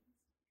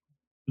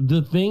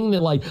the thing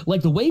that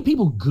like the way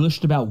people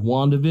gushed about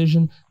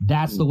WandaVision,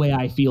 that's the way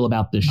I feel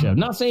about this show.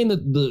 Not saying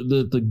that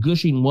the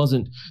gushing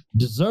wasn't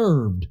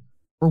deserved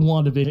for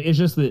WandaVision. It's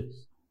just that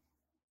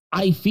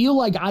I feel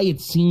like I had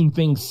seen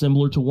things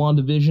similar to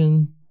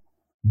WandaVision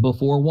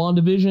before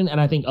WandaVision, and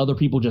I think other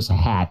people just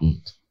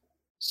hadn't.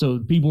 So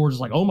people were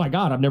just like, oh my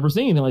God, I've never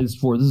seen anything like this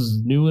before. This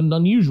is new and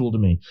unusual to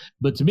me.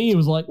 But to me, it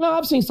was like, no,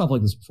 I've seen stuff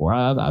like this before.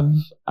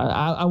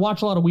 I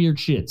watch a lot of weird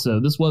shit. So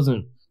this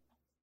wasn't,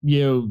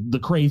 the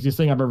craziest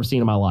thing I've ever seen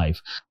in my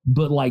life.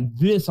 But like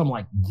this, I'm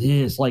like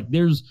this. Like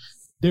there's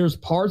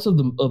parts of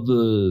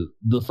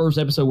the first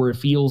episode where it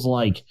feels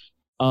like,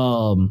 I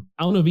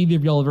don't know if either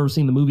of y'all have ever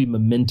seen the movie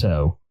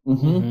Memento.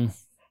 Mm-hmm.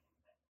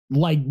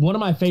 Like one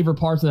of my favorite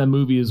parts of that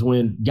movie is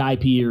when Guy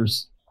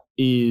Pearce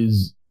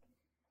he's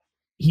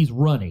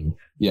running.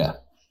 Yeah.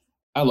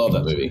 I love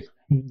that movie.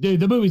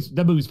 Dude, that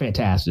movie's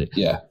fantastic.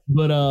 Yeah.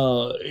 But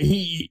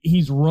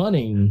he's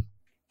running.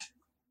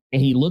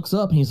 And he looks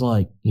up and he's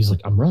like,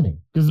 I'm running.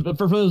 Because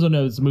for those who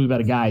know, it's a movie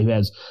about a guy who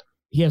has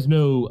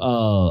no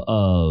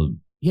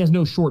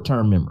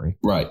short-term memory.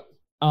 Right.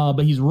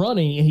 But he's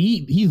running and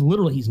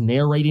he's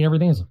narrating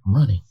everything. He's like, I'm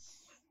running.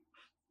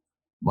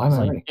 Why am I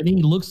running? And then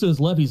he looks to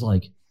his left, he's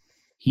like,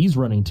 he's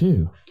running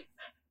too.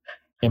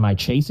 Am I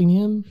chasing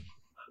him?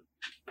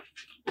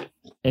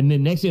 And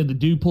then next thing, the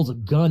dude pulls a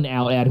gun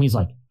out at him. He's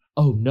like,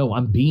 oh no,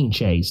 I'm being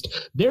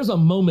chased. There's a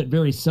moment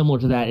very similar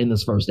to that in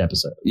this first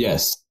episode.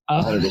 Yes.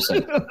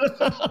 100%.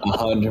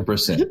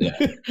 100%. Yeah.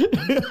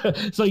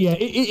 So yeah,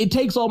 it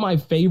takes all my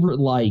favorite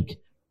like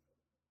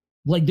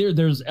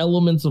there's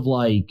elements of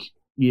like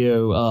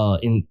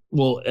and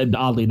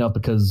oddly enough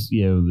because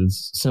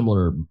it's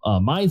similar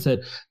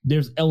mindset.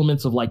 There's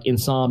elements of like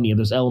Insomnia.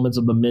 There's elements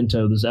of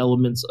Memento. There's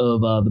elements of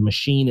The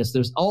Machinist.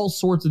 There's all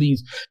sorts of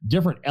these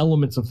different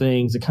elements of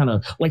things that kind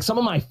of like some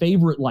of my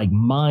favorite like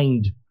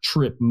mind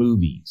trip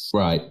movies.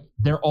 Right.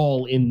 They're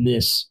all in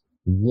this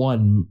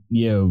one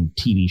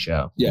TV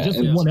show. Yeah, just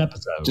one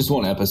episode. Just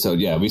one episode.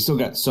 Yeah, we still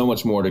got so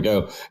much more to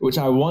go, which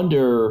I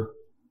wonder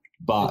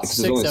by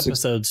six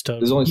episodes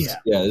total. There's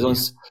only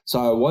so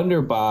I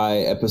wonder by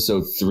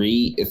episode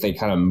 3 if they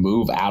kind of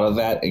move out of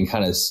that and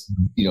kind of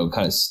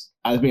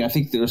I mean, I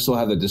think they'll still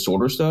have the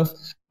disorder stuff,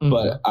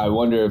 but I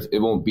wonder if it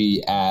won't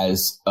be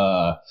as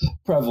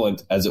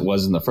prevalent as it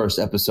was in the first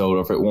episode,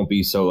 or if it won't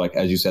be so, like,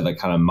 as you said, like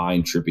kind of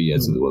mind trippy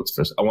as it was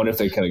first. I wonder if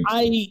they kind of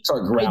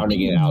start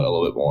grounding it out a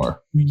little bit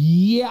more.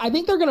 Yeah, I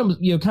think they're going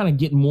to, kind of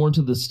get more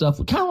into the stuff,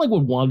 kind of like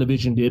what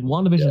WandaVision did.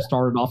 WandaVision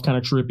started off kind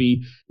of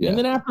trippy, and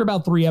then after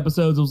about 3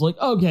 episodes, it was like,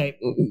 okay.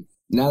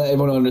 Now that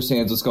everyone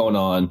understands what's going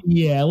on.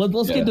 Yeah,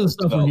 let's get to the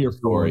stuff we're here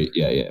for.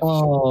 Yeah.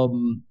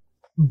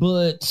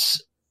 But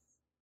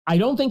I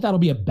don't think that'll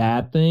be a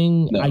bad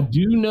thing. No. I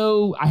do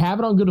know, I have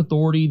it on good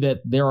authority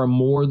that there are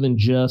more than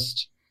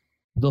just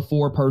the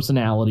 4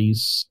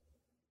 personalities.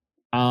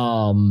 We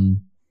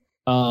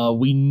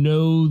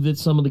know that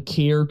some of the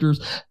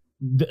characters,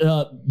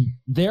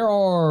 there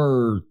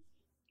are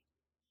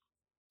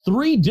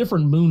 3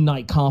 different Moon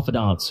Knight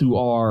confidants who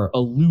are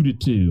alluded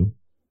to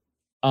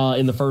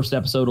in the first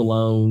episode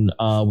alone.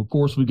 Of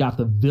course, we got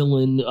the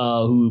villain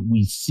who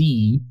we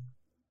see.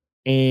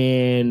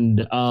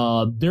 And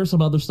there's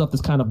some other stuff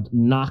that's kind of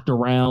knocked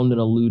around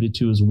and alluded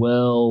to as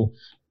well.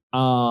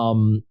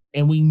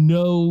 And we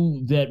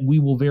know that we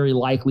will very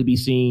likely be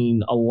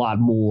seeing a lot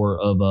more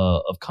of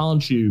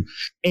Khonshu.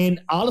 And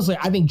honestly,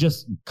 I think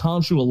just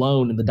Khonshu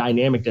alone and the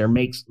dynamic there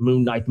makes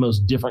Moon Knight the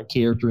most different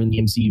character in the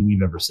MCU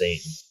we've ever seen.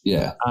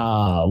 Yeah.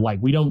 Like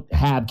we don't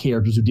have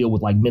characters who deal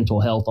with like mental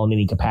health on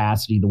any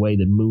capacity the way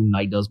that Moon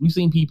Knight does. We've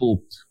seen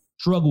people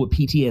struggle with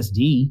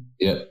PTSD.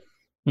 Yeah.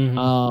 Mm-hmm.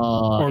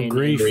 Or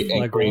grief,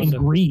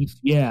 grief,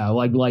 yeah,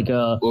 like grief like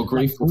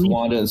with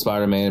Wanda and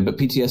Spider-Man, but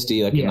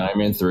PTSD like in Iron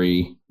Man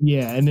 3,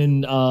 and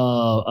then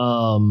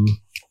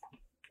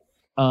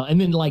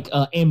like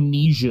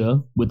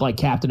amnesia with like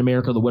Captain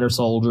America, the Winter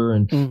Soldier,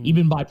 and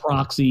even by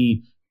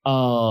proxy,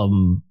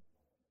 Falcon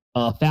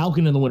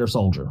and the Winter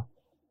Soldier,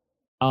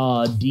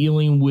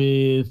 dealing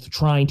with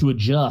trying to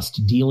adjust,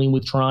 dealing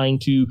with trying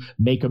to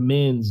make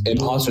amends,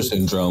 imposter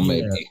syndrome,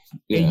 maybe.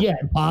 Yeah,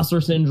 imposter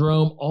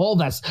syndrome, all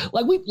that's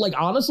like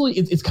honestly,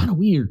 it's kind of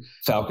weird.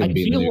 Falcon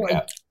being the new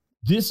Cap.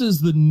 This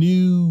is the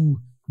new.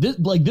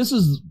 This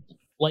is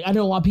like I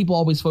know a lot of people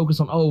always focus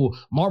on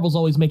Marvel's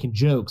always making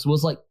jokes. Well,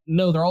 it's like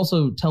no, they're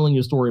also telling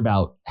you a story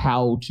about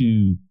how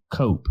to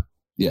cope.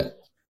 Yeah,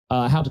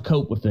 how to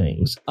cope with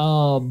things.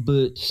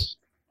 But.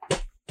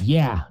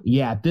 Yeah.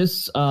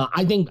 This,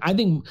 I think,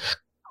 and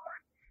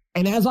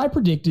as I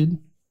predicted,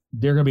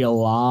 there are going to be a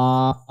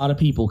lot of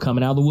people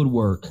coming out of the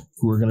woodwork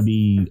who are going to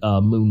be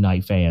Moon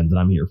Knight fans, and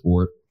I'm here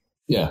for it.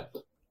 Yeah.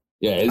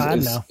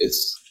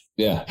 It's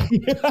yeah.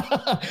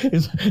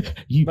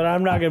 But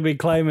I'm not going to be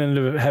claiming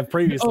to have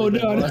previously. Oh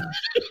no.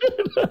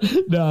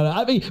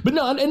 I mean, but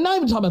no, and not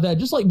even talking about that.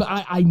 Just like, but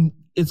I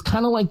it's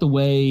kind of like the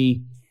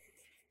way.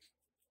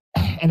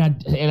 And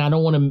I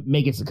don't want to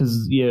make it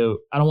because I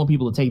don't want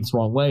people to take this the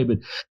wrong way, but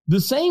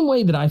the same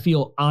way that I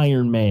feel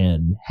Iron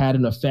Man had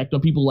an effect on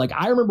people. Like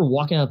I remember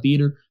walking out of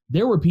theater,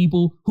 there were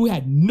people who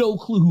had no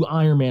clue who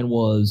Iron Man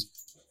was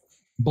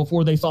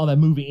before they saw that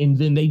movie, and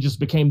then they just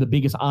became the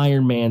biggest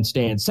Iron Man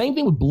stan. Same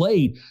thing with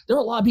Blade. There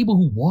were a lot of people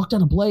who walked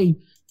out of Blade,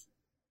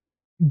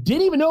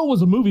 didn't even know it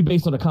was a movie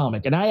based on a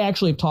comic, and I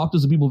actually have talked to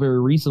some people very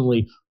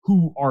recently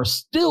who are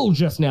still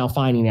just now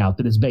finding out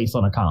that it's based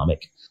on a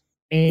comic.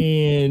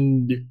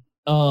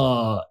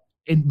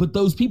 But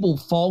those people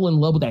fall in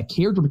love with that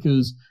character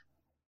because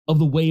of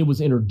the way it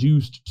was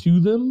introduced to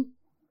them.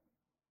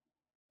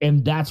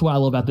 And that's what I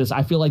love about this.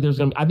 I feel like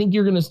I think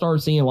you're gonna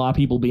start seeing a lot of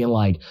people being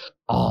like,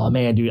 oh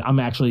man, dude, I'm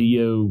actually,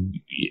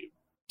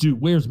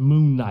 dude, where's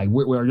Moon Knight?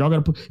 Where are y'all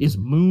gonna is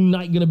Moon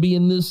Knight gonna be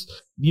in this,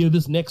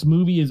 this next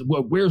movie?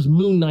 Where's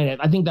Moon Knight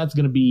at? I think that's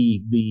gonna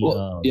be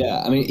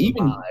the, I mean,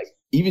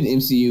 even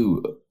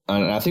MCU,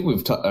 and I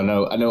think I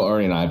know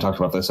Ernie and I have talked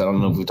about this. I don't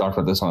know if we've talked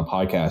about this on a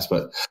podcast,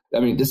 but I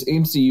mean, this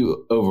MCU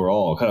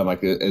overall kind of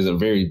like is a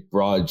very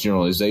broad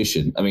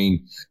generalization. I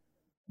mean,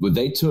 when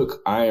they took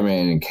Iron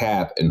Man and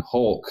Cap and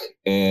Hulk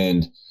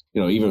and,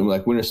 even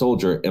like Winter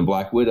Soldier and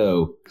Black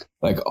Widow,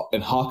 like,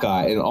 and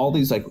Hawkeye and all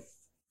these like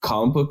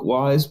comic book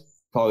wise,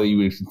 probably you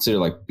would consider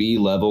like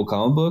B-level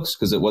comic books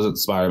because it wasn't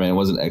Spider-Man, it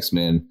wasn't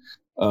X-Men.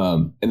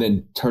 And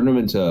then turn them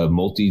into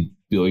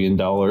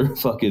multi-billion-dollar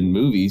fucking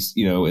movies,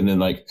 and then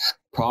like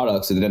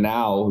products, and then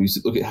now you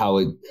look at how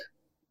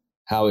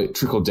it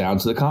trickled down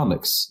to the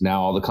comics.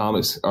 Now all the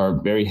comics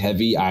are very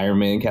heavy Iron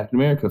Man, Captain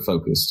America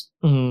focused,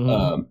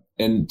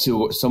 and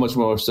to so much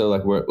more so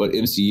like what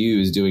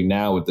MCU is doing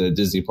now with the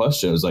Disney Plus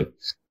shows. Like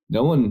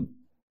no one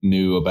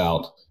knew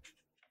about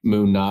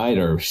Moon Knight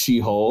or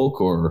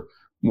She-Hulk or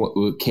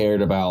what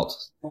cared about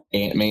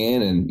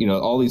Ant-Man, and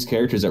all these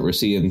characters that we're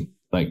seeing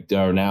like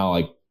are now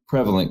like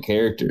prevalent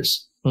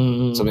characters.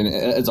 So I mean,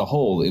 as a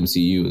whole, the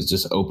MCU has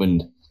just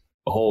opened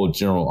a whole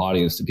general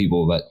audience to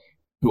people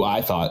who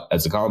I thought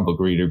as a comic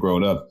book reader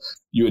growing up,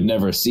 you would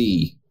never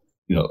see,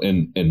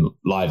 in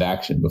live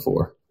action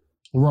before.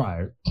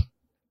 Right.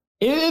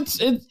 It's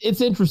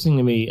interesting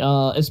to me,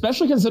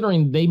 especially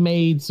considering they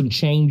made some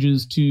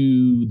changes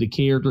to the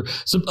character.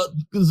 So,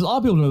 because a lot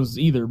of people know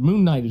either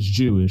Moon Knight is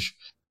Jewish,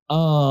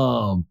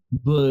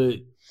 but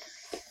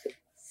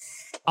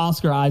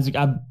Oscar Isaac,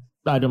 I'm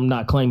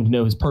not claiming to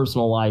know his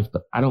personal life,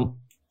 but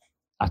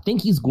I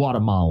think he's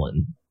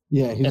Guatemalan.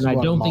 Yeah, he's and I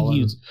don't think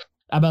he's.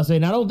 I'm about to say,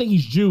 and I don't think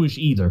he's Jewish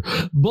either.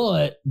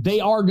 But they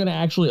are going to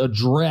actually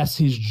address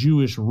his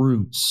Jewish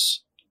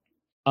roots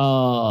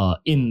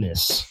in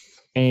this,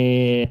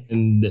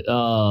 and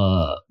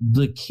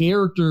the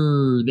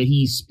character that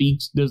he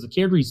speaks. There's a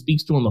character he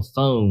speaks to on the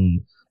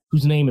phone,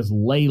 whose name is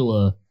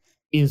Layla,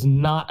 is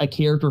not a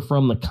character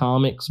from the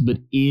comics, but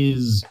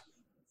is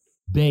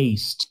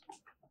based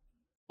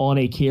on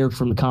a character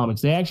from the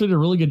comics. They actually did a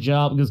really good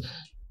job because.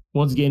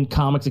 Once again,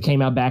 comics that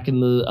came out back in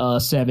the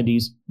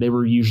 70s, they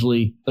were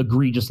usually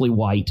egregiously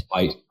white.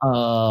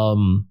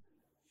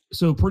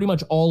 So pretty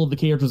much all of the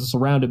characters that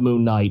surrounded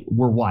Moon Knight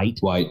were white.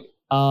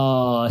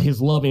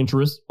 His love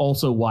interest,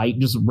 also white,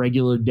 just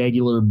regular,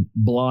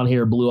 blonde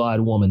hair, blue-eyed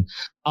woman.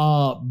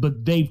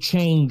 But they've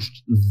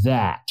changed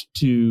that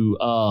to,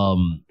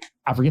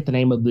 I I forget the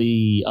name of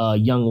the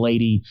young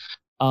lady.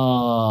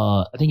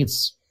 I think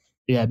it's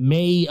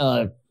May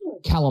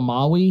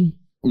Kalamawi.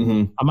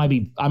 Mm-hmm.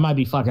 I might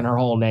be fucking her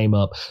whole name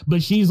up,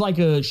 but she's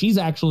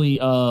actually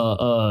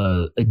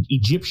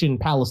Egyptian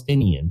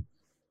Palestinian,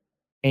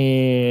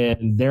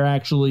 and they're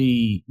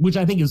actually, which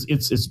I think is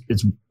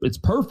it's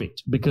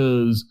perfect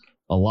because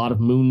a lot of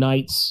Moon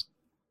Knight's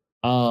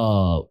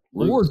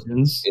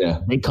origins,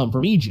 they come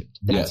from Egypt.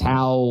 That's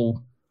how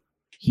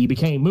he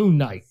became Moon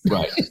Knight,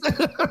 right?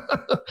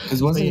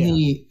 Because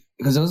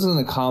Because it was in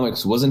the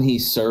comics, wasn't he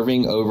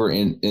serving over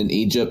in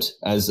Egypt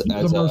as a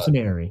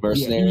mercenary?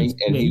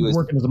 And he was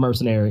working as a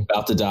mercenary,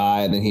 about to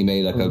die, and then he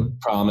made like a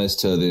promise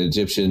to the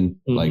Egyptian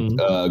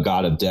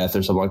god of death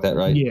or something like that,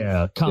 right?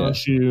 Yeah,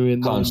 Khonshu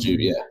and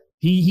Khonshu,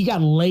 He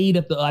got laid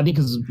at I think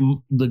because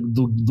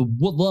the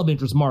love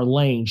interest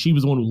Marlene, she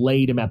was the one who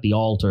laid him at the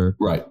altar,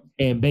 right?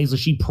 And basically,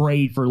 she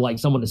prayed for like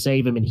someone to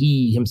save him, and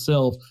he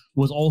himself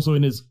was also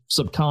in his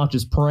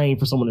subconscious praying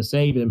for someone to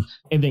save him.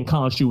 And then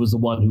Khonshu was the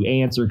one who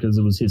answered because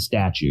it was his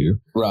statue,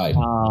 right?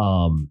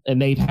 And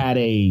they've had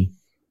a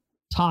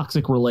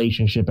toxic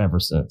relationship ever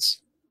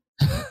since.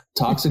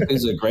 Toxic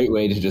is a great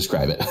way to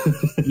describe it.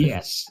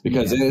 Yes,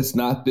 because it's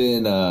not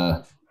been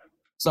fun.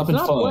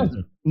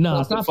 Pleasant. No,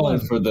 it's not fun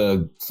for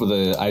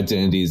the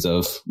identities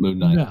of Moon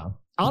Knight. No.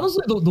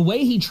 Honestly, the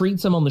way he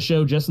treats him on the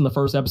show just in the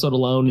first episode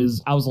alone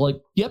is, I was like,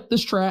 yep,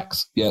 this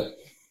tracks. Yep.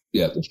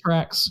 This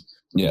tracks.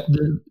 Yeah.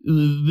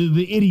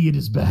 The idiot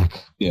is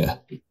back. Yeah.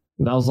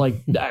 And I was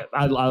like,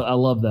 I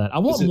love that. I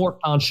want more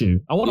Khonshu.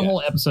 I want a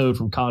whole episode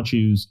from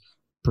Khonshu's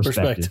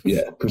perspective.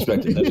 Yeah,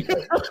 perspective.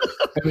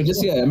 I mean,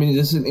 just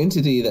an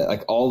entity that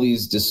like all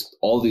these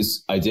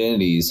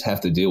identities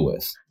have to deal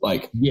with,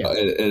 like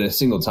at a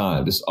single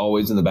time, just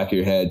always in the back of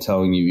your head,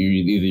 telling you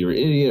either you're an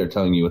idiot or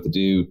telling you what to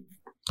do.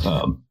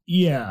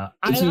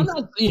 It's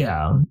gonna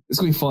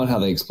be fun how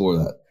they explore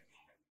that.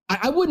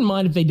 I wouldn't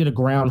mind if they did a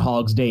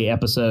Groundhog's Day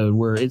episode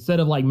where instead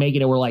of like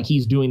making it where like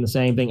he's doing the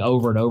same thing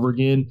over and over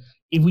again,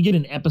 if we get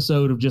an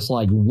episode of just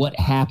like what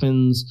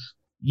happens.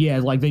 Yeah,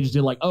 like they just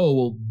did like, oh,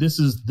 well, this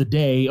is the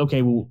day.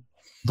 Okay, well,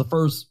 the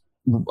first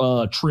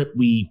trip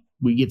we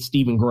get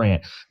Stephen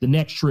Grant. The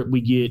next trip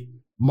we get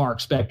Mark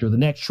Spector. The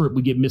next trip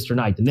we get Mr.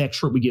 Knight. The next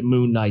trip we get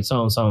Moon Knight. So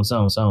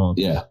on.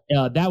 Yeah,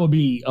 that would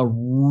be a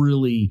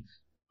really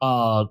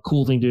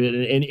cool thing to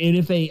do. And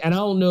if I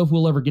don't know if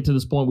we'll ever get to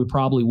this point. We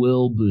probably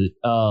will, but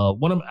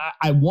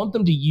I want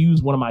them to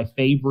use one of my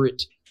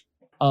favorite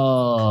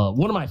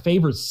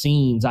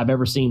scenes I've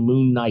ever seen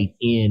Moon Knight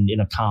in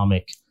a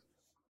comic.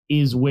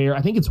 Is where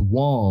I think it's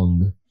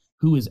Wong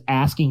who is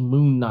asking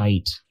Moon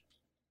Knight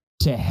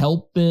to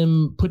help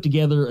them put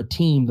together a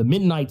team, the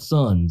Midnight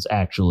Suns,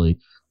 actually,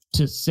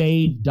 to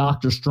save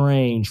Doctor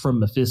Strange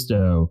from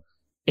Mephisto.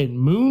 And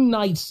Moon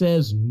Knight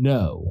says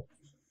no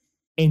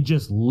and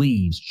just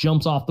leaves,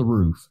 jumps off the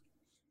roof.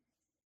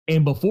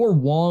 And before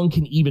Wong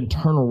can even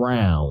turn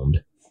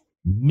around,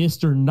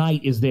 Mr.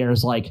 Knight is there and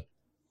is like,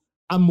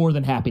 I'm more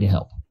than happy to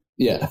help.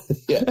 Yeah.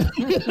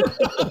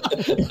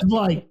 It's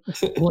like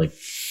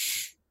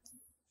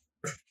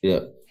yeah,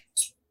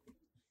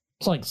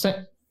 it's like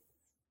okay.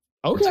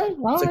 It's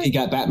like he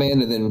got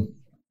Batman, and then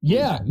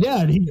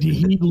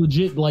he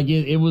legit like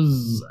it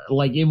was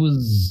like he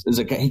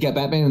got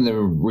Batman and then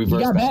reversed.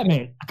 He got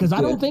Batman because I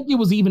don't think it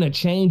was even a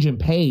change in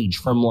page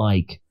from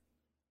like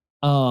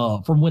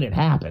from when it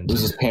happened. It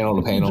was just panel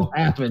to panel. It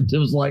happened. It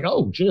was like,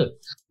 oh shit,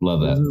 love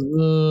that.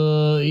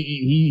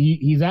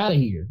 He's out of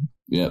here.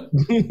 Yep.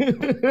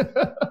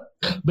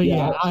 But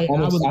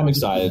I'm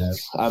excited.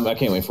 I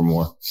can't wait for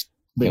more.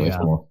 Wait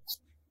for more.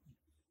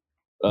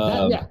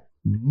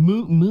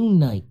 Moon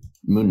Knight.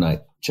 Moon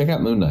Knight. Check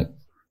out Moon Knight.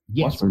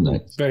 Yes, watch Moon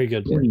Knight. Very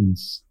good.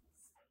 Please.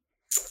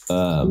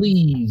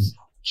 Please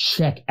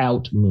check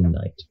out Moon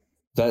Knight.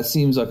 That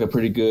seems like a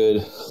pretty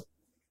good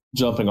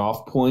jumping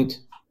off point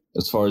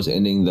as far as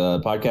ending the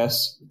podcast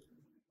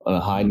on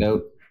a high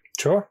note.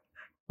 Sure.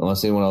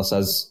 Unless anyone else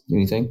has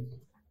anything.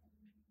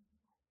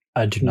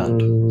 I do not.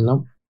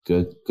 Nope.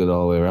 Good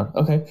all the way around.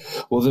 Okay.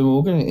 Well, then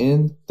we're going to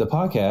end the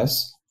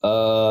podcast.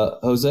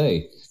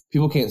 Jose,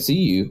 people can't see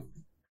you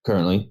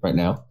currently right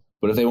now,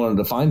 but if they wanted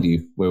to find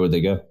you, where would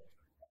they go?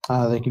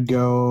 They could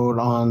go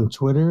on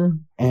Twitter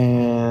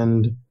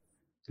and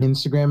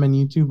Instagram and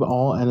YouTube,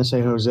 all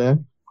NSA Jose.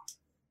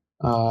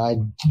 I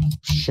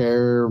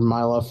share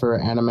my love for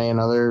anime and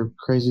other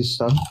crazy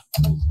stuff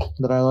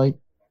that I like.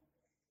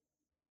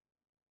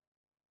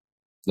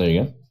 There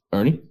you go.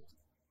 Ernie?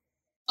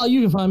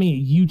 You can find me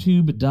at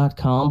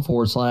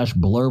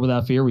youtube.com/Blur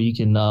Without Fear, where you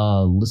can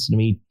listen to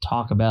me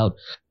talk about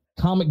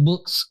comic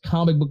books,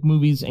 comic book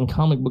movies, and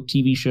comic book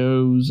TV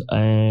shows,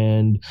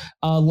 and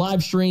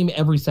live stream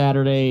every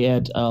Saturday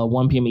at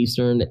 1 p.m.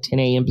 Eastern, at 10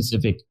 a.m.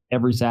 Pacific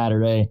every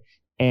Saturday.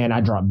 And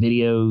I drop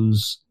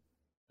videos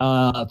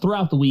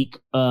throughout the week.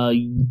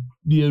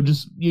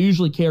 Just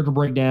usually character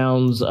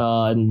breakdowns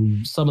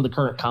and some of the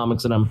current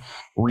comics that I'm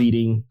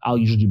reading. I'll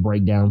usually do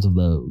breakdowns of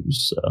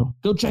those. So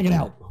go check it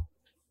out.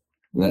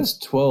 That's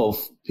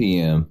 12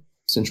 p.m.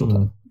 Central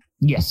Time.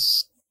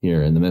 Yes.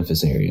 Here in the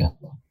Memphis area.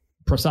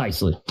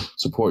 Precisely.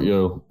 Support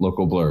your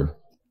local blurred.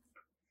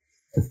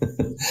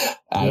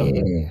 Adam.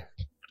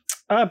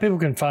 Yeah. People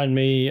can find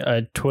me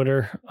at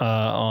Twitter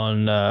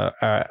on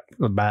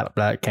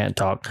can't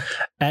talk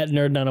at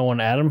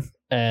Nerd901Adam,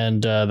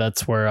 and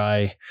that's where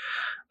I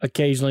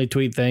occasionally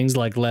tweet things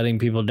like letting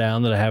people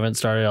down that I haven't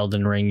started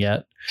Elden Ring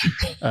yet,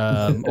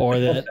 or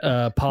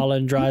that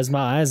pollen dries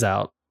my eyes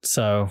out.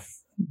 So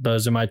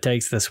those are my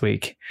takes this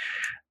week.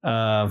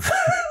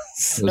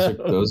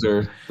 Those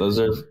are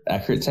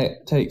accurate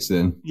takes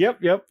then.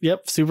 Yep.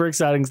 Super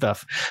exciting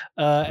stuff.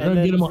 We're going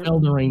to get him on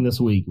Elden Ring this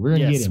week. We're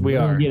going to get him. We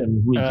are. Get him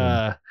this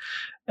weekend.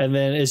 And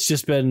then it's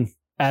just been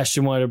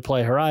Ashton wanted to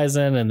play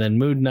Horizon, and then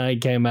Moon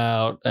Knight came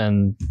out,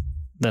 and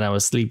then I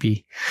was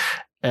sleepy.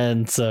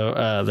 And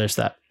so there's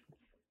that.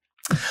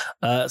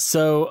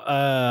 So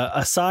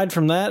aside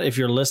from that, if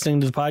you're listening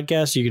to the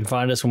podcast, you can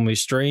find us when we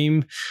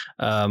stream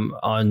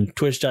on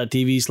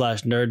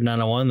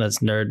twitch.tv/nerd901. That's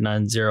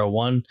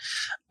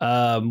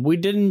nerd901. We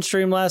didn't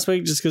stream last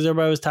week just because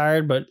everybody was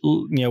tired, but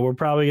we're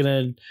probably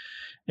gonna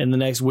in the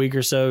next week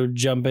or so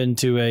jump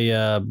into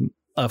a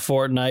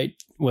Fortnite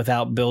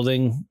without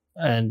building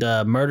and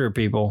murder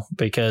people,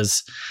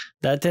 because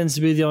that tends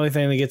to be the only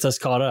thing that gets us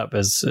caught up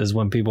is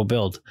when people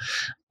build.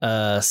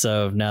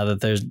 So now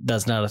that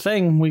that's not a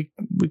thing, we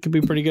could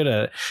be pretty good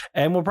at it.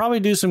 And we'll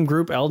probably do some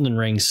group Elden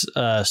Rings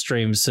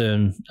streams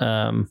soon,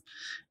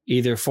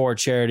 either for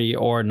charity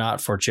or not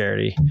for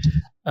charity.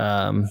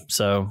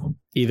 So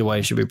either way,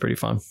 it should be pretty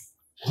fun.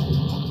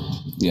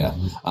 Yeah,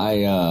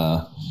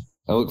 I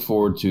look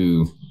forward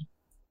to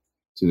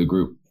the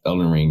group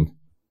Elden Ring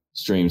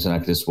streams, and I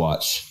can just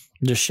watch.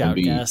 Just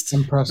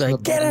shoutcast.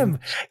 Like, get him!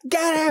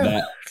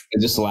 And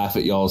just laugh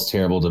at y'all's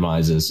terrible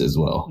demises as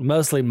well.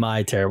 Mostly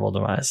my terrible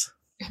demise.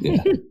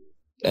 Yeah.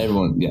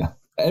 Everyone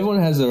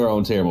has their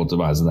own terrible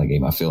demise in that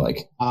game, I feel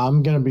like.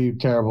 I'm going to be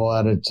terrible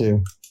at it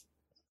too.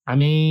 I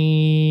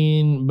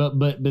mean,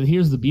 but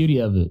here's the beauty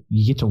of it.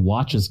 You get to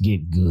watch us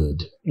get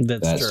good.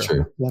 That's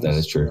true. That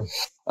is true.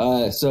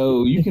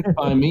 So you can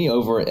find me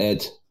over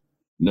at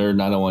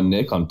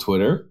Nerd901Nick on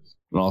Twitter.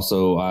 And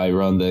also, I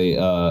run the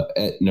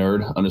at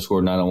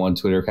nerd_901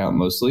 Twitter account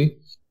mostly.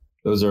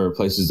 Those are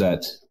places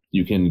that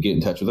you can get in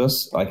touch with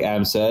us. Like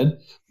Adam said,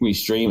 we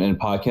stream and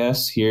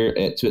podcast here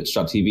at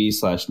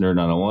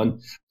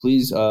twitch.tv/nerd901.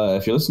 Please,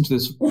 if you're listening to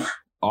this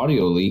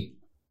audioly,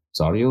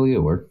 is audioly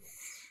a word?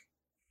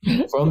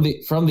 From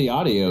the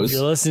audios. If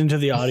you're listening to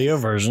the audio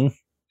version.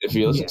 If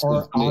you're listening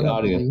to the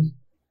audio.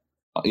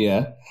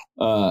 Yeah.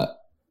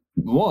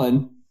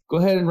 One, go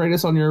ahead and rate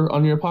us on your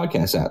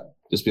podcast app.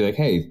 Just be like,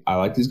 hey, I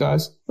like these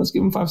guys. Let's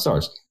give them 5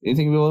 stars.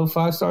 Anything below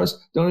 5 stars,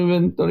 don't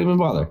even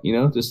bother.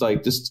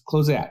 Just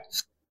close the app,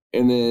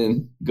 and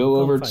then go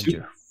over to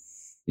you.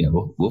 Yeah,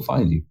 we'll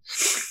find you,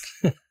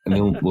 and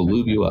then we'll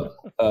lube you up.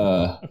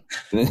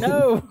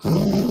 No,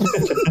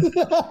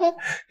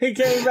 he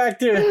came back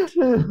to it.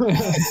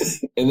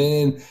 And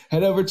then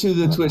head over to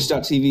the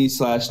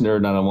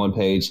twitch.tv/nerd901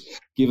 page.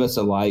 Give us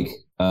a like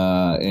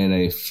and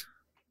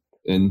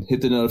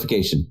hit the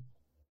notification.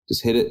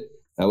 Just hit it.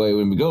 That way,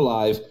 when we go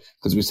live,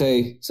 because we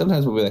say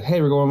sometimes we'll be like,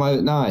 "Hey, we're going live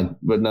at 9,"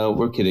 but no,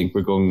 we're kidding.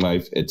 We're going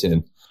live at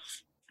 10.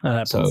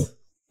 So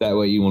that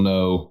way, you will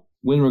know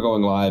when we're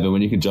going live and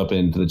when you can jump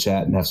into the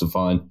chat and have some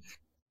fun.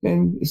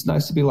 And it's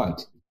nice to be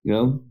liked.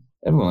 Everyone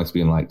likes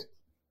being liked.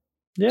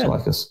 Yeah,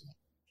 like us.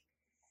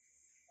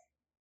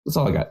 That's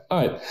all I got.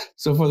 All right.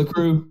 So for the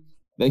crew,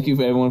 thank you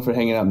for everyone for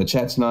hanging out in the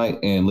chat tonight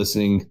and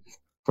listening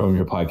from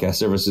your podcast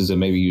services, and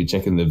maybe you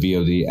checking the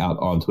VOD out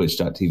on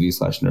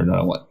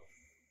twitch.tv/nerd901.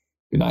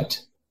 Good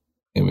night,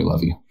 and we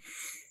love you.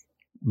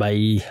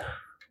 Bye.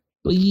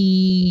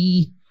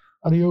 Bye.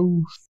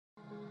 Adios.